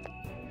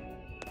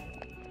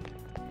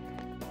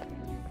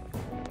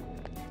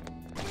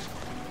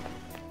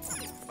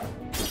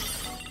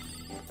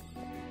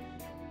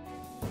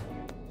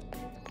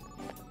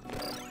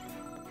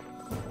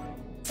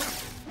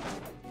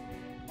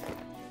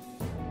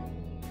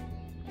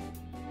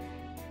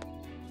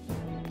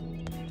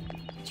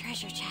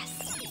 Treasure chest.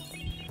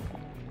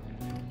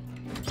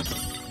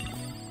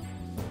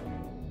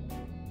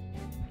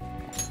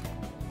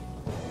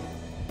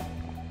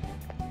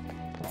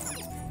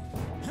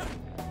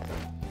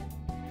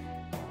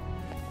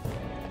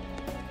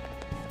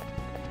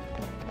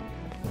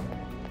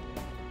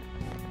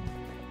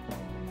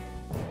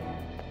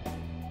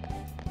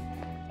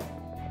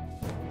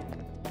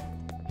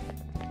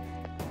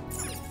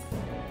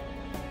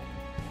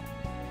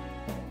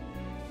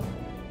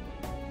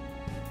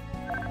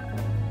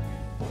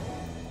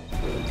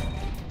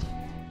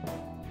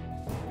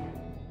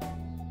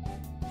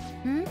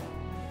 Hmm?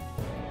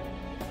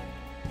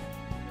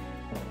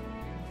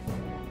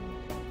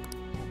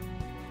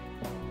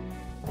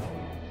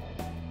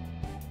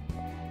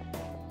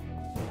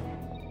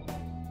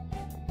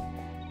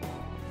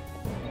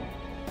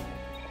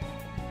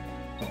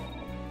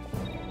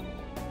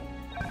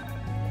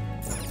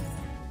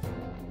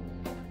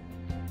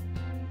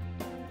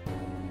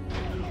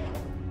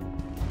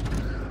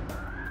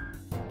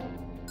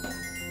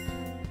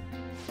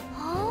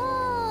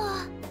 Oh!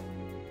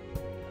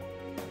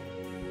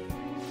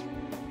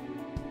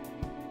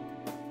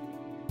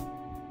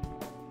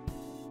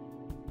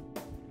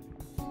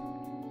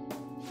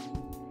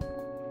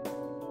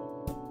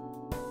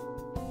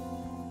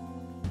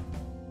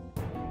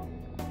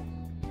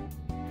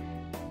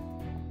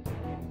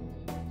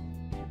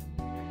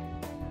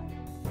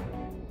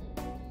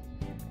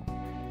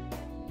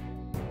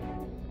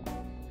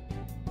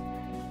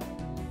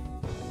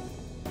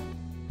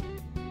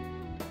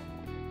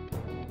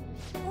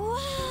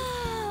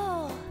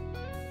 Wow!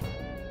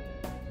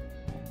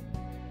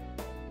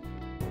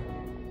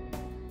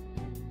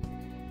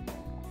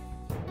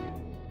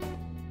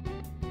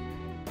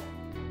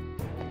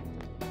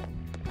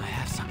 I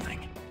have something.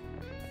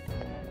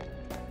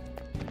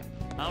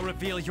 I'll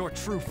reveal your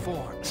true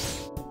form.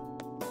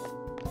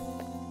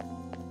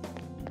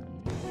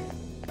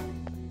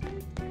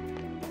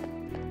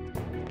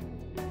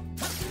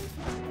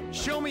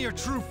 Show me your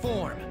true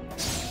form.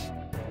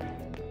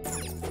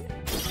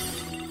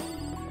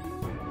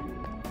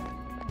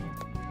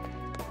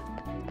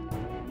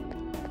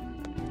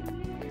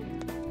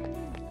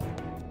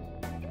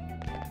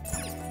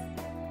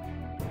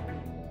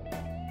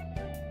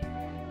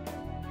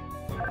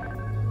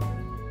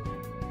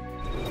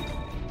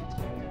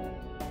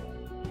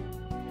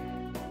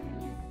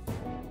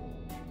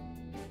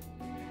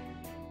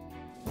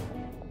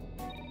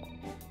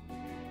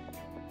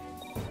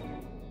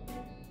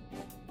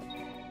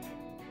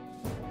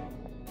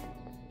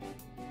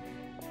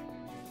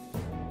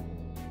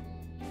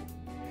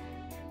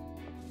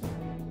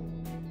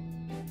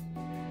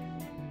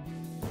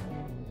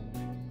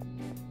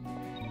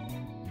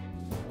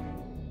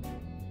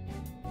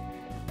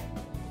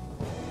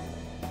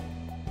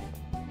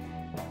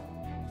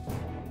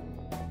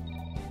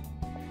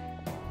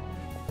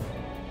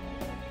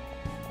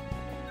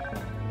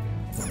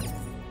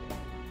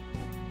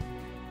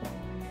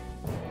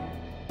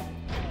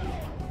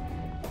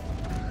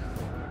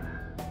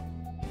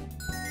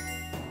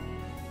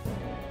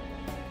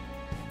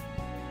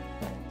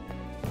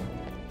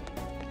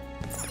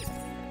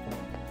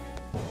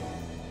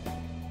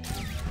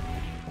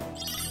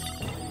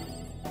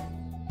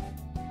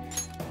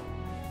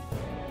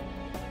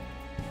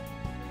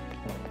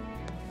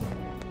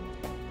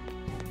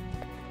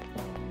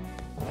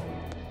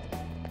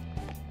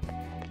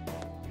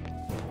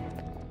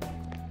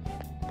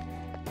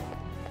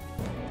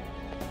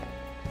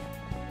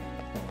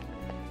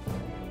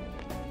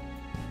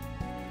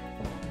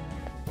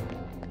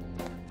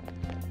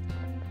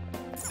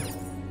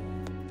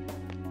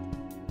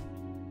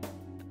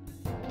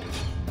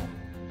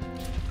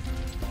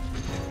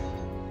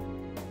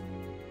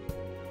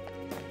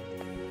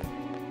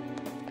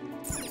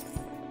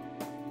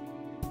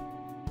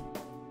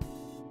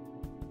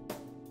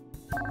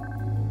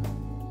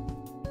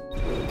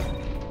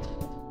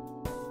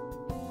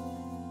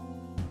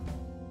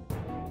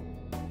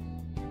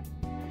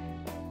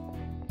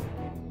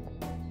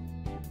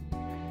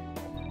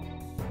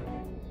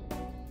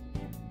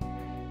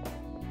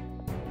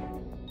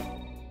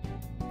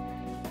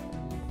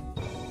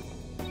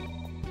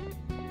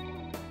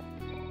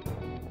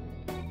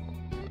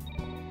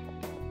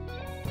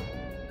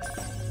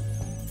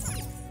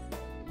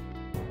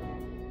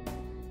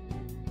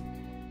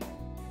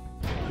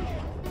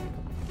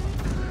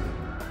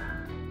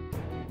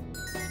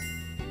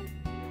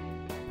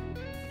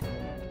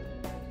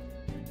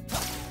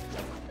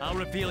 I'll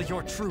reveal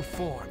your true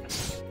form.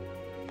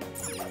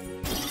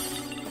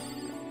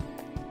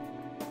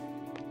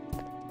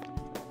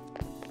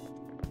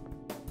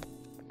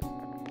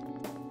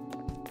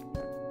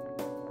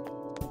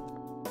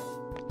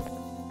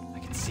 I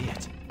can see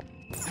it.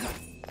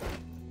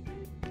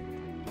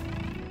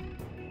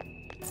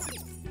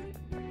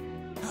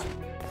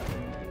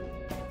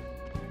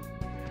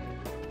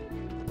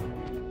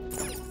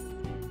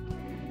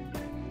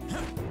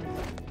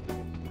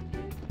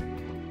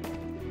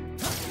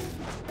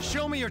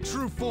 Show me your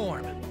true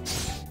form.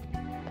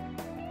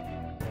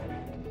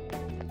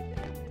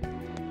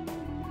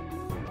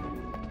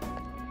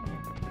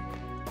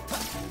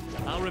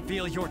 I'll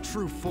reveal your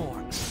true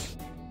form.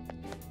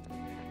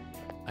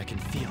 I can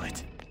feel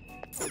it.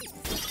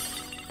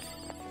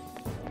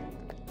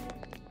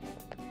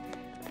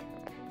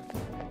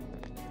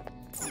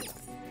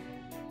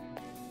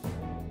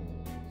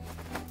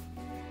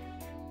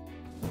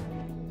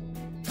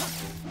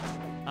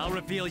 I'll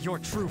reveal your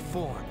true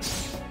form.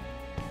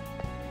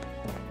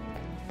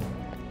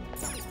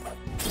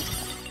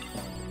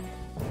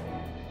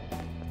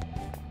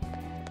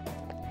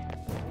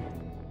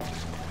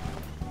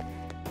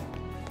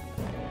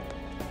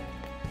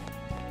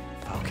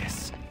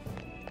 Focus.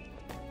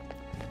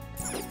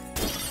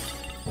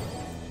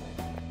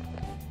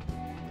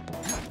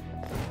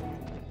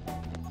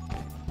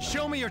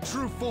 Show me your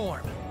true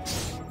form.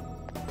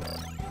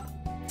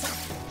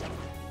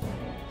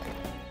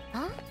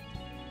 Huh?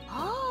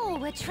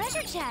 Oh, a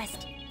treasure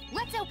chest!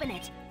 Let's open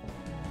it!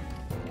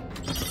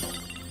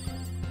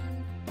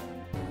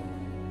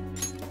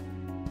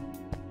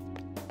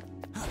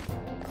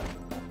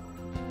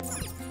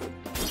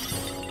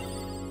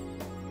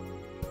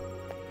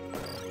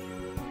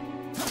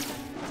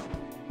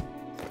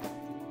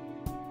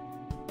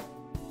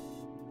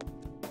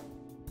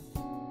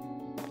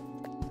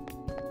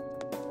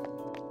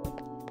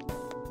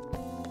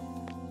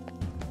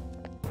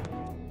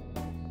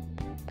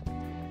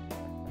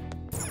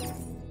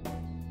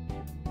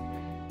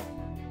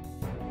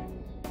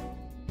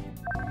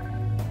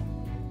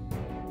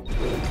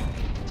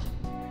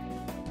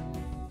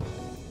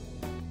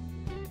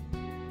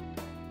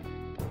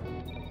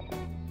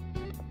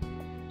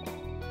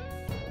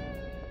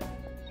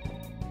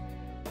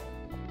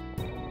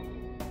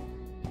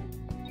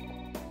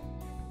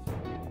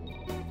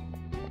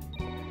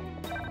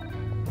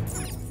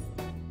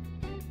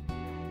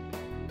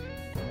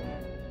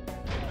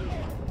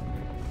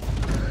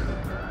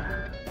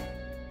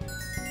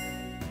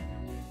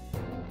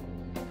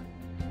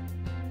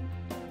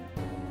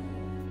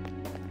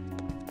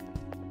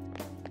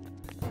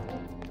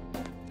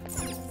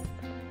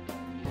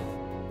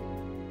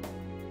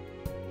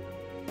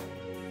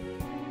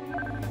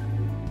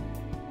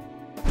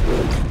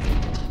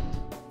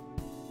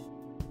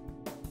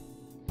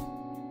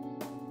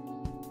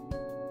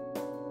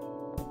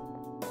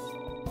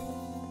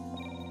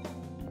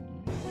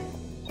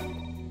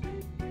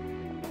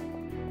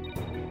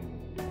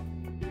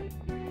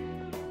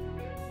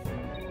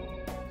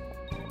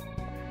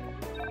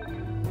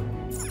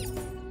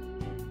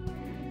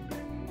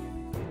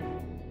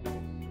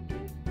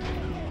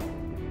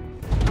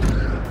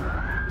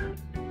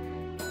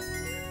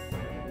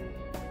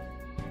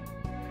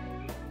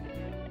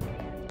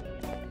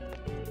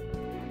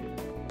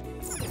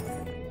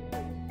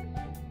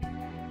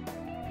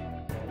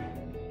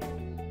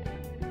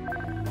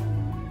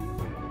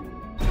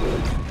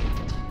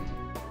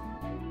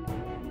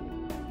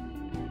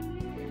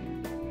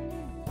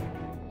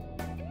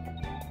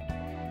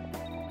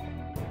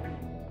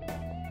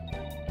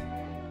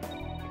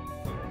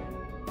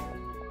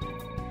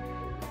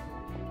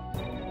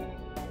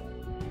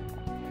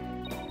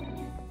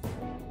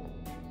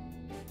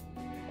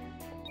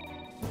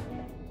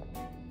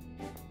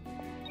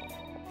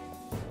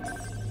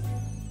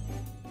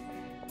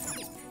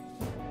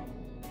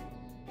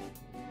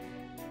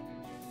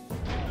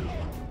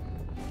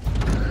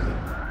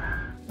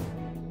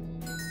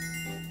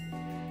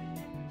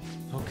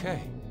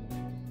 Okay.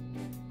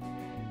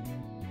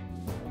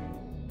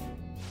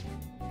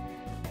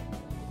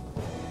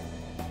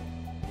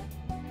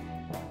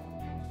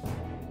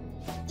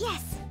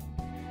 Yes!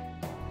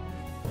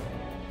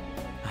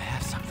 I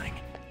have something.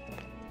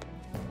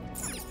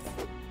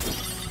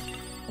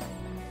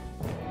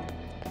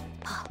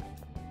 Oh,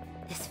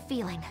 this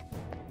feeling.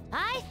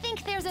 I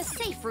think there's a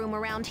safe room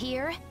around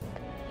here.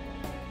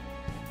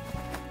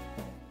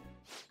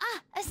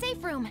 Ah, a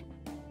safe room.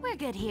 We're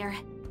good here.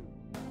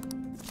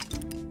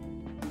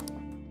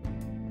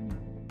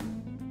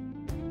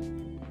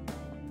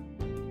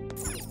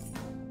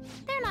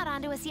 They're not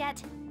onto us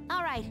yet.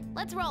 All right,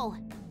 let's roll.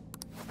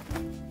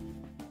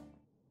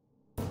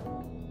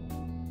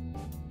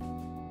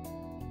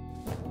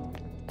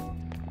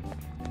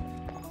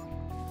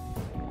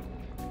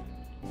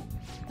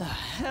 The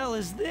hell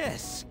is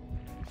this?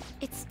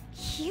 It's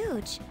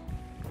huge.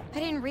 I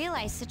didn't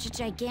realize such a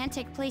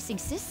gigantic place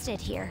existed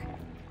here.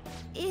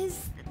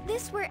 Is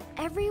this where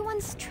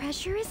everyone's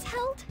treasure is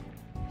held?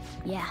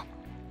 Yeah,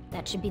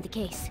 that should be the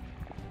case.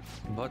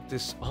 but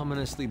this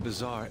ominously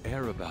bizarre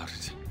air about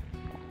it.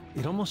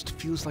 It almost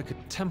feels like a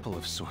temple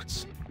of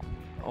sorts.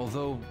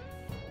 Although...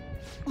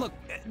 Look,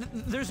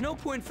 there's no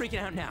point freaking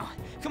out now.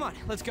 Come on,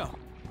 let's go.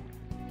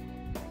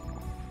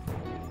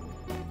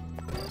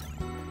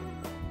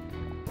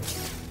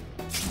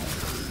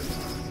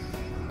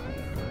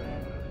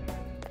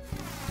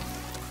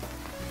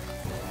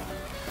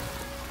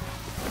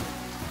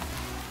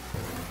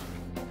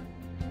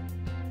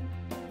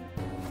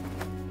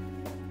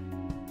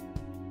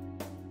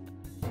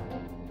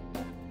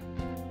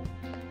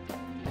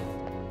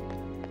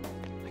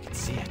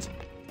 See it.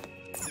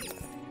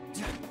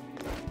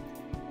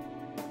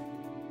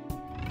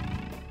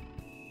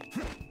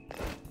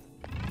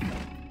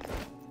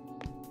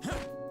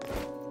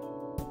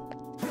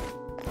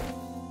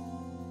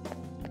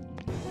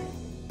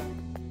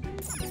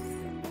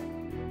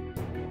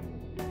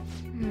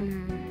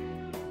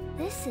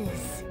 This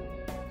is...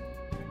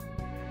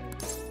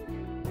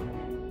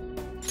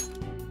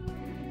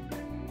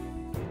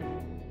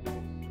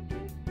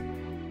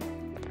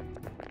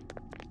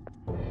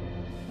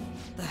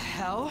 The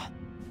hell?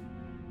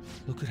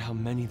 Look at how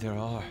many there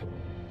are.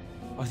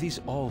 Are these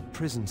all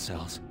prison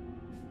cells?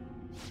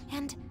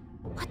 And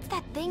what's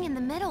that thing in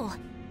the middle?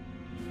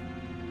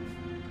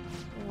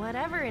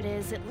 Whatever it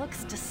is, it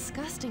looks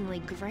disgustingly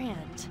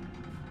grand.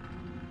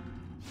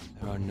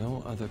 There are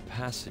no other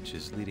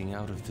passages leading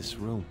out of this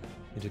room.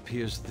 It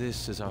appears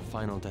this is our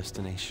final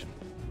destination.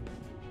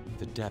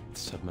 The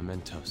depths of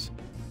Mementos.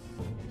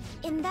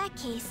 In that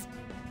case,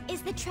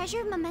 is the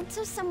treasure of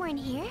Mementos somewhere in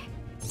here?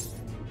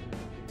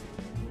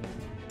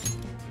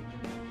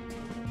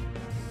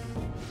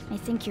 I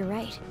think you're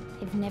right.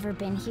 I've never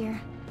been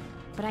here,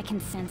 but I can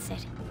sense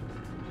it.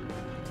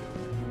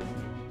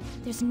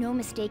 There's no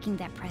mistaking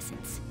that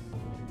presence.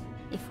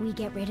 If we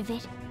get rid of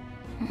it...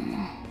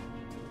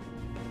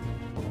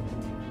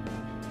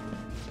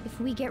 If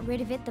we get rid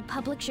of it, the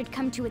public should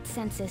come to its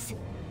senses.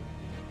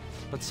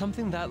 But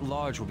something that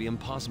large will be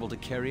impossible to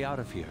carry out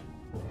of here.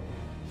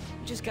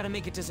 We just gotta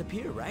make it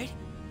disappear, right?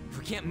 If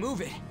we can't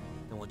move it,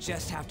 then we'll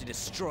just have to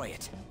destroy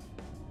it.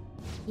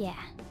 Yeah,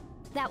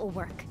 that will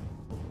work.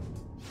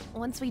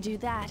 Once we do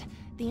that,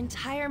 the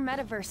entire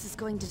metaverse is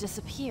going to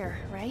disappear,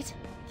 right?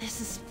 This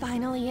is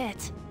finally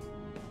it.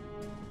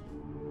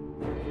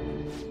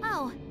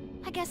 Oh,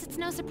 I guess it's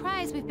no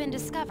surprise we've been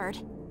discovered.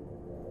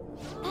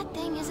 That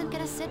thing isn't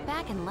gonna sit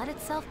back and let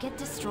itself get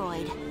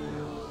destroyed.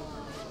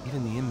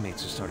 Even the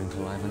inmates are starting to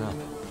liven up.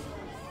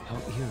 How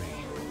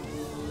eerie.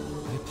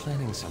 Are they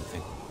planning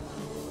something?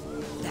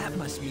 That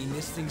must mean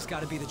this thing's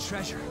gotta be the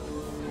treasure.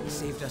 It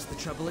saved us the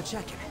trouble of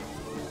checking.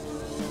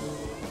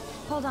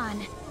 Hold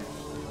on.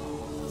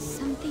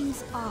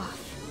 Something's off.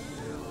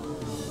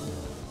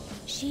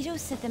 Shido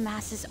said the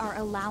masses are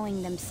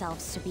allowing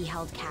themselves to be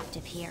held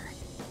captive here.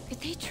 Could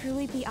they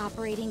truly be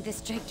operating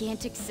this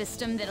gigantic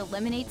system that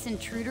eliminates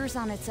intruders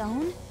on its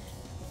own?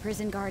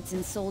 Prison guards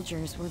and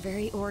soldiers were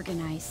very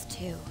organized,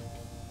 too.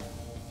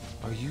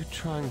 Are you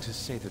trying to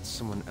say that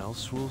someone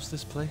else rules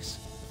this place?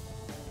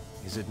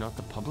 Is it not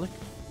the public?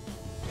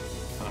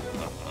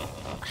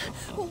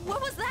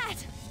 What was that?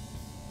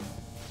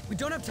 We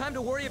don't have time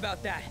to worry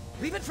about that.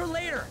 Leave it for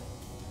later.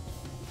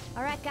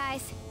 All right,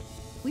 guys.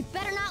 We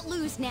better not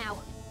lose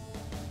now.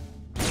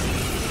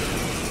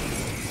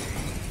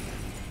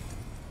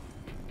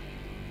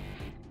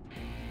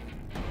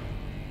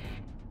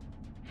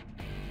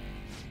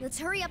 Let's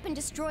hurry up and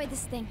destroy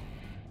this thing.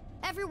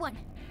 Everyone,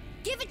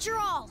 give it your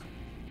all!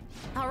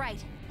 All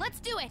right, let's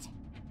do it!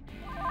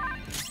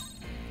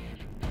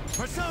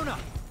 Persona!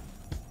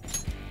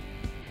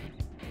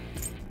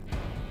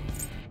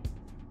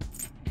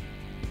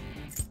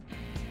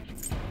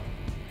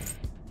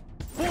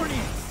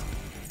 Fornius!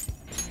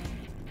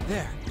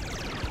 There.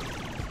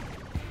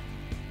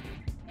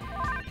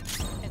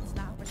 It's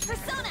not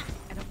Persona!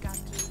 and I've got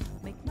to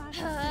make my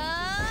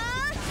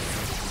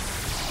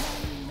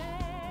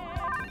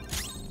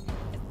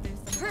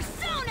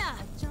Persona!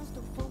 just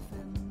to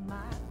fulfill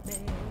my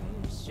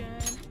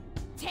mission.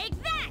 Take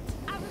that!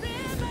 A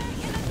river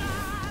in a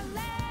dry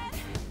land.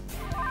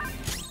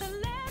 The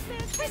land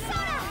is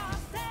Persona!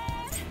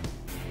 exhausted.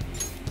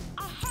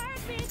 A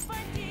heartbeat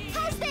for deep.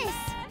 How's this?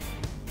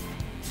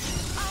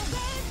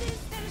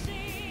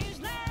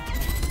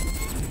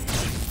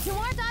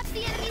 Noir dodge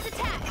the enemy's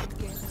attack!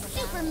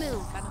 Super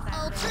move!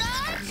 Ultra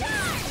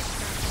charge!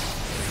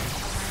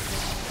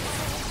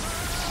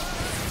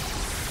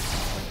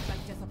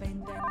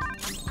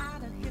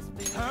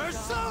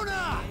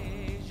 Persona!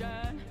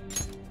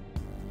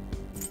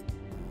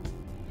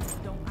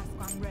 Don't ask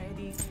why I'm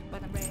ready, but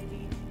I'm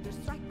ready to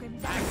strike him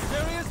down.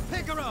 Asterius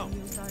Picaro!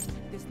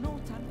 There's no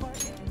time for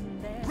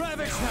endless.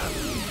 Ravage him!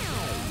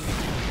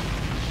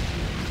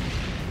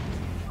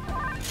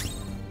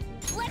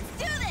 Let's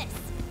do this!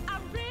 A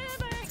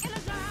river in a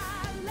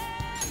dry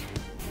land.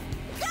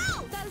 Go!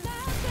 The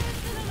land is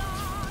in a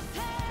lost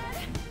head.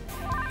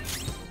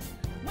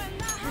 When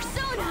the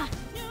Persona!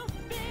 new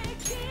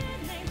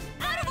beginning.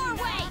 Out of our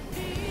way!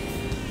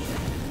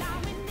 Now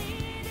we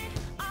need it.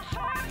 A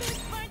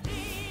heartbeat for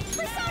deep.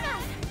 Persona!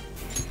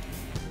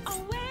 A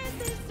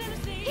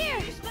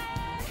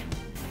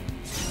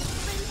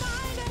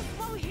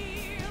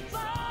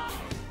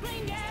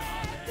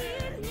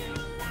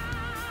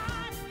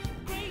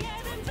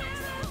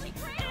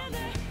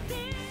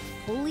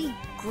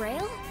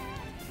Grail?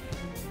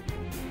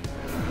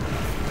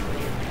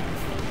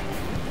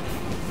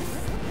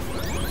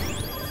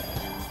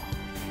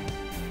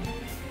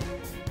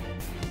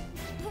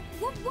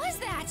 What was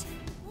that?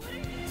 What are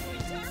you doing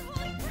to our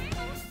Holy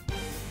Grail?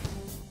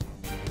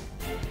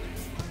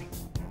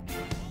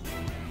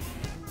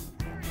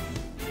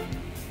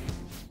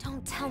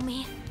 Don't tell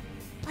me.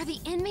 Are the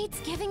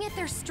inmates giving it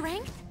their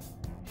strength?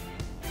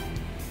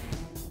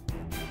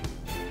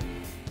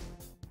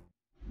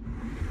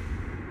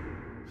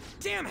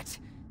 Damn it!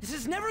 This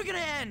is never gonna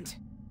end!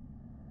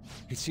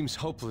 It seems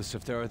hopeless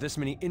if there are this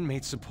many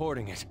inmates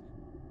supporting it.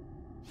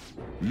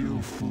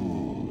 You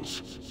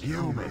fools,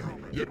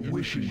 human, yet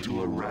wishing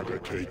to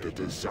eradicate the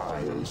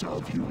desires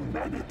of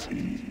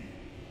humanity.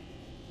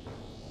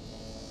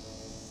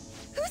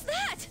 Who's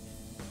that?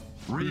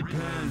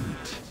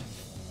 Repent!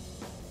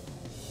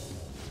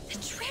 The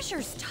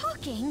treasure's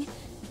talking.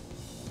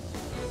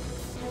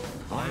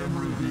 I am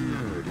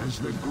revered as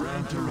the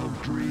granter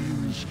of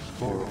dreams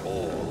for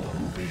all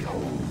who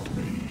behold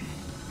me.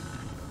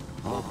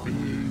 A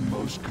being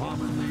most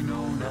commonly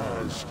known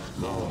as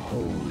the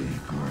Holy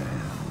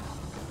Grail.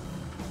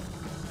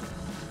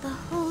 The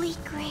Holy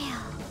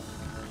Grail.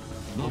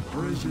 The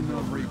prison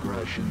of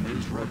regression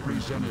is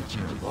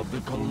representative of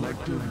the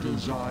collective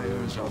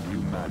desires of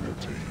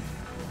humanity.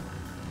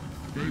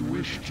 They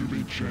wish to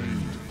be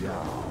chained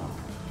down,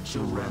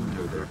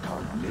 surrender their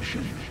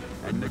cognition,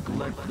 and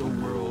neglect the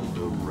world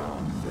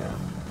around them.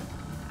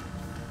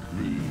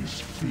 These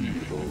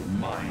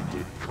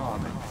feeble-minded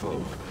common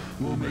folk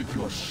will make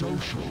your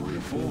social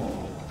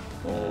reform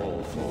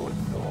all for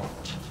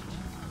naught.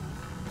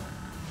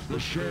 The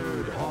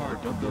shared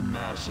heart of the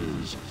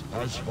masses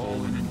has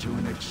fallen into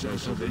an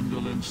excess of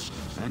indolence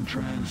and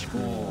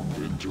transformed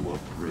into a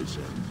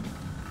prison.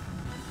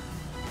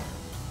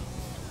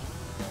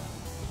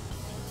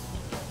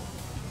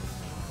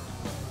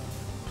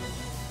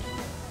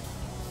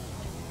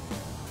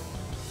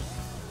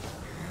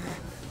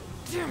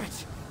 Damn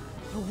it!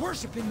 We're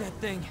worshiping that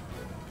thing!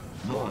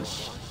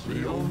 Thus,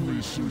 the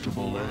only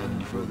suitable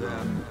end for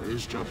them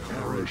is to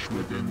perish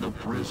within the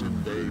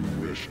prison they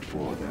wished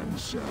for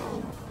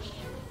themselves.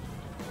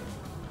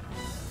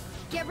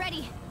 Get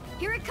ready.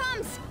 Here it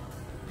comes.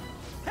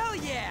 Hell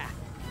yeah!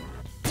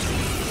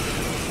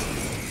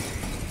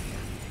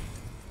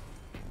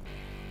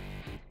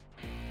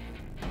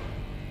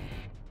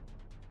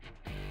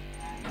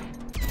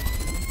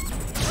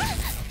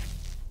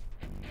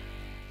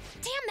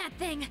 Damn that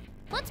thing!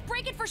 Let's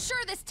break it for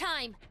sure this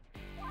time!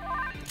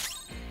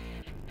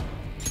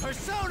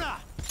 Persona!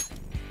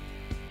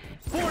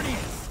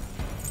 Fornius!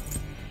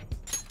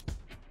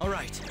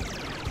 Alright.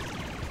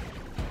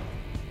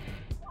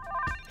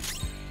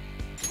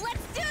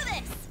 Let's do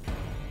this!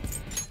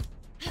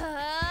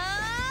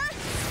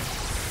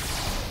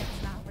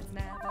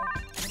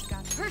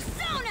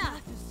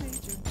 Persona!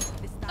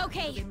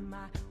 Okay.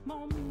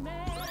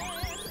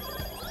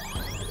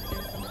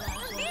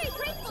 Very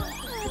grateful.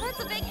 Oh, that's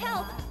a big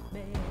help.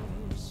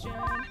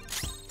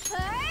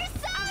 Persona!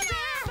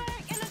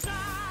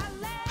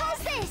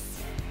 How's this?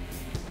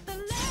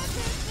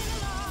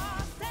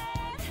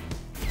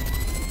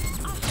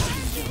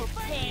 You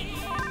pig.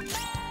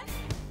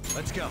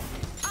 Let's go.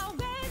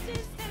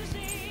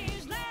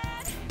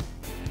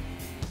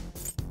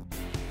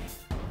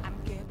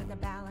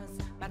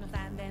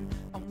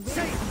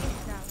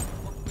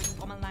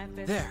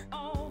 There.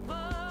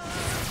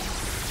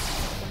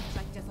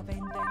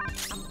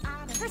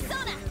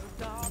 Persona!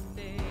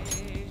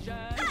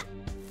 Ha!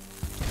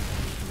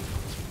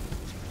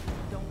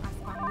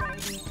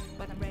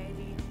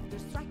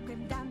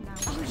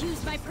 I'll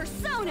use my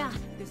persona!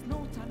 There's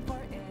no time for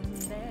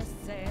indecision.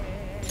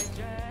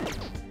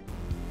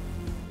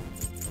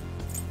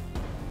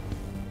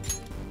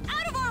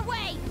 Out of our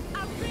way!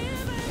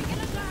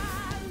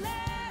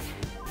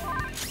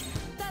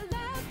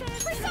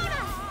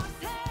 Persona!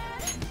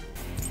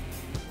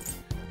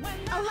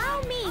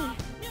 Allow me.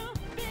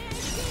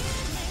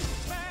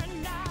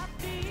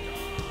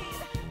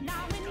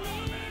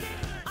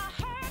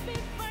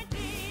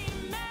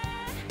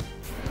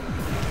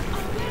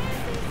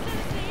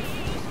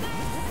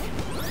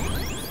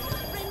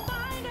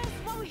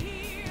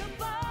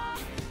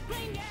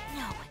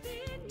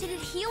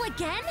 Heal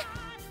again?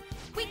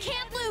 We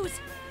can't lose!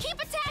 Keep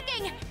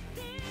attacking!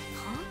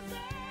 Huh?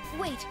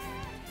 Wait,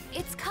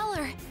 it's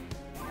color.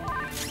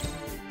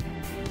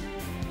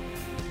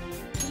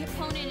 The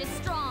opponent is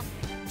strong.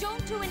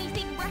 Don't do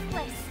anything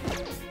reckless.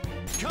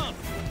 Come!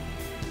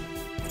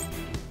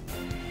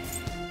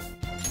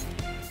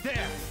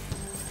 There!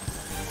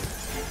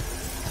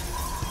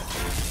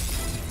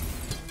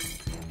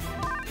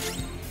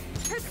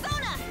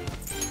 Persona!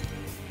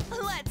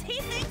 Let's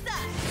heat things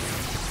up!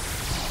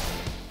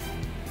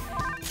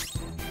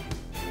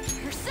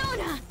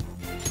 Persona!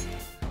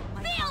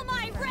 Feel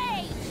my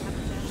rage!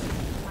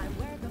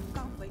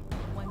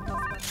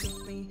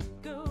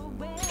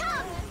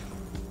 Come!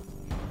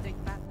 Take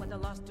back what I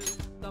lost to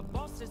the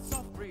boss.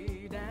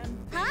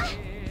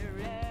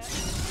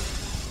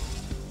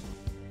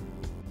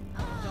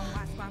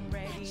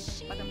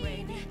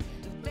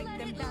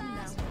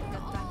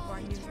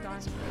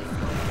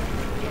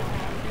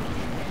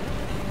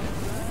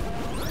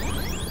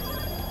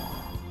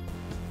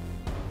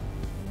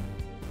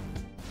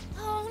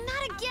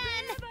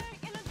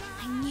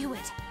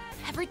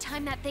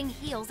 time that thing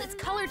heals, its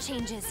color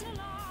changes.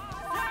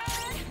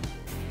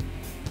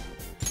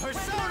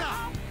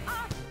 Persona!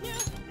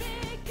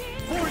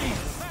 40!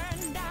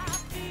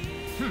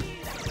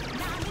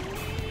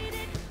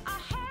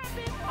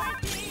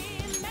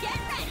 Get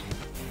ready!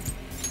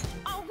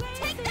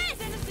 Take this!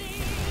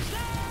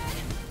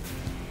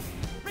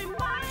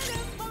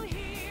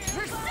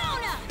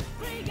 Persona!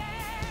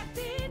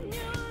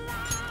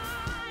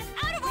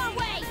 Out of our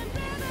way!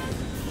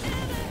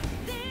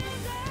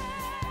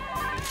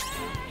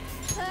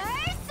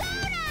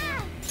 Persona!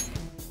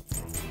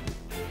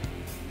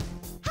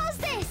 How's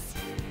this?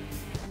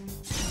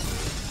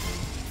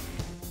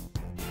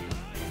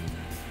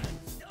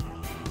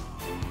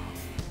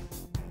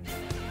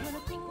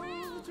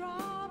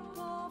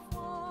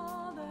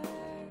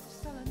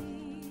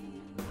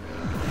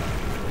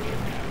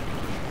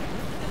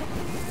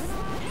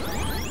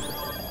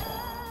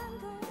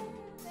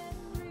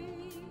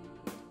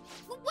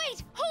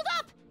 Wait, hold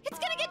up! It's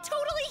gonna get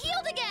totally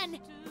healed again!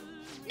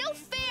 No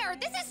fair!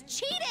 This is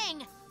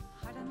cheating!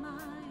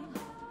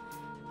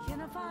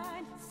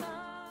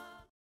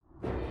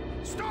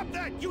 Stop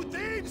that, you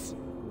thieves!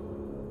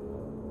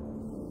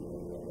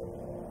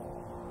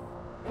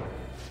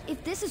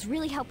 If this is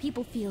really how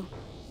people feel,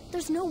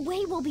 there's no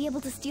way we'll be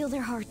able to steal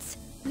their hearts.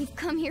 We've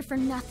come here for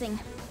nothing.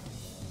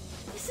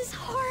 This is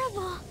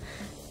horrible.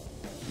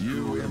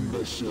 You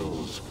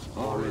imbeciles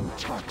are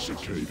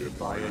intoxicated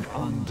by an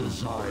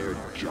undesired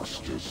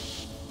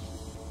justice.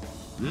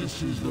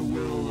 This is the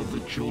will of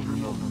the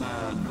children of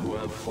man who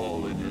have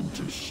fallen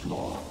into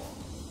sloth.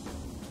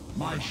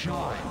 My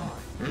shine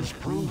is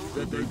proof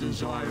that they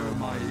desire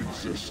my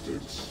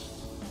existence.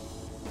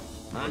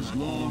 As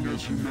long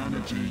as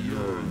humanity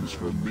yearns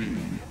for me,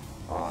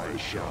 I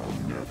shall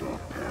never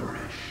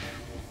perish.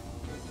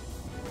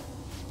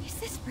 Is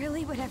this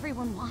really what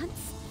everyone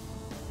wants?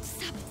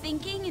 Stop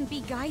thinking and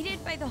be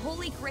guided by the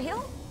Holy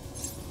Grail?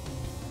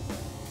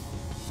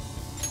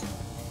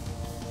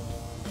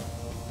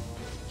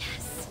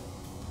 Yes.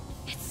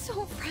 It's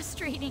so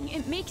frustrating.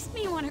 It makes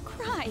me want to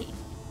cry.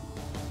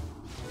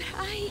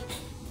 But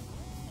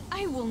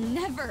I will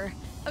never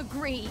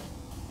agree.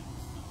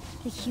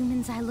 The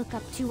humans I look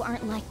up to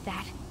aren't like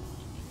that.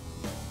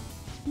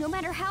 No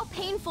matter how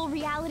painful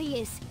reality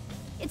is,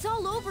 it's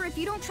all over if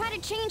you don't try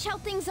to change how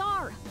things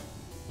are.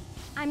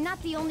 I'm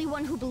not the only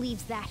one who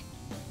believes that.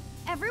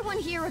 Everyone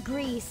here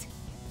agrees.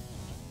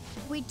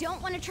 We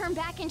don't want to turn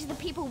back into the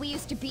people we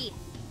used to be.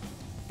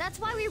 That's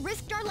why we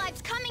risked our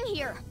lives coming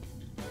here.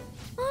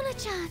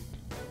 Ona-chan.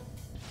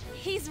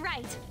 He's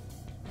right.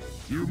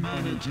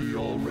 Humanity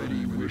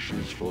already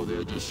wishes for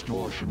their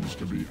distortions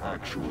to be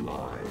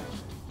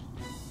actualized.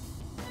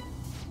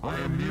 I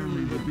am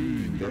merely the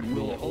being that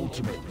will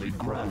ultimately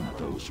grant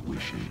those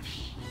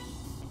wishes.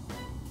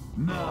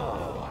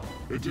 Now,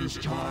 it is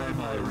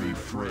time I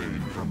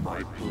refrain from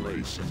my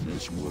place in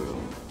this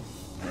world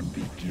and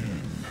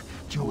begin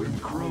to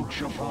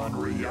encroach upon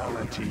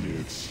reality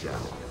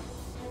itself.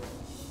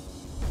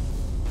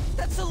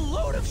 That's a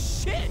load of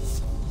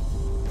shit!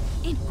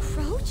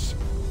 Encroach?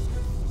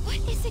 What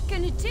is it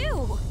gonna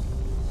do?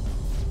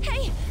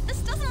 Hey, this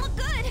doesn't look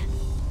good!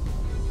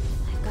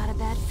 I've got a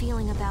bad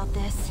feeling about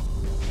this.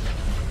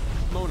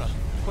 Mona,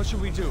 what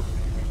should we do?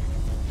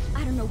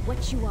 I don't know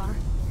what you are,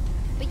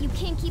 but you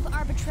can't keep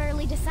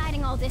arbitrarily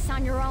deciding all this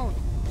on your own.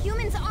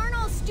 Humans aren't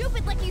all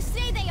stupid like you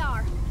say they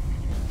are.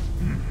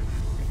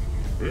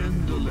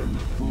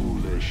 Indolent,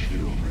 foolish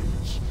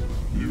humans,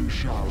 you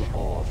shall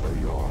offer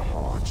your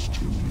hearts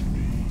to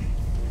me.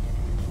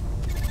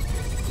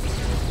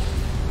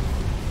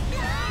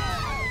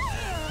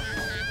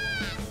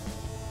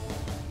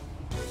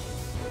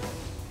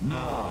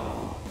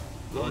 Now,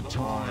 the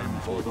time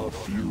for the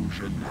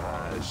fusion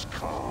has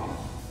come.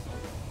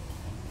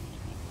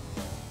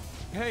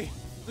 Hey,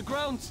 the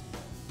grounds!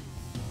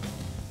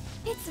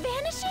 It's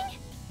vanishing?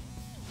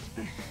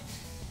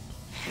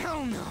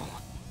 Hell no!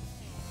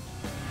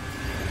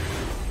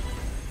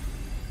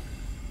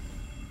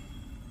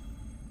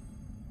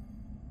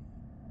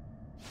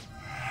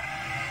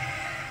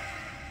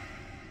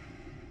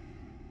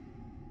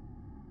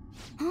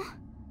 Huh?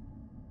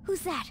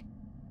 Who's that?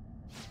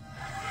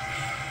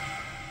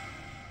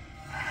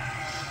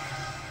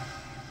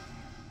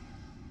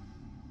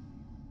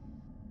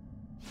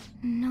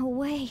 No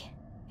way.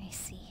 I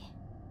see.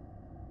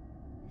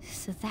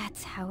 So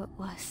that's how it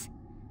was.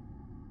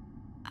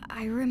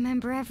 I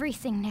remember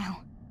everything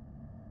now.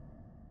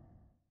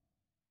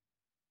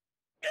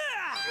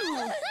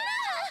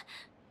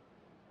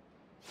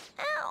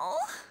 Ow!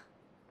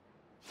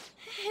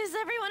 Is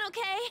everyone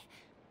okay?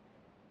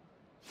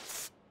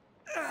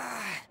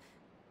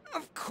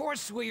 Of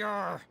course we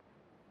are!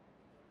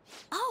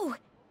 Oh,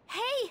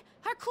 hey!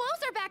 Our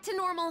clothes are back to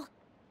normal!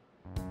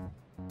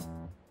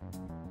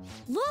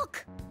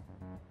 Look!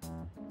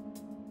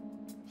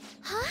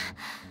 Huh?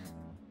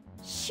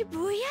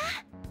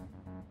 Shibuya?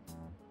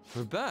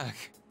 We're back.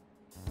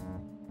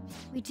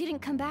 We didn't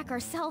come back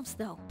ourselves,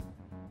 though.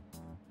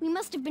 We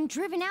must have been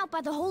driven out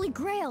by the Holy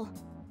Grail.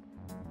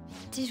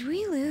 Did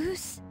we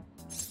lose?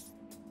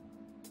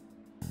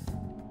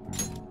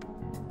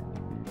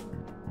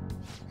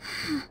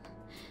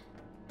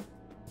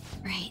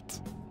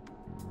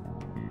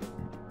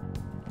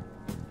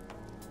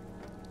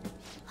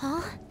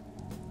 Huh?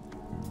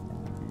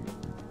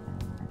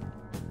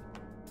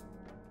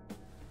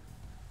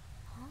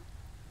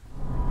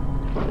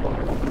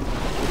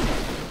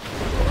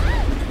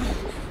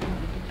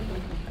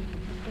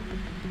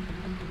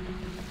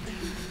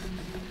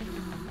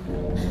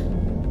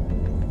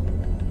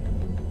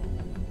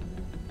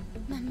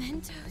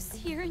 Mementos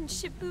here in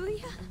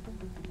Shibuya?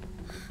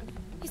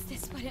 Is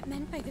this what it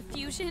meant by the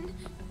fusion?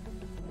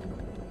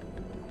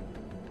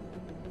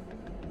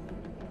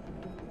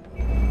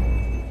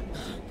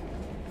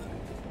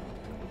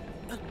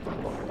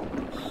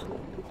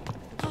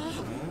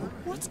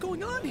 What's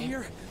going on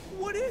here?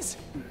 What is...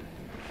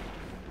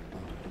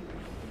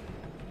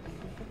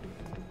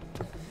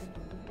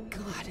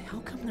 God, how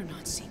come they're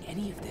not seeing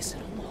any of this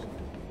at all?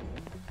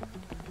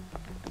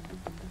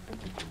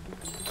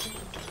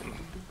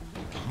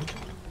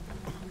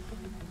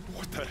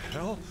 What the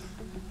hell?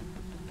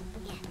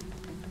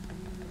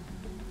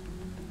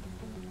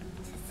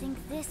 To think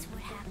this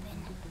would happen.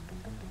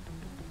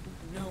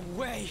 No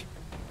way!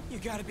 You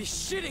gotta be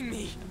shitting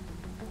me!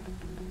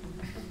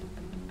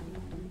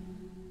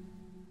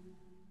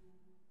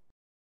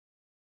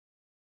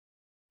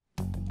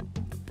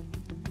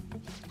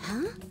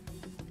 Huh?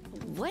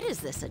 What is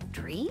this, a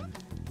dream?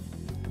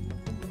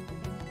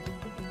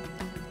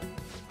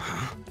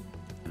 Huh?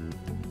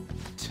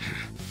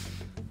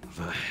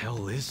 The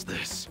hell is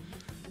this?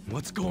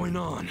 What's going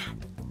on?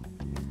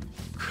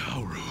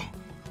 Kaoru!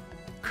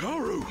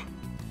 Kaoru!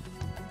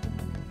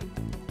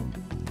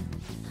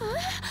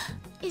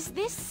 Is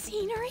this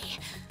scenery?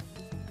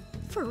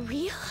 For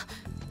real?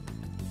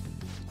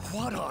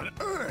 What on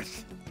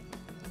earth?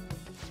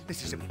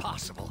 This is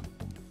impossible.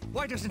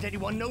 Why doesn't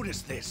anyone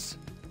notice this?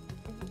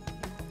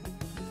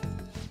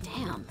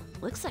 Damn,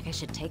 looks like I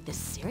should take this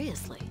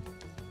seriously.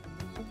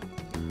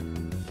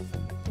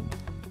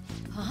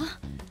 Huh?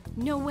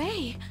 No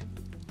way!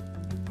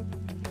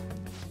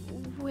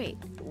 Wait,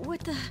 what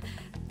the...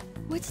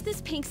 What's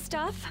this pink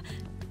stuff?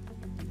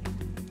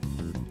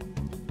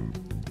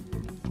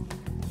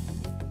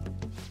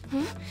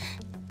 Huh?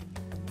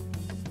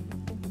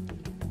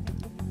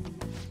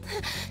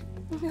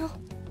 No.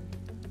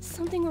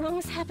 Something wrong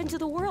has happened to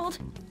the world.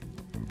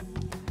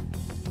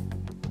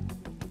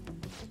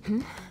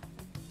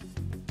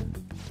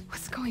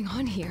 What's going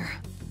on here?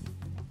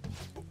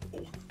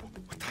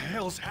 What the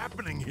hell's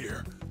happening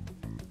here?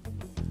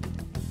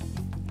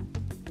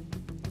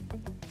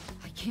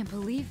 I can't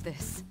believe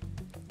this.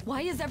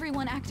 Why is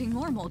everyone acting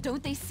normal?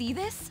 Don't they see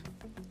this?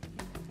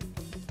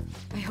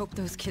 I hope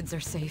those kids are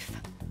safe.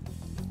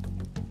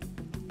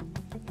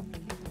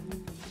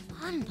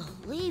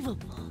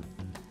 Unbelievable.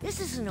 This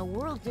isn't a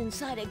world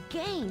inside a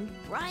game,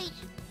 right?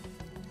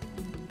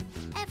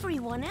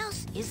 Everyone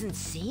else isn't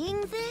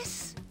seeing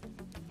this?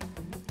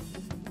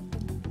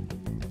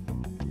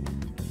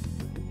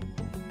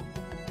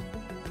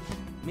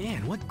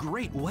 Man, what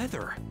great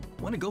weather.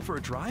 Want to go for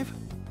a drive?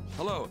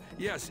 Hello.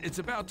 Yes, it's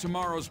about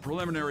tomorrow's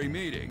preliminary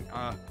meeting.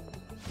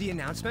 The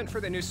announcement for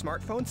the new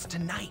smartphones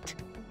tonight.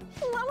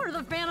 What were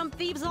the Phantom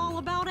Thieves all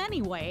about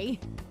anyway?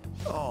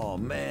 Oh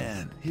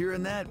man,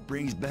 hearing that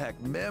brings back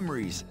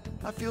memories.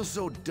 I feel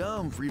so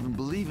dumb for even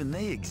believing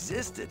they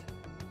existed.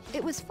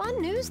 It was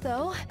fun news,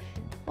 though.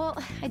 Well,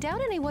 I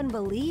doubt anyone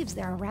believes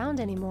they're around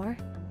anymore.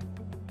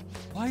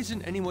 Why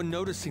isn't anyone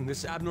noticing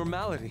this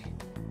abnormality?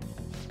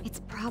 It's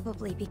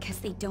probably because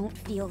they don't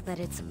feel that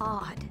it's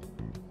odd.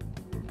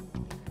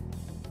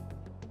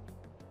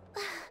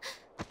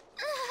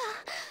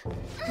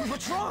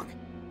 What's wrong?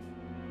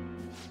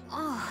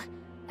 Oh,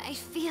 I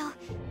feel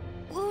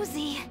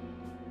woozy.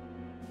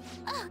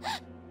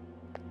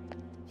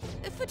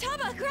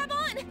 Futaba, grab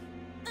on!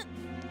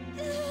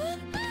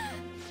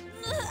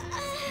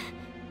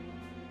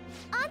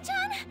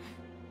 Anchan?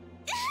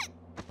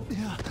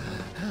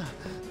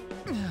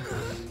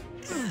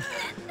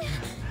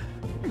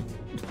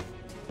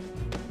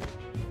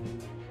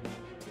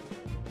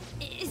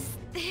 Is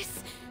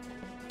this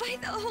by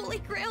the Holy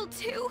Grail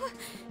too?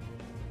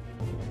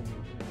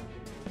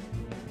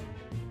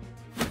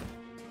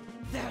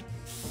 That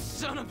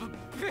son of a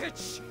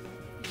bitch!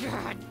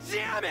 God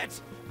damn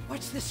it!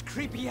 What's this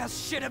creepy ass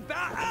shit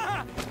about?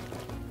 Ah!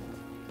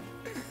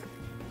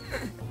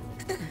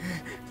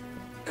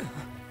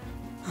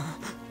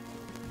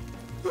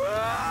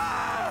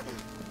 Ah!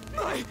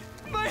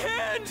 My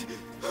hand!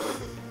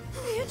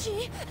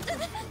 Ryuji!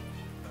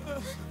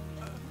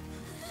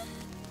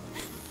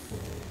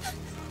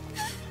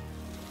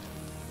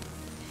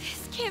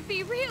 This can't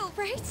be real,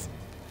 right?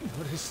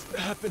 What is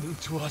happening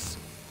to us?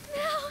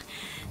 No!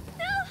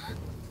 No!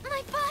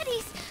 My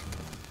body's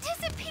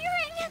disappearing!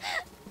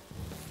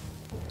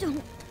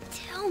 Don't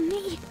tell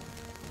me.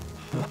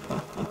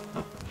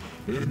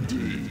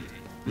 Indeed,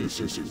 this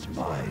isn't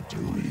my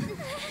doing.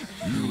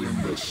 You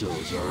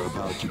imbeciles are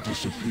about to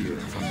disappear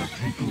from the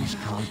people's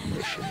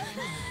cognition.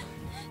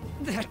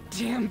 That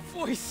damn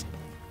voice!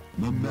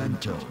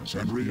 Mementos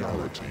and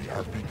reality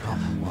have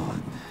become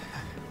one.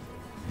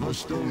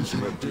 Thus those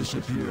who have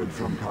disappeared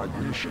from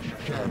cognition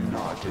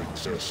cannot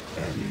exist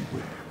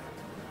anywhere.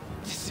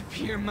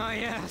 Disappear my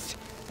ass!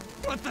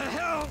 What the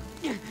hell?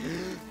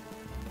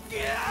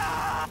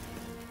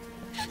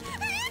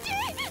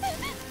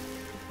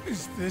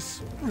 Is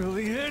this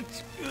really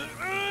it?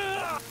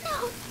 No!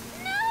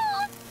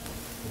 No!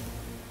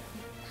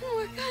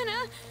 We're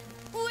gonna...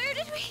 Where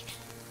did we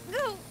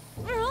go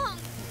wrong?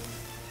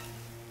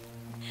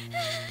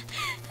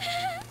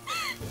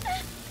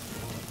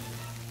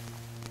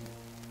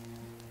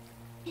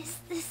 Is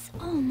this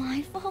all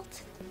my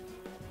fault?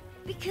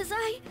 Because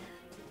I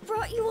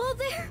brought you all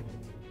there?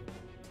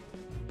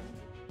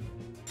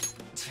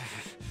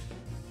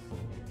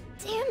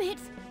 Damn it!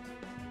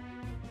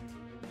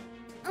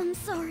 I'm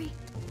sorry.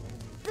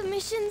 The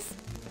mission's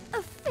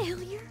a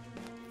failure.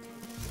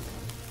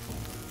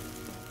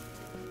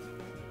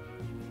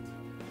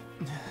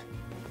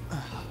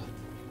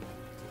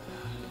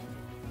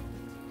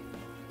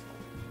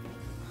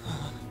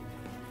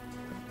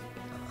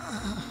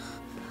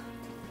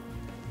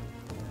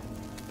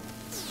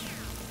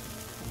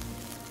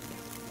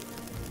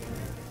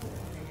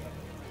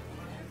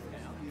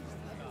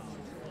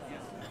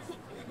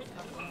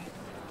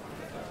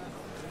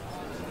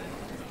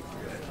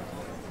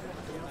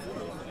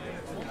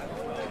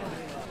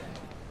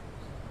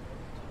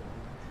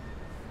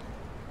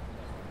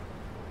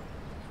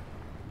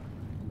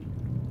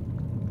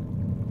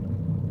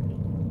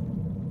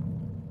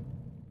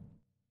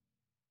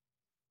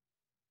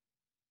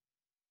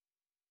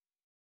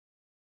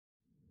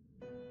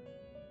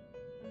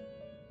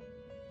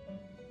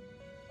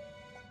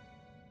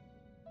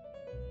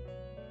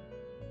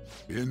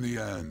 In the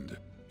end,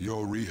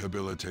 your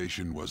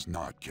rehabilitation was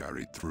not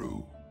carried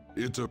through.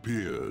 It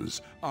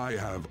appears I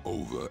have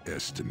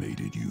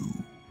overestimated you.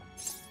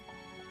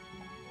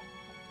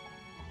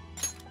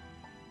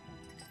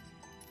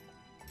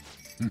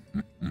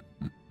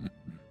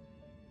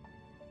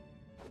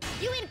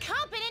 You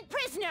incompetent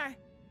prisoner!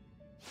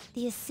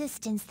 The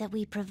assistance that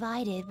we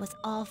provided was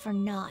all for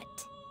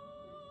naught.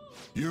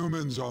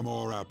 Humans are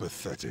more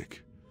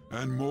apathetic,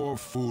 and more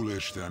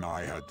foolish than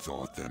I had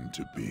thought them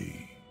to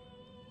be.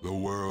 The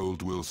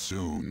world will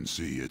soon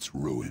see its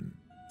ruin.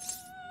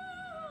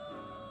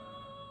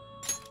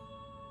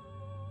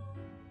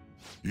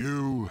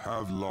 You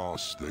have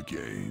lost the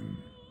game.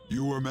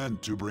 You were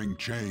meant to bring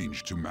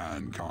change to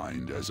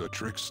mankind as a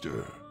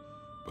trickster,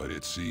 but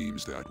it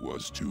seems that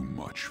was too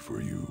much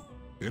for you.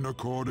 In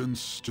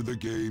accordance to the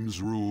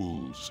game's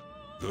rules,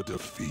 the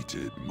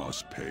defeated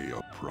must pay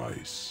a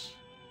price.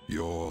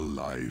 Your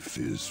life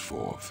is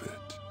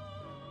forfeit.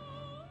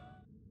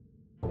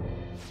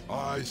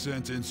 I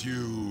sentence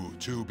you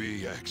to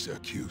be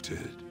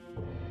executed.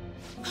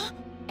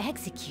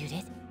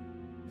 Executed?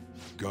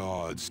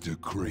 God's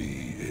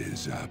decree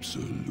is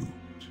absolute.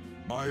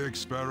 My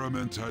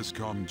experiment has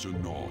come to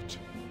naught.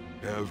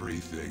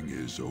 Everything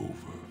is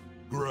over.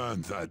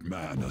 Grant that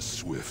man a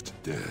swift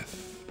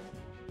death.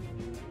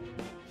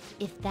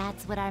 If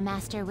that's what our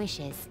master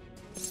wishes.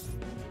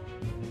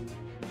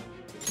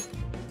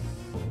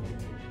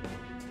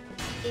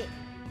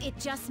 It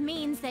just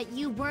means that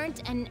you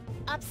weren't an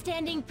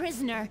upstanding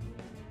prisoner.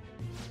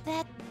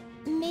 That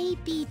may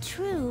be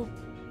true,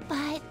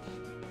 but...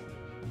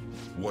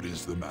 What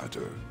is the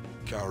matter?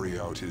 Carry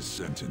out his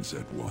sentence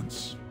at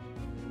once.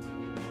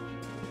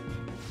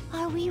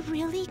 Are we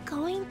really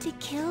going to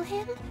kill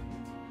him?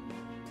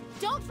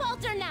 Don't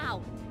falter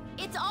now!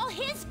 It's all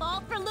his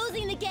fault for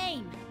losing the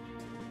game!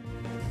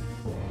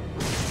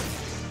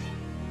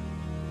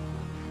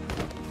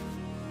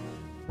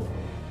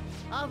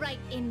 All right,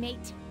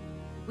 inmate.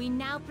 We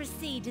now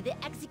proceed to the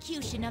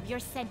execution of your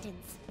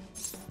sentence.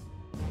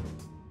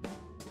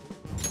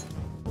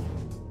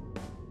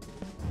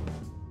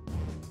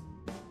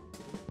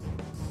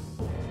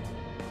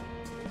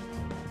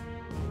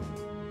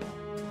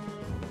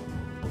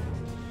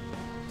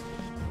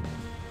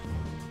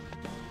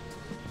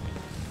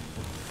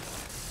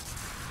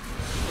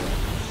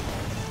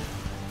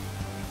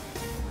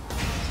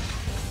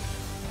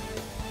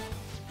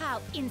 How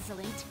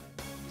insolent.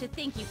 To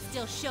think you'd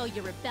still show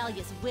your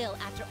rebellious will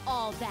after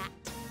all that.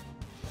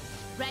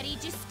 Ready,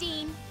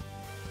 Justine?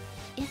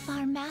 If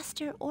our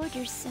master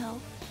orders so,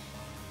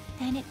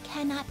 then it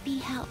cannot be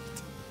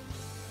helped.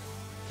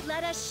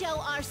 Let us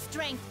show our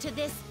strength to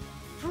this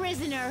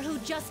prisoner who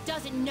just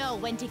doesn't know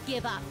when to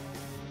give up.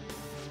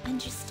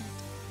 Understood.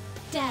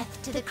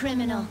 Death to the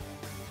criminal.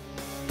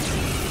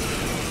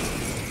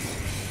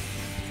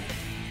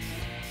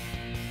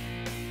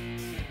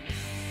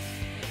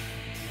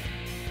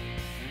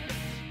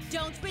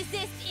 Don't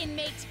resist,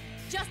 inmate.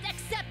 Just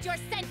accept your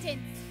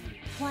sentence.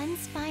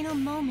 One's final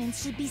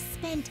moments should be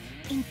spent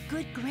in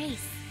good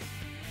grace.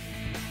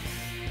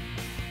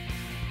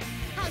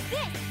 How's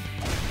this?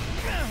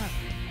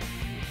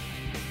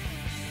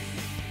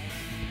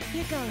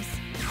 Here goes.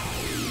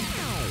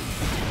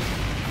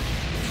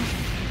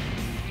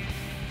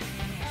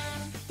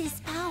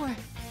 This power.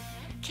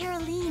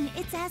 Caroline,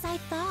 it's as I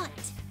thought.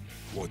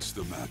 What's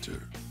the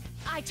matter?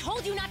 I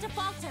told you not to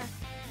falter.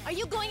 Are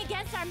you going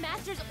against our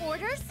master's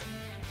orders?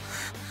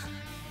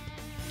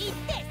 Eat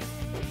this!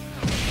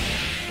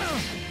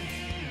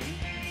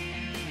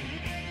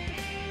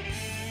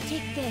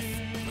 Take this.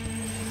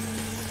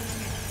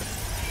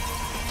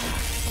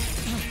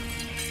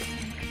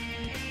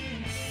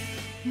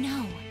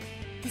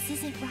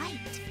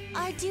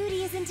 Our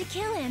duty isn't to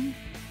kill him.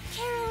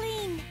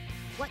 Caroline!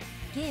 What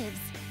gives?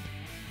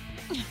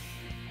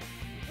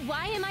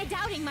 Why am I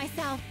doubting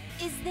myself?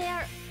 Is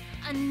there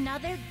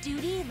another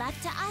duty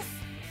left to us?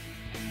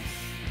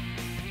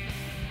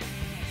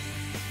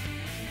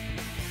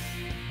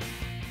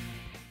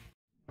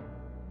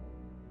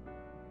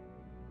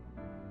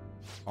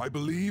 I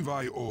believe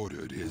I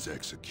ordered his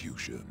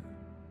execution.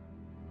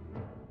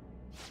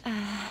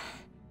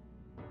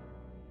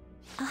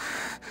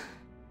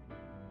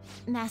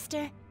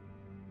 Master,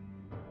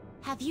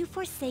 have you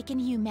forsaken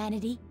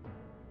humanity?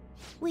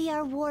 We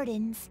are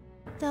wardens,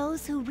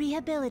 those who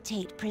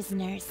rehabilitate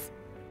prisoners.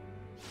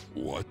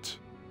 What?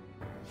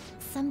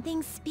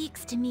 Something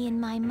speaks to me in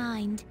my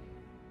mind.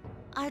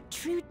 Our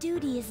true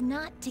duty is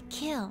not to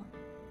kill.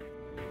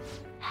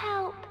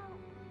 Help!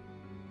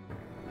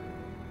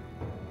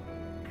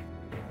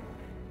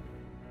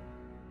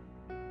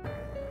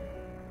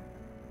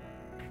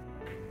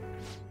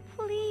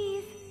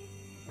 Please,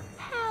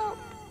 help!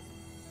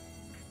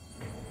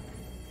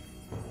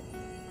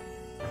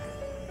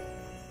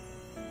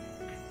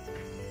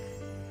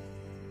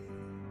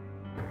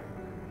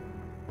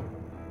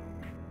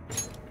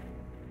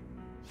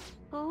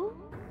 Who?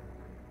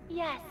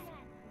 Yes,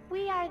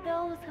 we are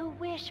those who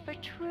wish for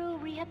true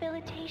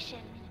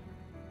rehabilitation.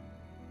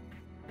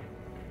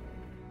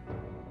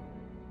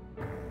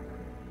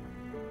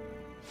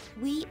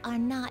 We are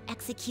not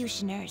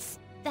executioners.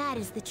 That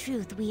is the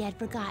truth we had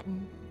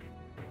forgotten.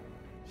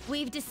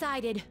 We've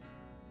decided.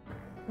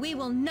 We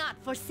will not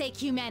forsake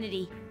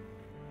humanity.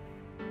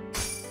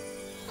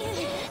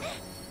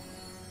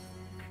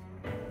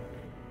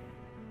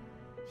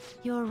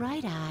 Your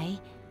right eye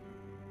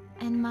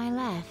and my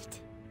left.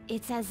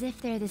 It's as if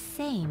they're the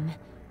same,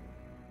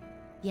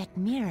 yet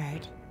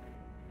mirrored.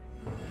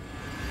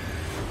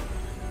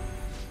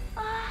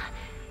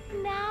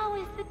 Now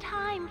is the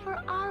time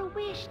for our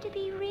wish to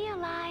be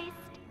realized.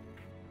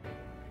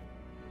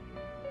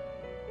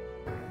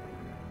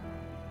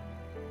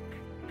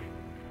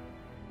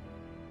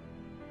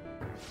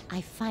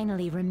 I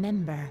finally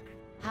remember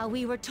how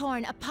we were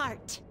torn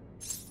apart.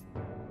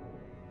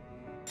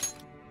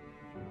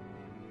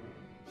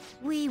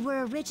 We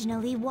were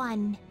originally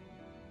one.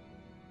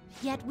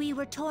 Yet we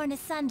were torn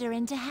asunder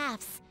into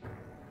halves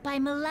by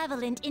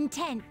malevolent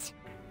intent.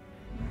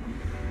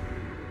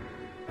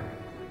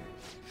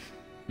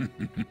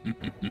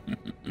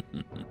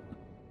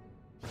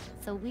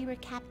 So we were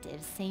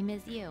captives, same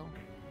as you.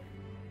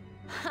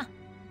 Ha!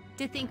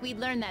 To think we'd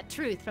learn that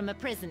truth from a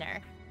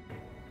prisoner.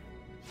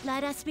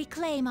 Let us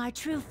reclaim our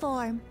true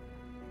form.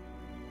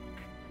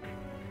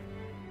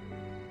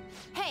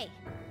 Hey!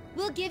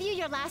 We'll give you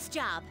your last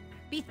job.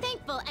 Be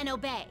thankful and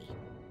obey.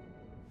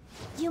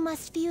 You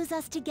must fuse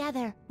us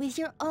together with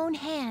your own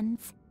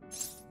hands.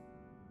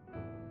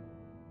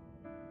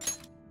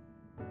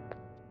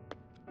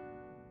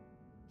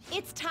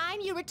 It's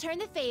time you return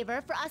the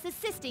favor for us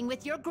assisting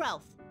with your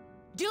growth.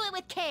 Do it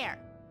with care.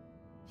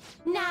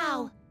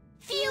 Now,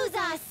 fuse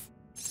us!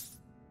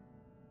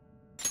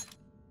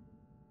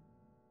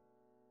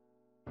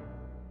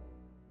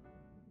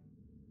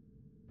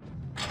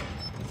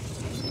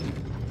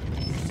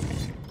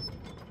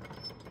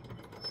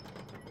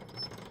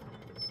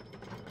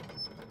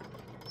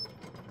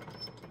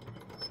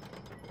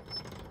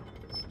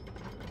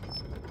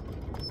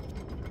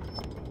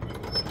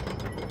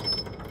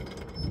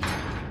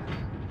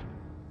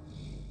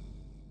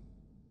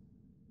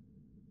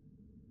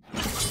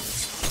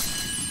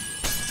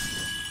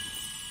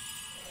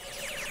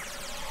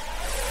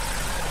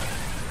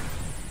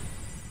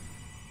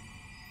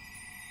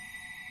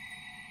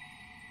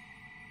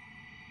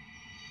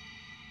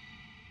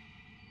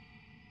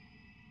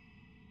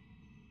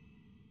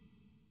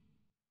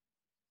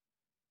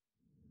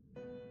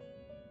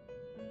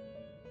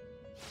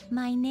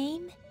 My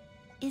name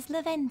is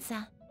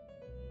Lavenza.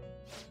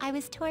 I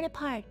was torn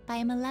apart by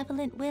a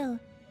malevolent will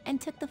and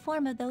took the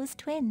form of those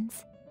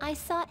twins. I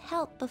sought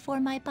help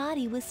before my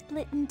body was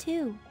split in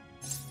two.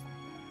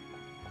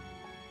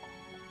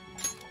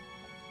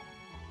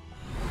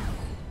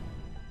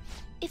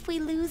 If we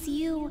lose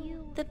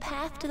you, the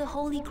path to the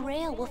Holy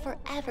Grail will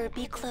forever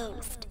be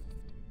closed.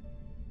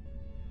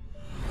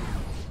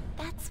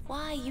 That's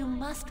why you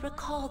must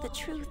recall the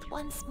truth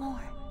once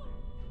more.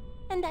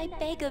 And I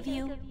beg of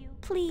you,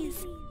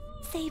 please,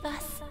 save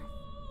us.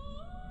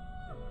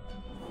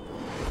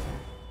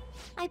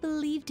 I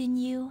believed in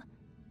you.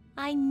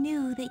 I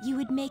knew that you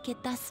would make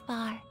it thus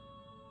far.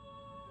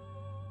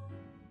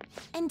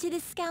 And to the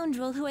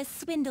scoundrel who has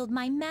swindled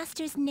my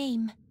master's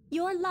name,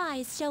 your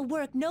lies shall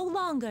work no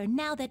longer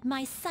now that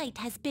my sight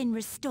has been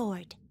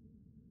restored.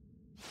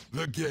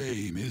 The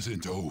game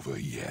isn't over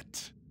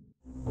yet.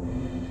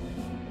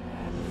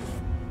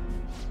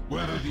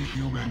 Whether the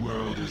human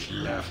world is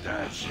left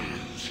as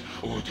is,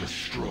 or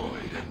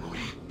destroyed and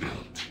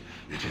rebuilt,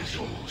 it is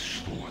all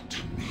sport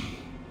to me.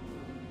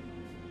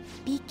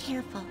 Be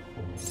careful.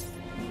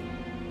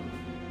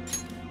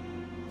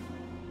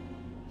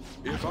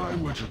 If I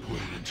were to put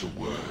it into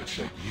words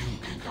that you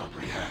can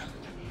comprehend,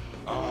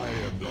 I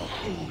am the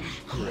Holy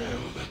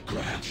Grail that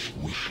grants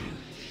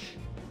wishes.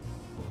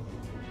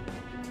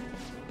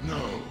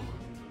 No,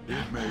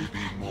 it may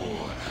be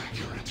more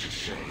accurate to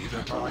say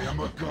that I am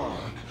a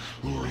god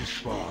who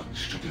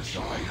responds to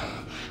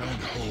desire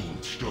and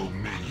holds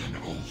dominion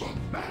over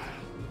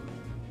man.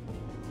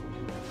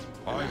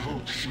 I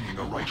hoped seeing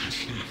a righteous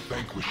thief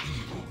vanquish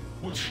evil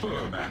would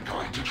spur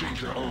mankind to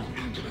change their own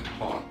indolent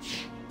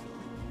hearts.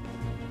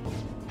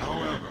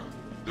 However,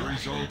 the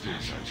result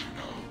is, as you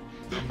know,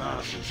 the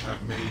masses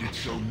have made it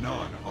so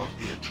none of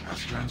it has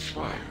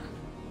transpired.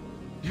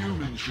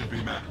 Humans should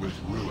be met with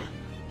ruin.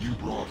 You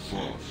brought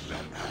forth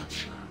that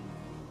answer.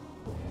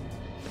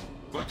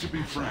 But to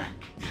be frank,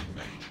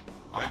 inmate,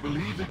 I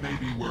believe it may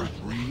be worth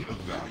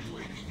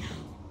re-evaluating you.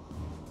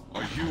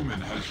 A human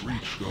has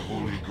reached the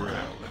Holy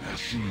Grail and has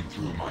seen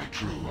through my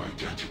true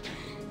identity.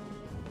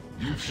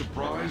 You've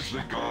surprised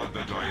the god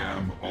that I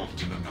am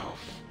often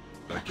enough.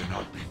 That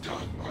cannot be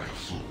done by a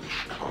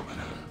foolish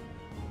commoner.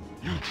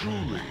 You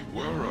truly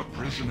were a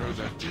prisoner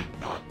that did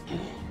not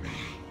bore me.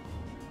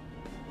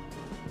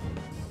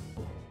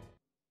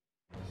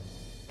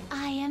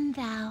 I am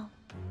thou.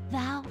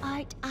 Thou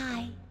art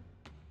I.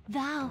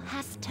 Thou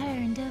hast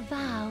turned a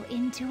vow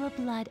into a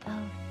blood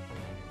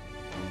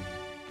oath.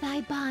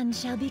 Thy bond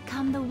shall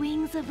become the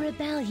wings of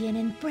rebellion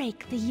and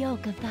break the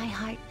yoke of thy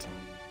heart.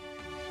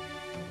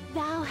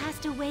 Thou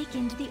hast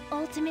awakened the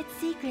ultimate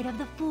secret of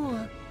the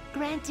Fool,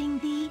 granting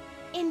thee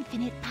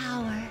infinite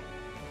power.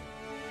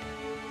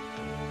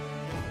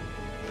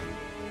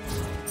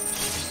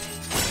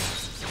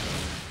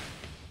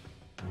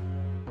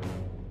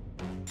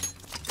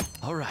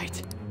 All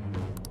right.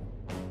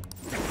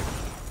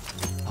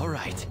 All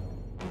right.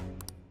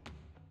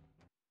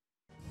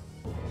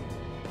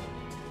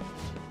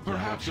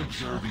 Perhaps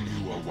observing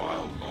you a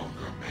while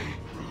longer may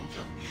prove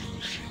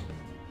amusing.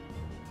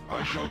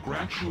 I shall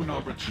grant you an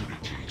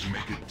opportunity to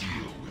make a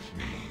deal with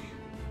me.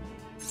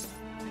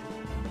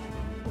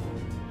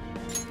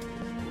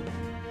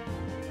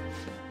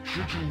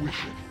 Should you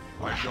wish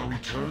it, I shall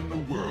return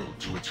the world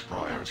to its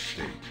prior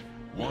state,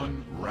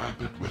 one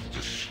rampant with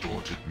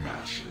distorted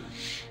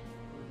masses.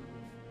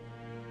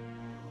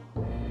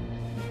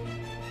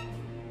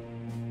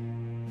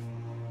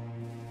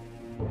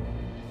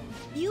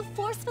 You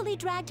forcefully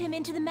dragged him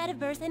into the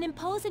metaverse and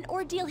imposed an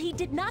ordeal he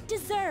did not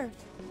deserve.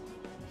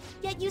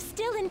 Yet you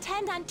still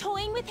intend on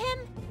toying with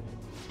him?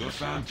 The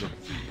Phantom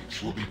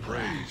Thieves will be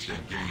praised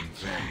and gain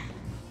fame.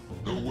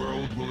 The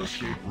world will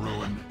escape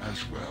ruin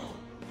as well.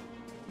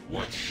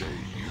 What say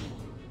you?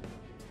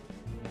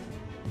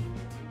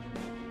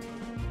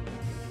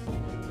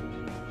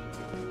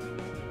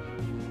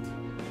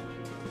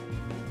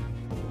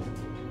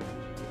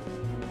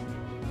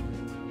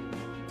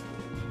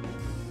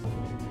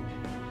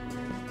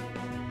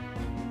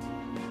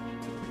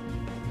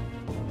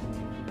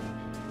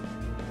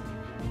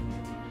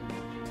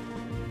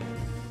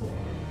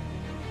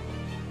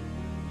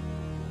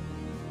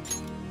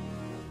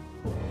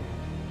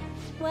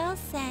 Well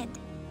said.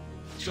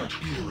 Such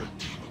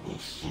irredeemable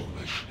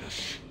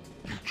foolishness.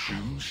 You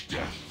choose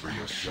death for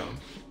yourself?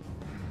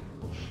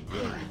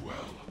 Very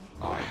well.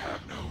 I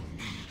have no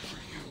need for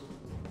you.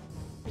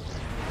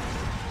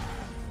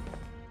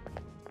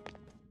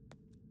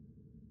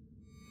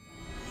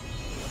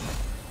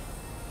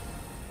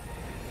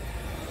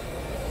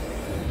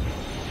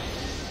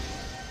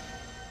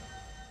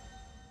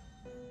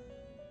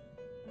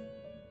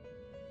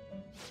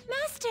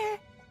 Master!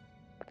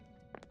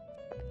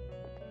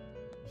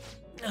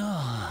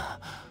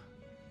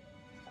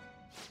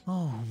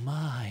 Oh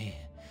my.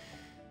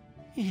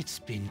 It's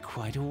been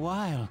quite a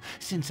while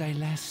since I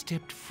last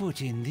stepped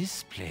foot in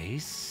this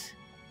place.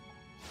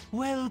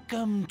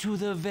 Welcome to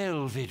the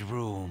Velvet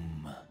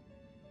Room.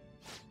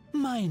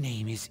 My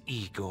name is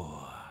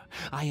Igor.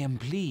 I am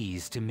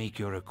pleased to make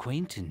your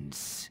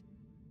acquaintance.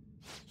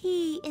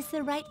 He is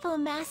the rightful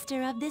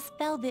master of this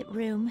Velvet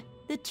Room,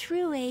 the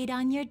true aid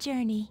on your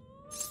journey.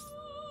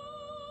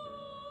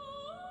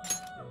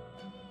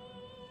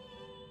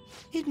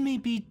 It may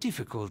be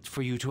difficult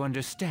for you to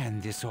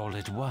understand this all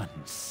at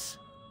once.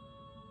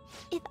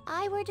 If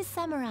I were to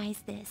summarize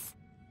this,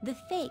 the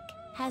fake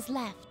has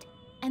left,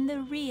 and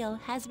the real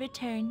has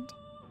returned.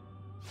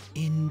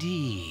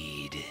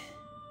 Indeed.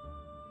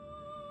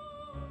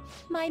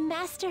 My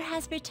master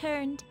has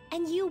returned,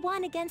 and you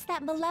won against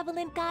that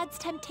malevolent god's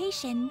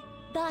temptation.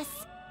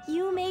 Thus,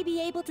 you may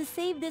be able to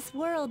save this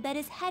world that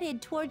is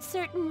headed towards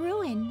certain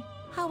ruin.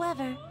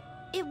 However,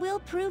 it will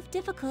prove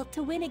difficult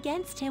to win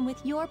against him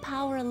with your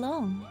power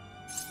alone.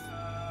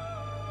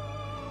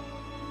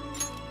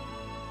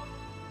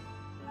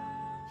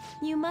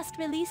 You must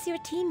release your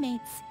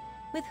teammates,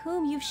 with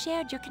whom you've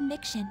shared your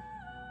conviction.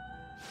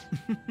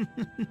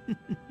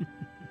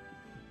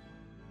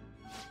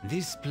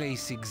 This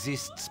place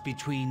exists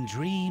between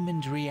dream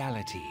and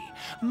reality,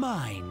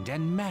 mind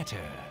and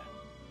matter.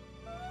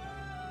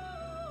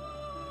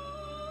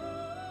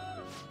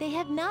 They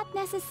have not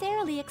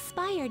necessarily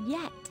expired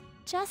yet.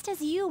 Just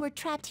as you were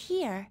trapped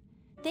here,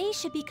 they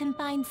should be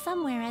confined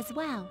somewhere as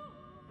well.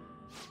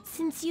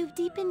 Since you've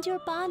deepened your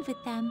bond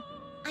with them,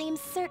 I am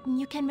certain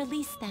you can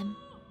release them.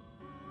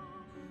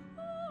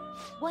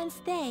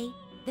 Once they,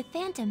 the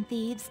Phantom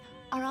Thieves,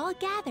 are all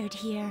gathered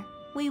here,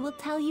 we will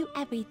tell you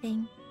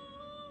everything.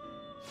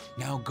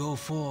 Now go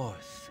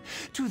forth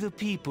to the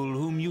people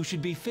whom you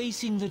should be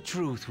facing the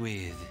truth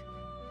with.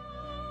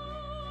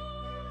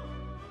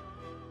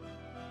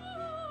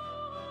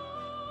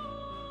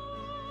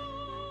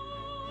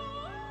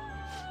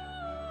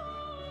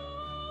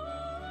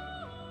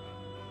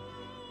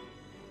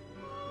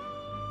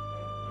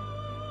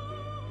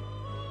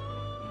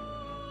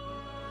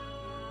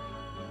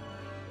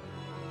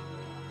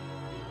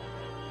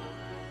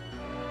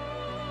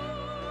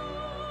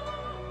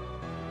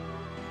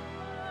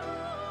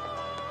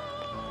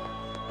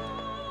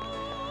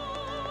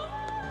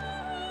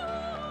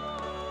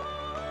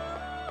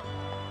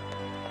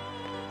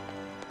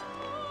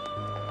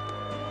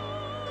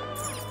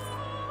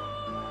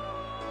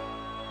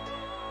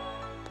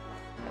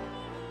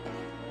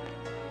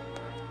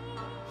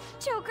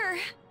 Joker!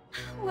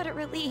 What a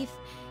relief.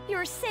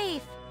 You're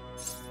safe.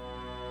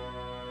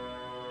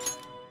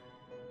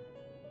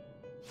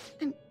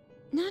 I'm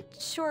not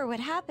sure what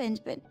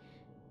happened, but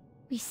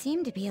we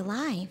seem to be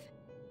alive.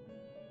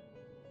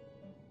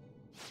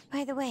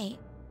 By the way,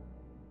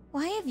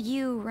 why have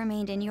you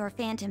remained in your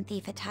Phantom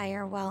Thief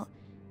attire while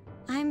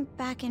I'm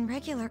back in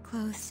regular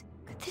clothes?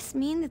 Could this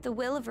mean that the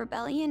will of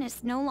rebellion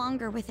is no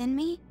longer within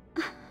me?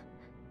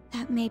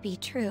 That may be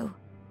true.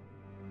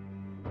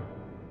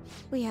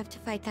 We have to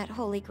fight that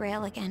Holy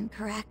Grail again,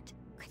 correct?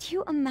 Could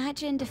you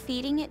imagine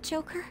defeating it,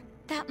 Joker?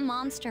 That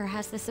monster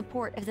has the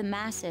support of the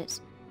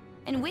masses,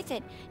 and with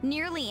it,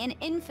 nearly an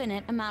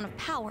infinite amount of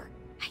power.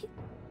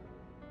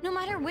 No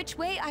matter which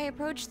way I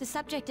approach the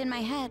subject in my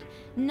head,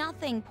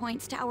 nothing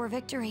points to our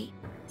victory.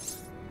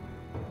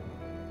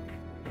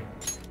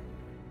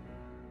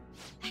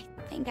 I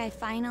think I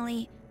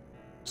finally,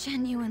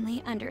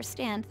 genuinely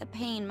understand the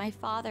pain my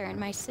father and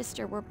my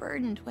sister were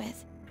burdened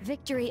with.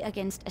 Victory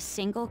against a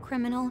single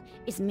criminal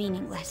is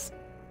meaningless.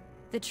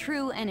 The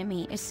true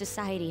enemy is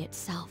society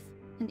itself.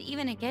 And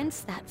even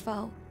against that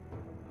foe,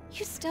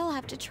 you still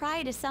have to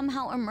try to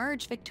somehow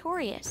emerge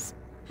victorious.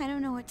 I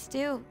don't know what to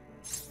do.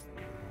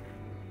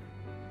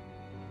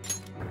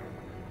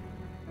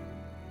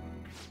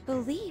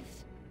 Believe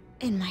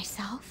in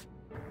myself?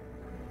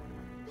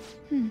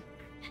 You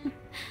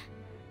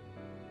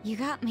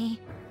got me.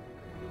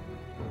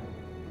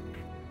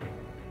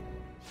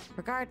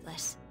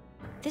 Regardless,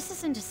 this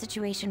isn't a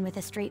situation with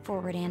a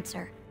straightforward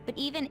answer, but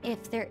even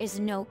if there is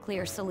no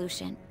clear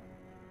solution,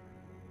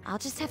 I'll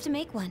just have to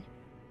make one,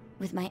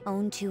 with my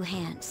own two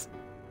hands.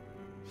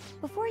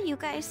 Before you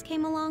guys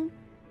came along,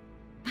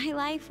 my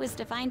life was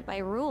defined by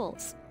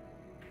rules,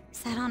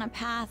 set on a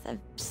path of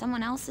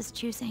someone else's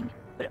choosing.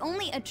 But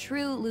only a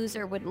true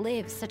loser would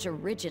live such a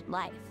rigid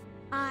life.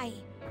 I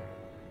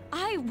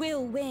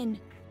will win,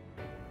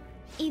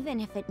 even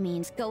if it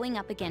means going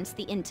up against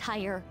the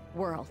entire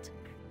world.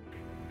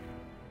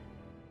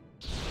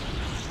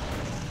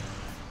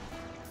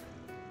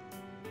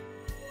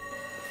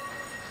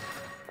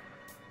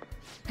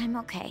 I'm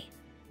okay.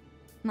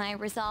 My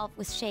resolve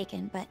was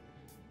shaken, but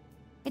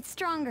it's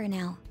stronger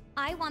now.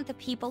 I want the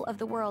people of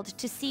the world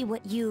to see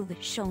what you've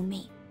shown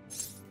me.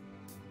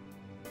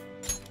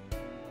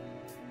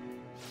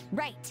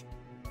 Right.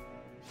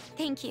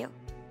 Thank you.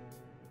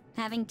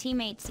 Having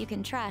teammates you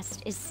can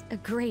trust is a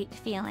great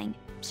feeling.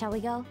 Shall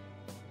we go?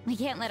 We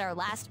can't let our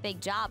last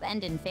big job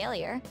end in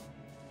failure.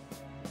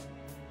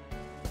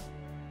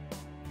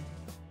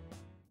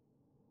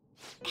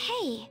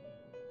 Hey!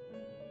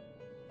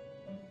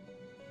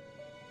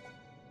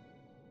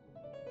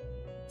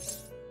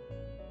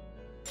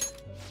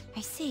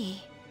 I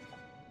see.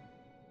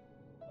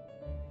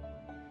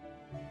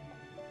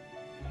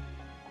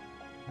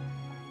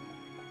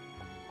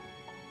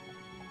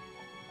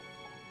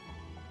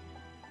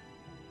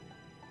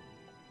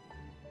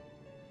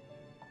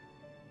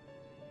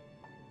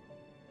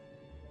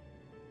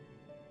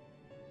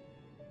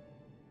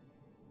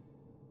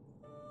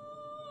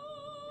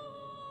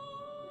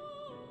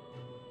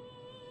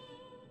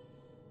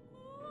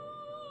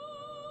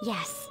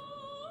 Yes.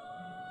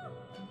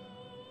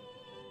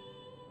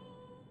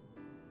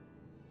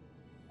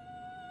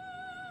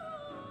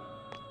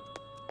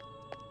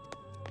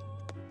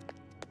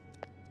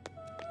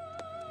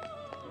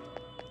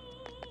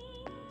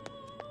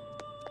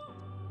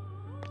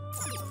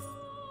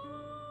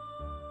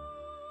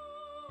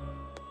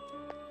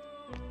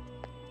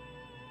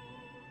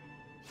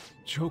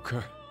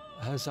 Joker,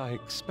 as I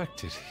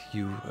expected,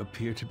 you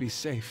appear to be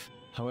safe.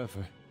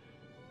 However,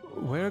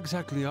 where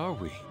exactly are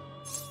we?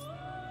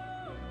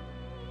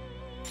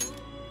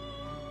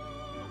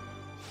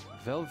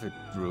 Velvet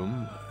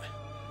Room?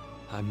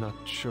 I'm not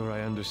sure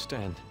I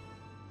understand.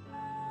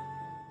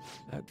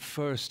 At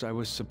first, I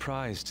was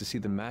surprised to see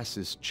the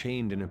masses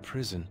chained in a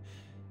prison.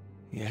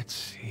 Yet,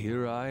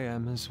 here I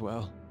am as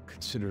well,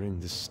 considering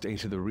the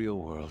state of the real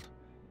world.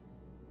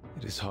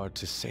 It is hard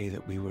to say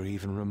that we were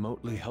even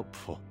remotely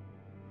helpful.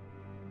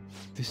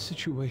 This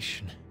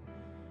situation...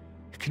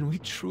 Can we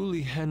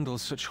truly handle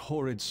such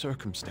horrid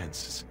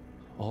circumstances?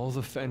 All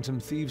the Phantom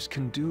Thieves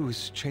can do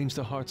is change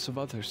the hearts of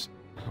others.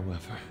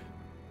 However,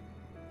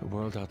 the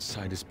world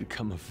outside has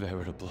become a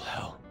veritable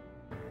hell.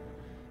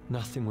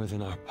 Nothing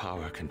within our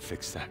power can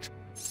fix that.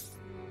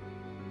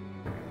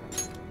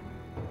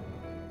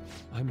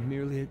 I'm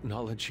merely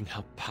acknowledging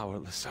how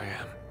powerless I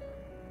am.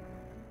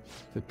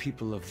 The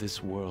people of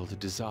this world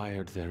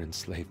desired their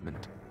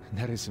enslavement, and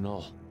that isn't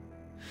all.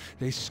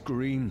 They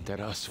screamed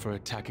at us for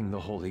attacking the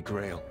Holy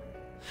Grail,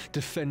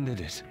 defended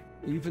it.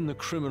 Even the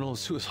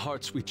criminals whose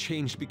hearts we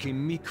changed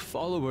became meek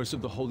followers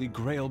of the Holy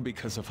Grail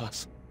because of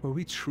us. Were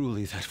we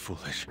truly that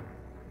foolish?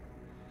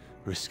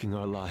 Risking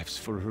our lives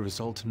for a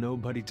result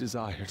nobody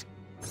desired.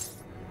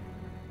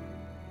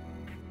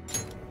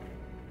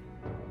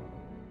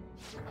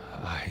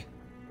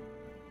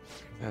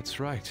 That's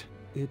right.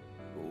 It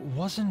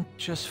wasn't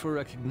just for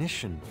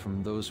recognition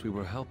from those we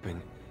were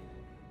helping.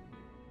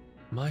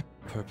 My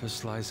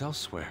purpose lies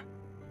elsewhere.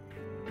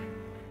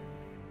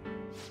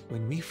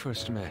 When we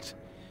first met,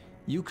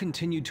 you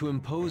continued to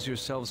impose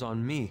yourselves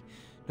on me,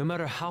 no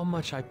matter how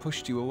much I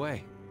pushed you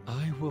away.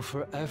 I will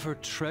forever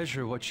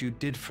treasure what you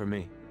did for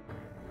me.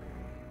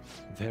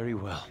 Very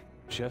well.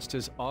 Just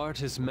as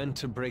art is meant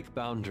to break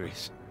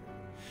boundaries,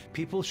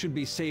 people should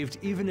be saved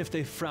even if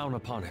they frown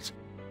upon it.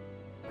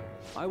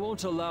 I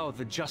won't allow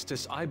the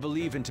justice I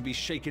believe in to be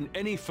shaken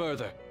any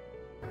further.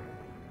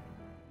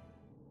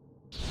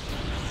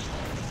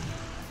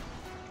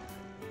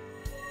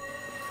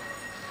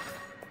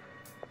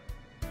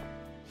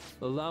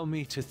 Allow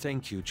me to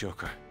thank you,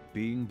 Joker.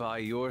 Being by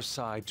your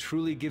side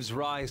truly gives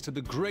rise to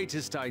the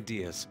greatest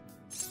ideas.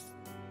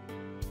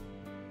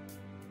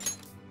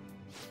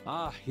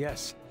 Ah,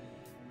 yes.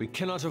 We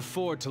cannot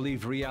afford to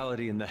leave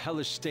reality in the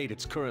hellish state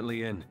it's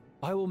currently in.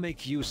 I will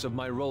make use of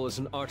my role as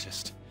an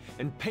artist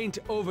and paint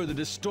over the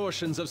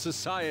distortions of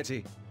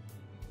society.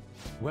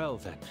 Well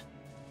then,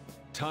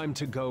 time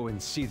to go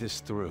and see this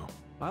through.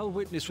 I'll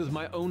witness with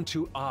my own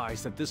two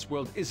eyes that this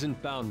world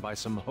isn't bound by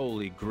some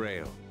holy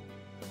grail.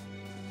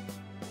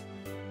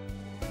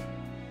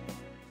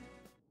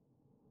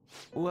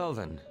 Well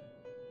then.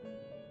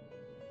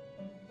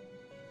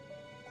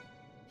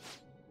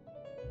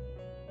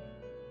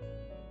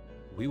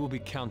 We will be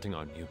counting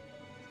on you.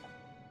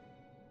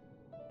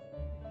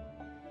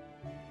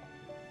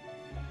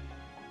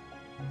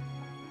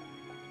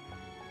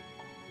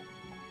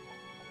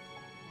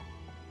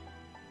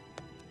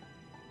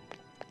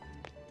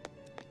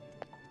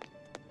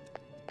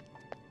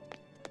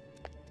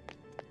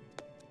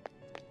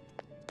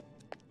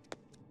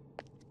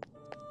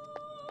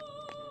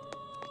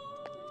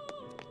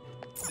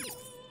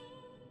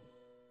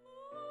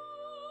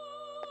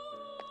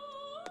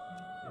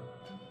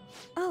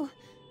 Oh,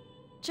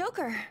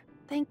 Joker.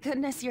 Thank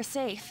goodness you're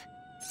safe.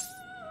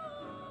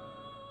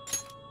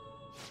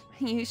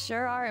 You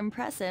sure are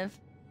impressive.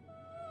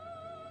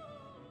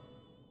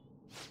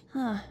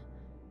 Huh.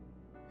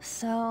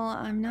 So,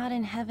 I'm not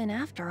in heaven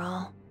after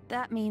all.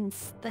 That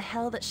means the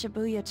hell that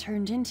Shibuya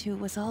turned into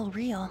was all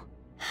real.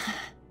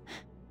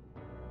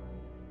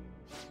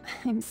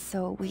 I'm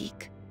so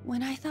weak.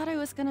 When I thought I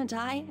was gonna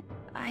die,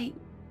 I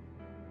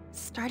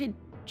started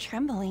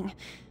trembling.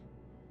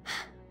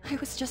 I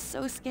was just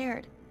so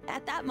scared.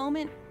 At that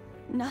moment,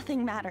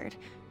 nothing mattered.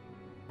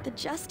 The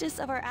justice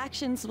of our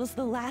actions was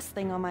the last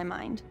thing on my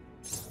mind.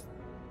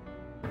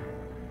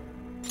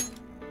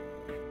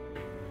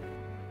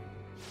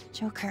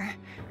 Joker,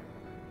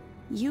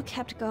 you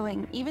kept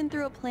going, even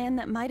through a plan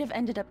that might have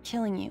ended up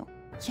killing you.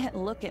 Yet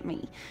look at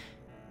me.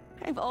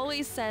 I've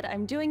always said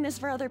I'm doing this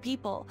for other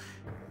people.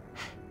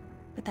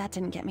 But that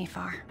didn't get me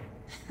far.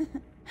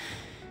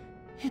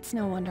 It's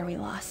no wonder we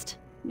lost.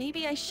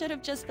 Maybe I should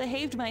have just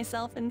behaved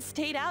myself and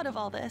stayed out of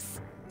all this.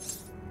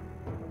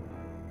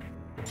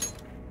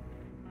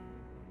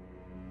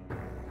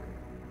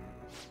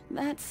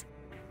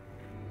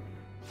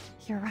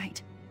 You're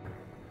right.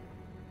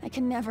 I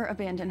can never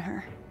abandon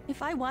her.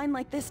 If I whine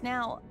like this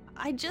now,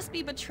 I'd just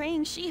be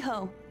betraying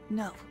Shiho.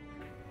 No.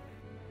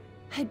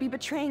 I'd be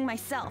betraying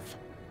myself.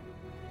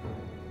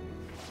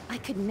 I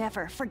could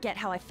never forget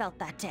how I felt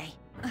that day.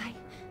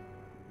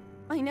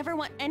 I never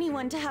want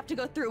anyone to have to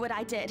go through what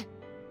I did.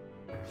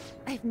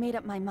 I've made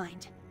up my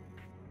mind.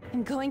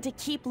 I'm going to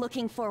keep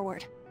looking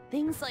forward.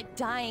 Things like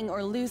dying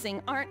or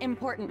losing aren't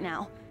important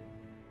now.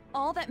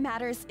 All that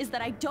matters is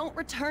that I don't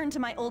return to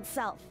my old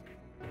self.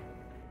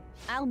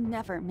 I'll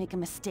never make a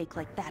mistake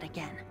like that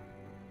again.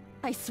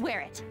 I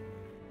swear it.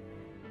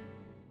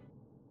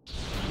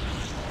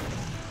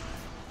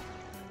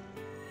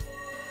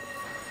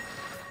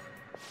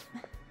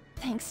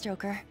 Thanks,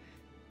 Joker.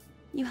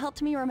 You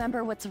helped me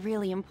remember what's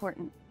really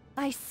important.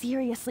 I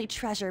seriously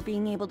treasure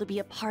being able to be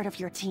a part of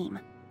your team.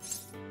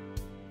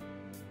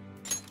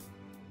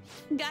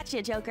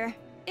 Gotcha, Joker.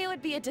 It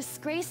would be a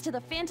disgrace to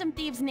the Phantom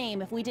Thieves'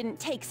 name if we didn't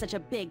take such a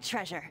big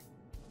treasure.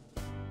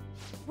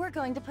 We're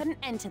going to put an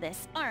end to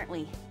this, aren't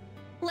we?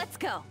 Let's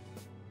go!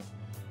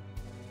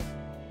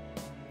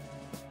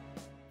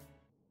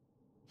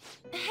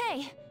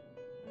 Hey!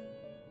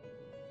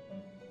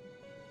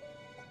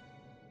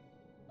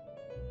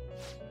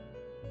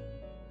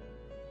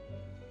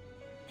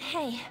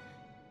 Hey.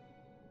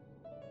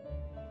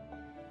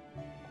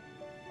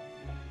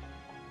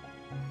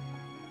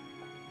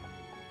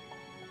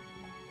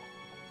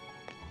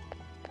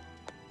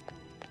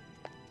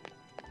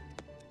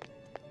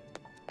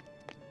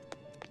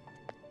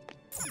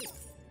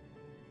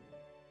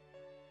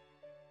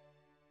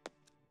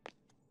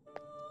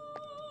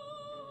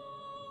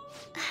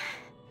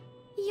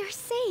 You're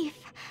safe.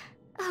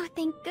 Oh,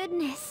 thank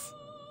goodness.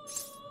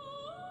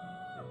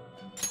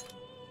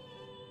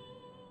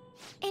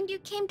 And you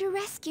came to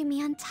rescue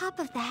me on top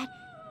of that.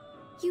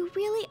 You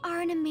really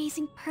are an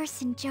amazing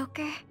person,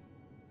 Joker.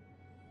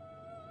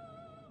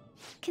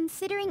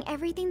 Considering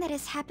everything that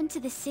has happened to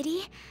the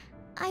city,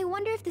 I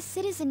wonder if the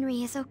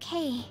citizenry is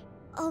okay.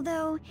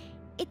 Although,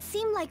 it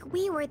seemed like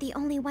we were the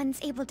only ones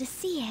able to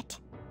see it.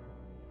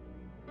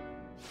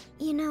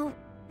 You know,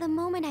 the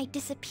moment I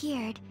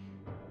disappeared,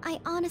 I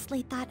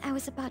honestly thought I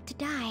was about to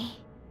die.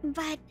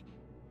 But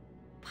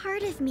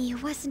part of me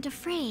wasn't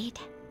afraid.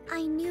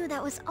 I knew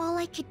that was all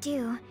I could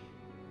do,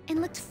 and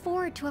looked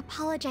forward to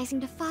apologizing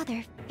to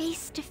Father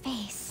face to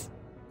face.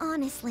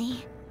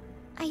 Honestly,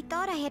 I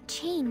thought I had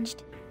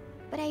changed,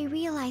 but I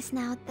realize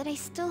now that I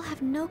still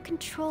have no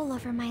control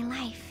over my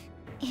life.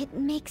 It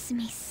makes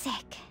me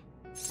sick.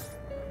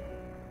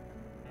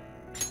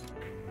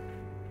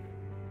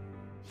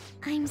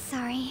 I'm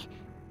sorry.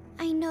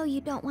 I know you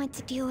don't want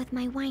to deal with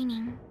my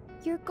whining.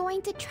 You're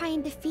going to try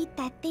and defeat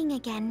that thing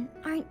again,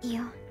 aren't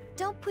you?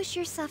 Don't push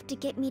yourself to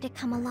get me to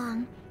come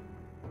along.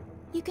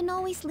 You can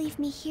always leave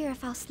me here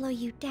if I'll slow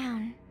you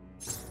down.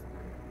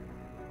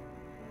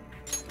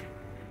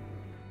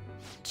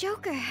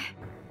 Joker!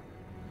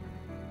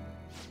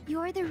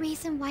 You're the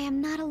reason why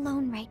I'm not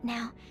alone right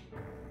now.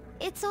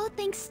 It's all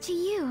thanks to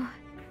you.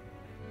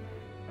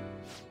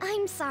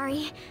 I'm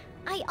sorry.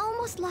 I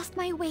almost lost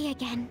my way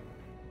again.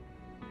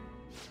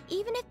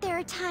 Even if there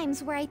are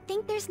times where I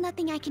think there's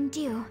nothing I can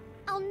do,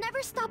 I'll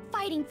never stop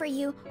fighting for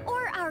you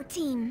or our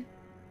team.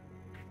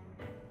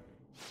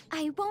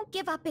 I won't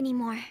give up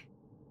anymore.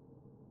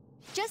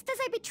 Just as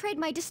I betrayed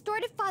my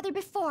distorted father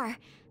before,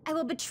 I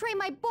will betray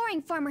my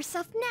boring former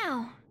self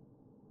now.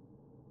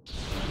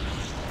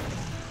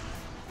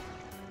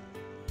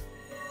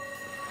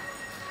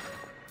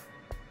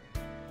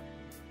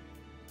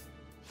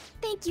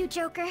 Thank you,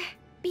 Joker.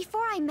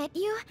 Before I met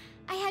you,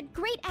 I had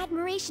great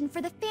admiration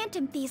for the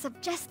Phantom Thieves of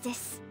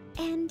Justice.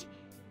 And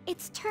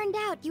it's turned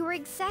out you were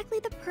exactly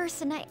the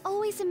person I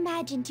always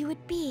imagined you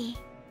would be.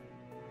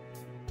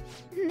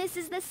 This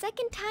is the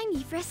second time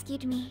you've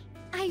rescued me.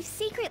 I've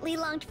secretly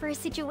longed for a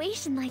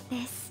situation like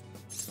this.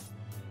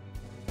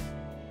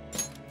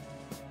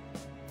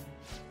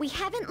 We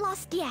haven't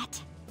lost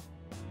yet.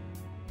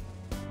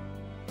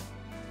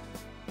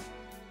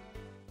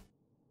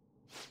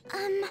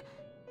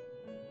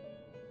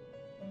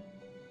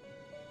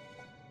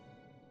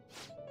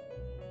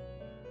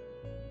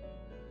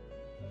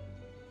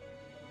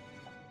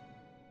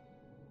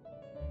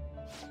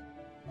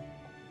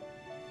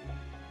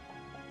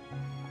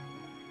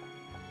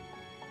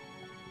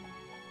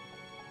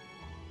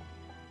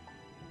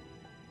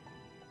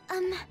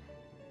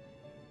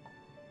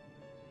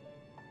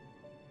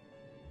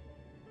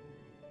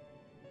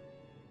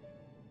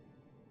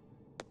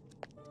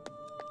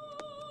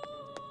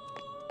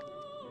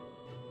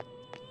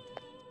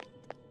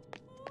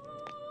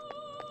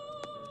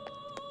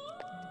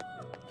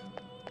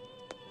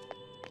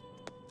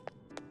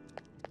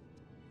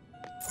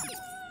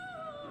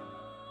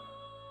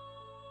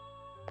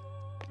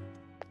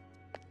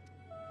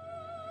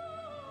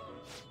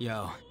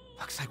 Yo,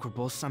 looks like we're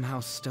both somehow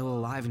still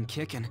alive and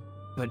kicking.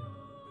 But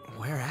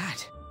where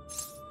at?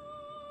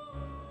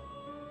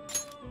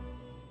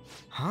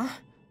 Huh?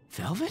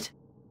 Velvet?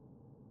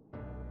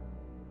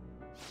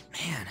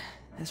 Man,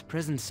 this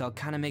prison cell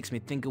kinda makes me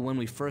think of when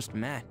we first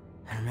met.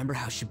 I remember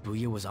how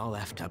Shibuya was all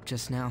effed up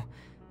just now,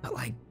 but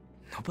like,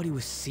 nobody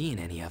was seeing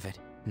any of it.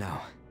 No,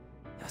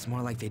 it was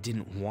more like they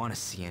didn't want to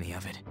see any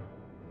of it.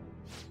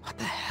 What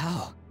the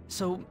hell?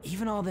 So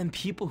even all them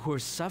people who are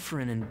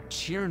suffering and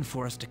cheering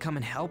for us to come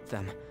and help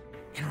them,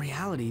 in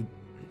reality,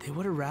 they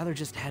would have rather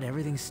just had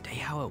everything stay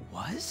how it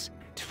was?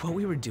 Did what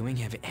we were doing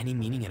have any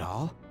meaning at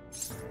all?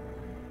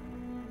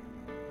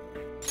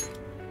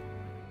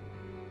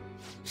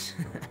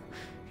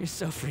 You're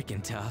so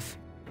freaking tough.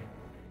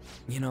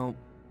 You know,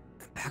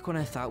 back when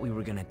I thought we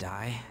were gonna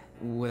die,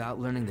 without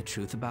learning the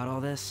truth about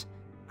all this,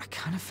 I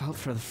kind of felt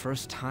for the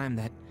first time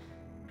that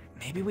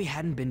maybe we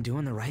hadn't been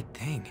doing the right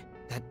thing.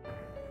 That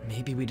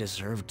maybe we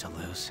deserved to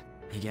lose.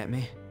 You get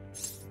me?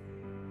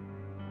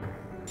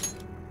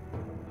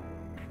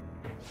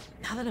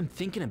 Now that I'm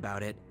thinking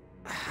about it,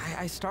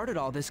 I started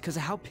all this because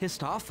of how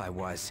pissed off I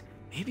was.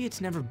 Maybe it's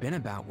never been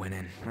about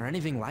winning, or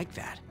anything like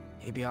that.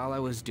 Maybe all I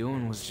was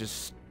doing was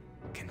just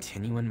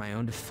continuing my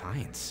own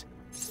defiance.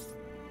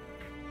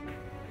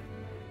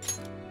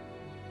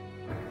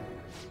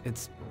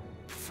 It's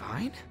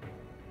fine?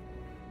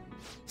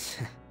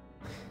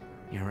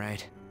 You're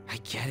right. I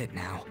get it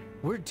now.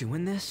 We're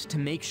doing this to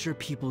make sure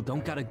people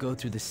don't gotta go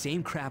through the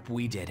same crap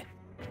we did.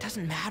 It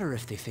doesn't matter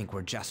if they think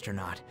we're just or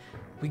not.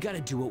 We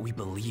gotta do what we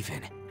believe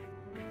in.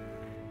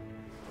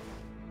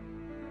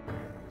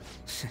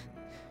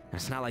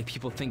 It's not like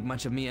people think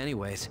much of me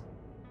anyways.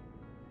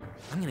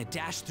 I'm gonna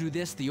dash through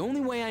this the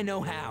only way I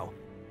know how.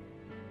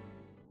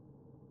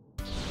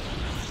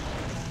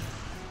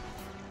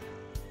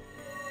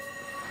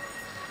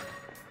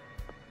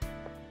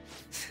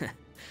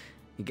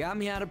 You got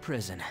me out of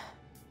prison,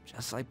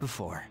 just like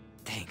before.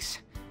 Thanks.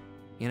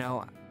 You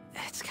know,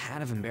 it's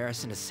kind of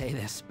embarrassing to say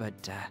this,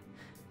 but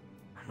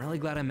I'm really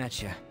glad I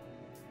met you.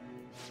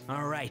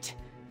 All right,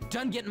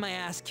 done getting my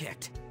ass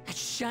kicked. That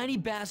shiny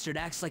bastard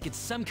acts like it's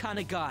some kind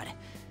of god.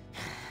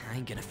 I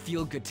ain't gonna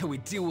feel good till we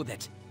deal with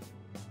it.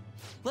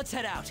 Let's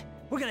head out.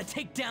 We're gonna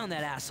take down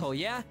that asshole,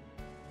 yeah?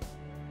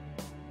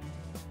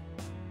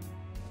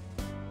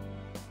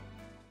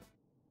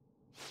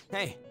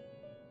 Hey.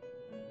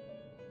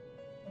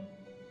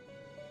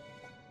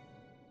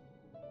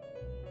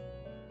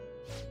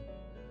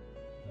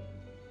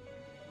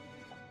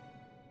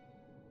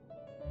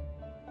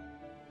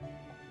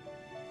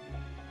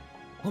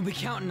 We'll be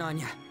counting on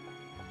you.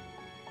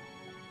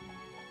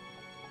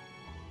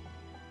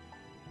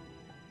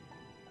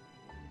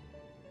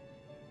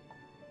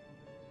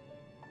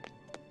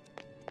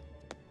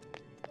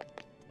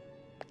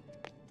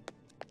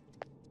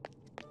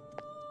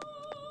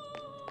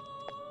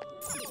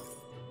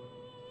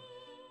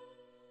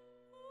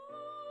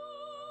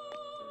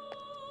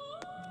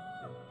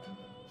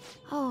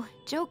 Oh,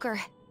 Joker.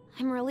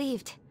 I'm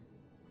relieved.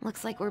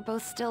 Looks like we're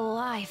both still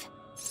alive.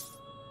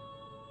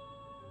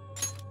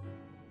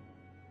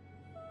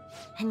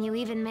 And you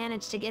even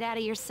managed to get out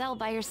of your cell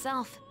by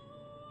yourself.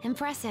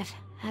 Impressive,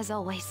 as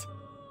always.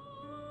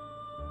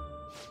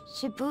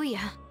 Shibuya.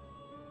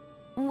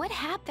 What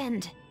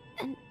happened?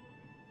 And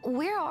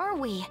where are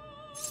we?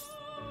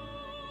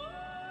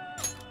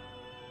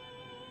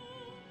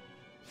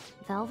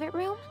 Velvet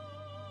Room?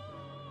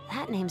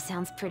 That name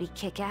sounds pretty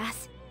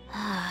kick-ass.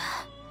 I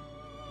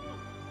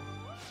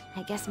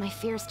guess my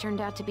fears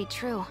turned out to be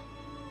true.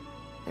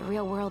 The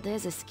real world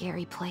is a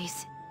scary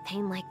place.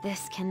 Pain like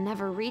this can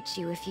never reach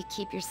you if you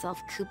keep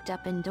yourself cooped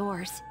up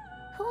indoors.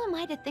 Who am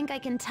I to think I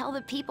can tell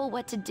the people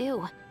what to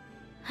do?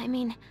 I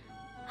mean,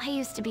 I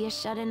used to be a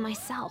shut-in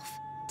myself.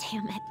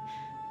 Damn it.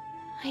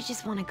 I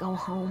just want to go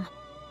home.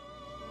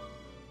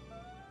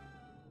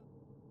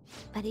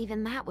 But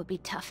even that would be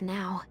tough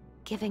now.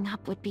 Giving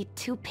up would be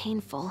too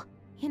painful.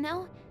 You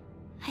know,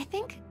 I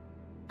think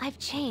I've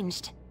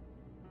changed.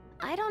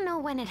 I don't know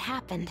when it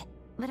happened,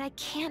 but I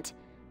can't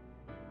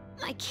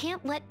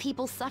let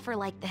people suffer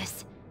like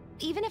this.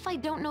 Even if I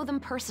don't know them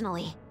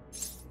personally.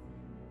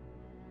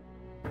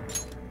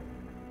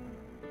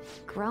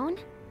 Grown?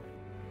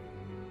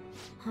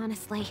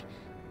 Honestly,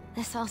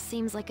 this all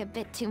seems like a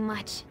bit too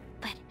much,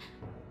 but...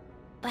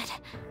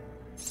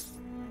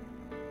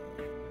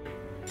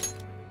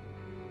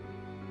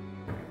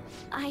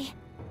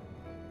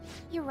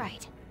 You're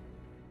right.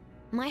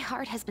 My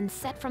heart has been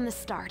set from the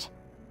start.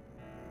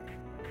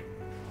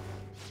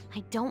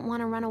 I don't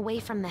want to run away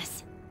from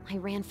this. I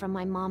ran from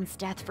my mom's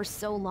death for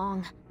so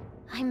long.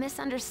 I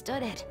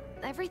misunderstood it.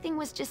 Everything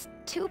was just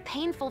too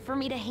painful for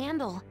me to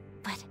handle.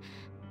 But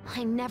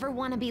I never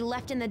want to be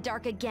left in the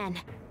dark again.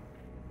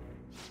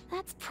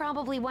 That's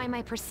probably why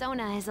my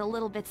persona is a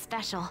little bit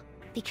special.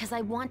 Because I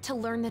want to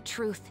learn the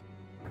truth.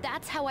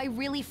 That's how I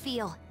really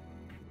feel.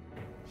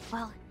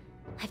 Well,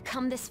 I've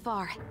come this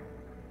far.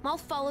 I'll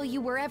follow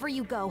you wherever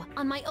you go,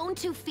 on my own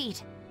 2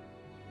 feet.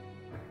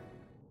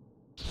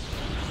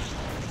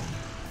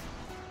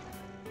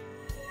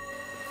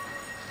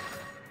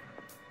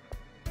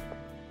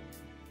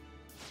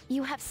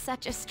 You have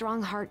such a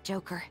strong heart,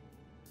 Joker.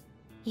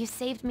 You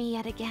saved me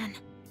yet again.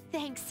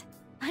 Thanks.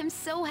 I'm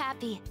so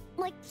happy.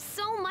 Like,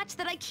 so much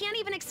that I can't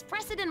even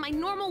express it in my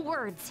normal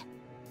words.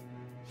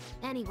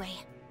 Anyway,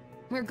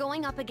 we're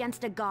going up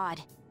against a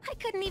god. I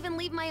couldn't even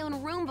leave my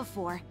own room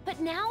before, but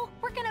now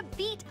we're gonna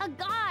beat a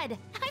god!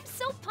 I'm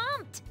so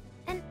pumped!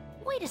 And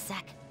wait a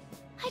sec.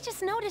 I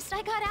just noticed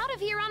I got out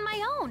of here on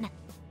my own.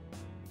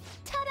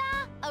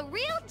 Ta-da! A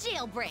real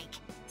jailbreak!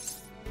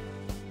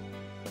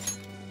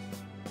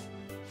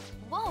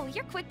 Whoa,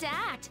 you're quick to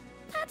act.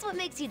 That's what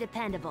makes you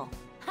dependable.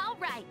 All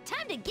right,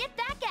 time to get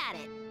back at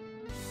it.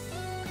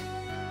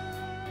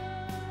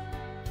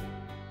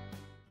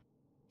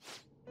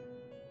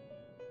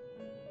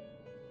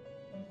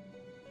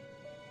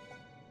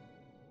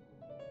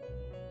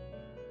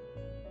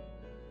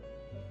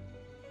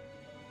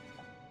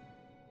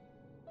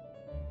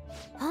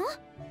 Huh?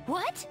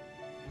 What?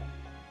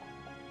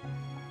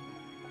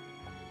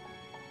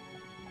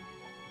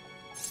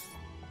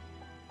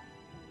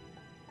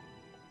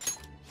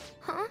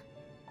 Huh?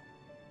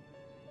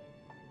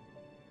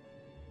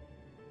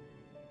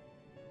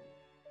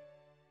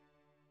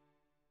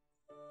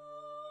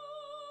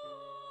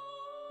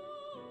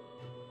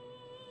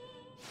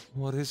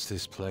 What is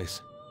this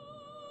place?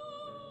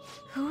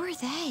 Who are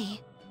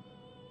they?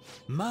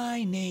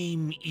 My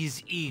name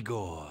is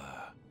Igor.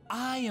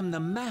 I am the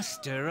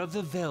master of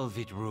the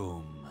Velvet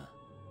Room.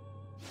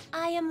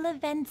 I am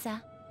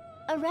Lavenza,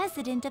 a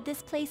resident of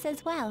this place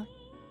as well.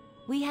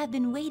 We have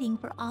been waiting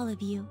for all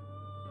of you.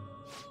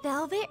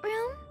 Velvet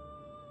Room?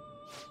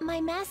 My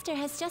master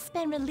has just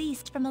been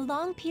released from a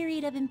long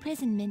period of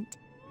imprisonment.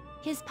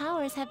 His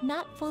powers have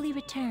not fully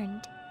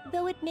returned.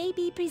 Though it may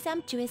be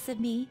presumptuous of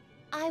me,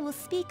 I will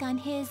speak on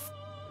his...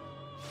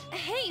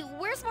 Hey,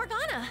 where's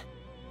Morgana?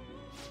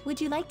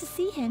 Would you like to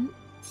see him?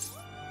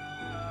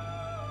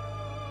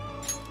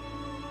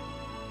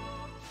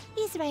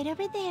 He's right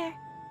over there.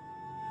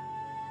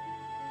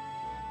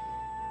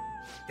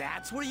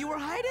 That's where you were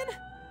hiding?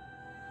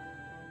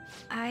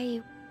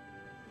 I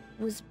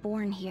was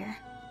born here.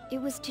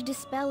 It was to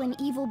dispel an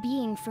evil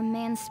being from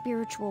man's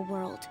spiritual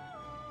world.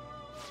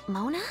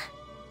 Mona?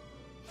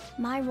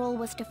 My role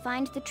was to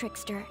find the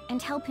trickster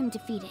and help him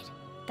defeat it.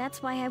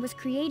 That's why I was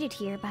created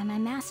here by my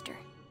master.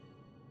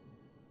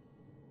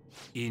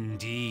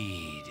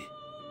 Indeed.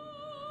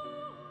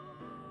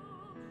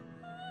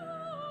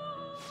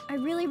 I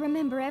really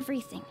remember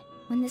everything.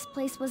 When this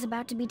place was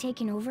about to be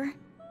taken over,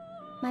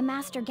 my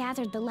master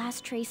gathered the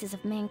last traces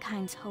of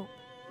mankind's hope.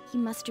 He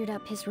mustered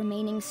up his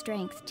remaining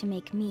strength to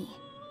make me.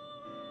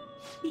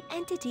 The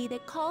entity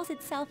that calls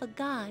itself a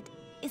god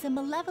is a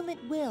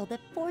malevolent will that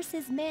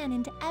forces man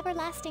into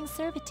everlasting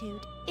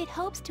servitude. It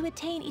hopes to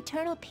attain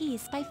eternal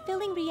peace by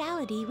filling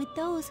reality with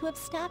those who have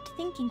stopped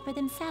thinking for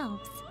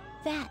themselves.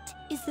 That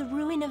is the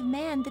ruin of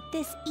man that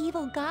this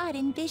evil god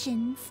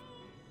envisions.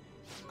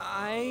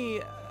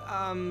 I,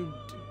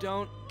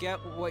 don't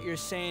get what you're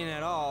saying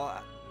at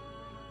all.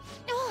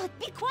 Oh,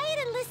 be quiet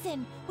and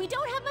listen! We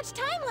don't have much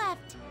time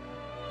left!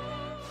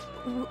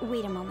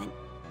 Wait a moment.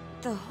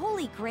 The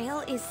Holy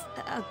Grail is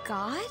a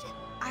god?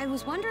 I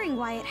was wondering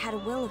why it had a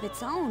will of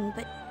its own,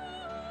 but...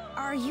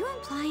 Are you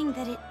implying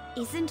that it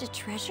isn't a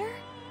treasure?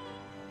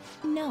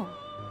 No.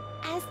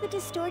 As the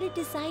distorted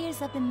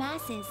desires of the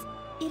masses,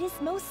 it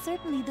is most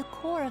certainly the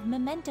core of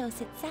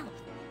Mementos itself.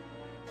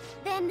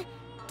 Then,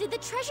 did the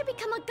treasure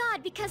become a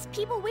god because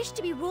people wish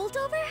to be ruled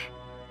over?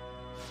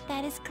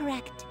 That is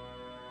correct.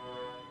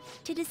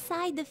 To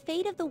decide the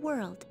fate of the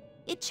world,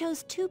 it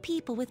chose two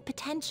people with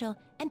potential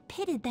and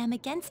pitted them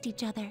against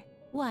each other.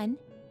 One,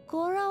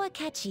 Goro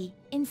Akechi,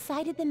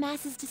 incited the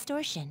masses'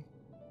 distortion.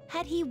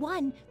 Had he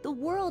won, the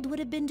world would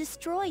have been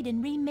destroyed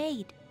and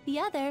remade. The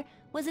other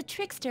was a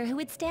trickster who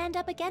would stand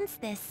up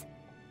against this.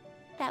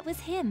 That was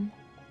him.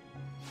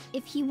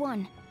 If he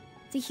won,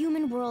 the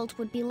human world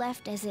would be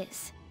left as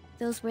is.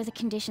 Those were the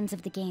conditions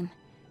of the game.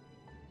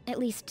 At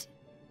least,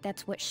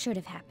 that's what should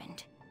have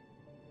happened.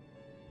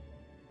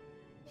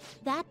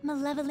 That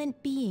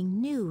malevolent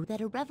being knew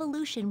that a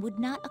revolution would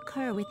not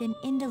occur within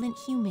indolent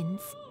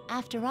humans.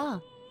 After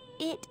all,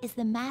 it is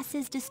the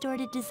masses'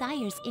 distorted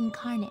desires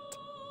incarnate.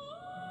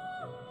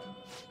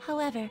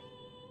 However,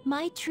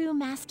 my true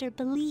master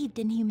believed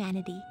in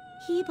humanity.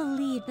 He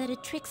believed that a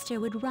trickster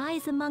would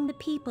rise among the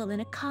people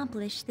and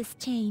accomplish this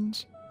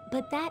change.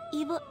 But that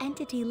evil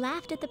entity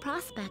laughed at the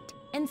prospect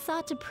and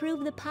sought to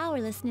prove the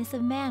powerlessness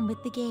of man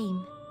with the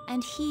game.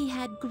 And he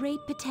had great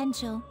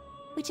potential,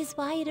 which is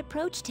why it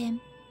approached him.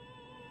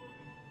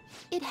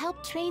 It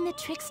helped train the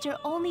trickster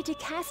only to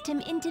cast him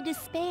into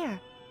despair,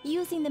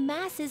 using the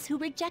masses who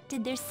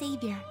rejected their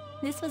savior.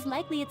 This was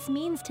likely its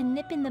means to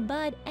nip in the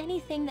bud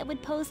anything that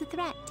would pose a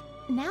threat.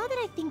 Now that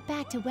I think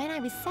back to when I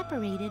was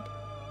separated,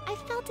 I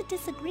felt a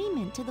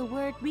disagreement to the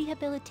word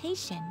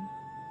rehabilitation.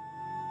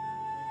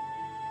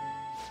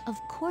 Of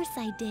course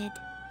I did.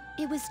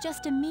 It was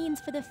just a means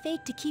for the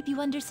fake to keep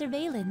you under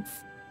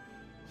surveillance.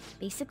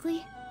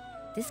 Basically,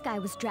 this guy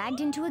was dragged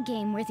into a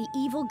game where the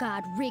evil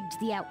god rigged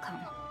the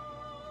outcome.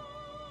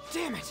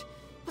 Damn it!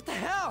 What the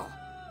hell?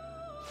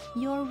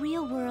 Your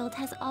real world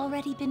has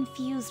already been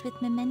fused with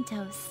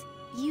Mementos.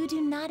 You do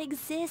not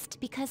exist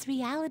because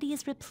reality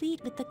is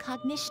replete with the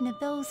cognition of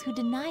those who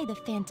deny the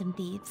Phantom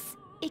Thieves.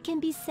 It can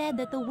be said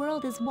that the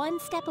world is one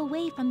step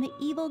away from the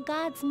evil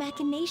god's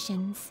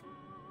machinations.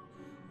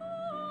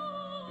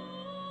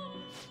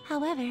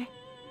 However,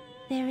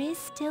 there is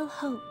still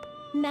hope.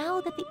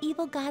 Now that the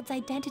evil god's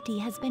identity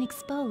has been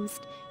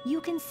exposed, you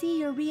can see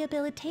your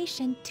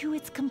rehabilitation to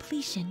its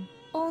completion.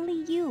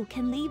 Only you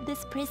can leave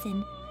this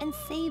prison and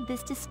save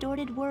this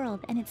distorted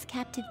world and its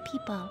captive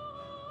people.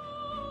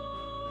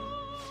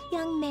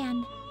 Young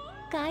man,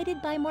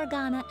 guided by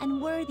Morgana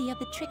and worthy of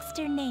the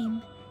trickster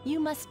name, you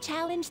must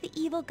challenge the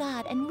evil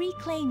god and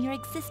reclaim your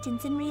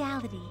existence in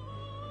reality.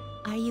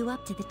 Are you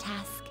up to the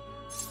task?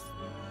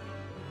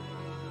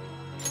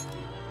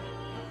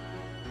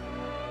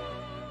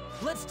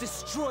 Let's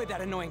destroy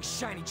that annoying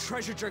shiny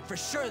treasure jerk for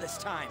sure this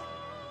time!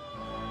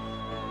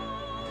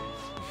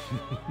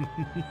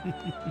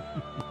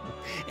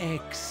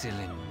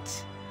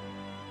 Excellent.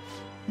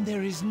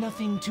 There is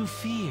nothing to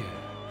fear.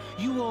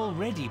 You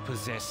already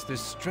possess the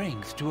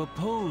strength to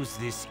oppose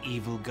this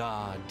evil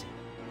god.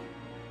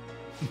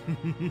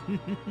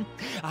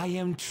 I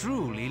am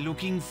truly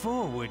looking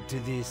forward to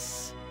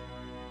this.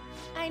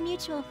 Our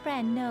mutual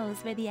friend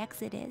knows where the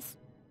exit is.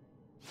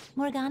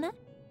 Morgana,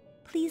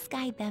 please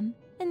guide them,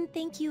 and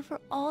thank you for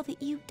all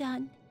that you've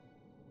done.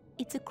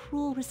 It's a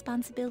cruel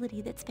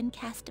responsibility that's been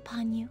cast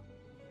upon you.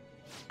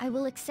 I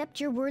will accept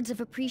your words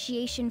of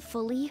appreciation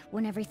fully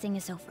when everything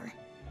is over.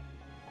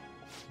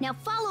 Now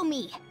follow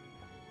me!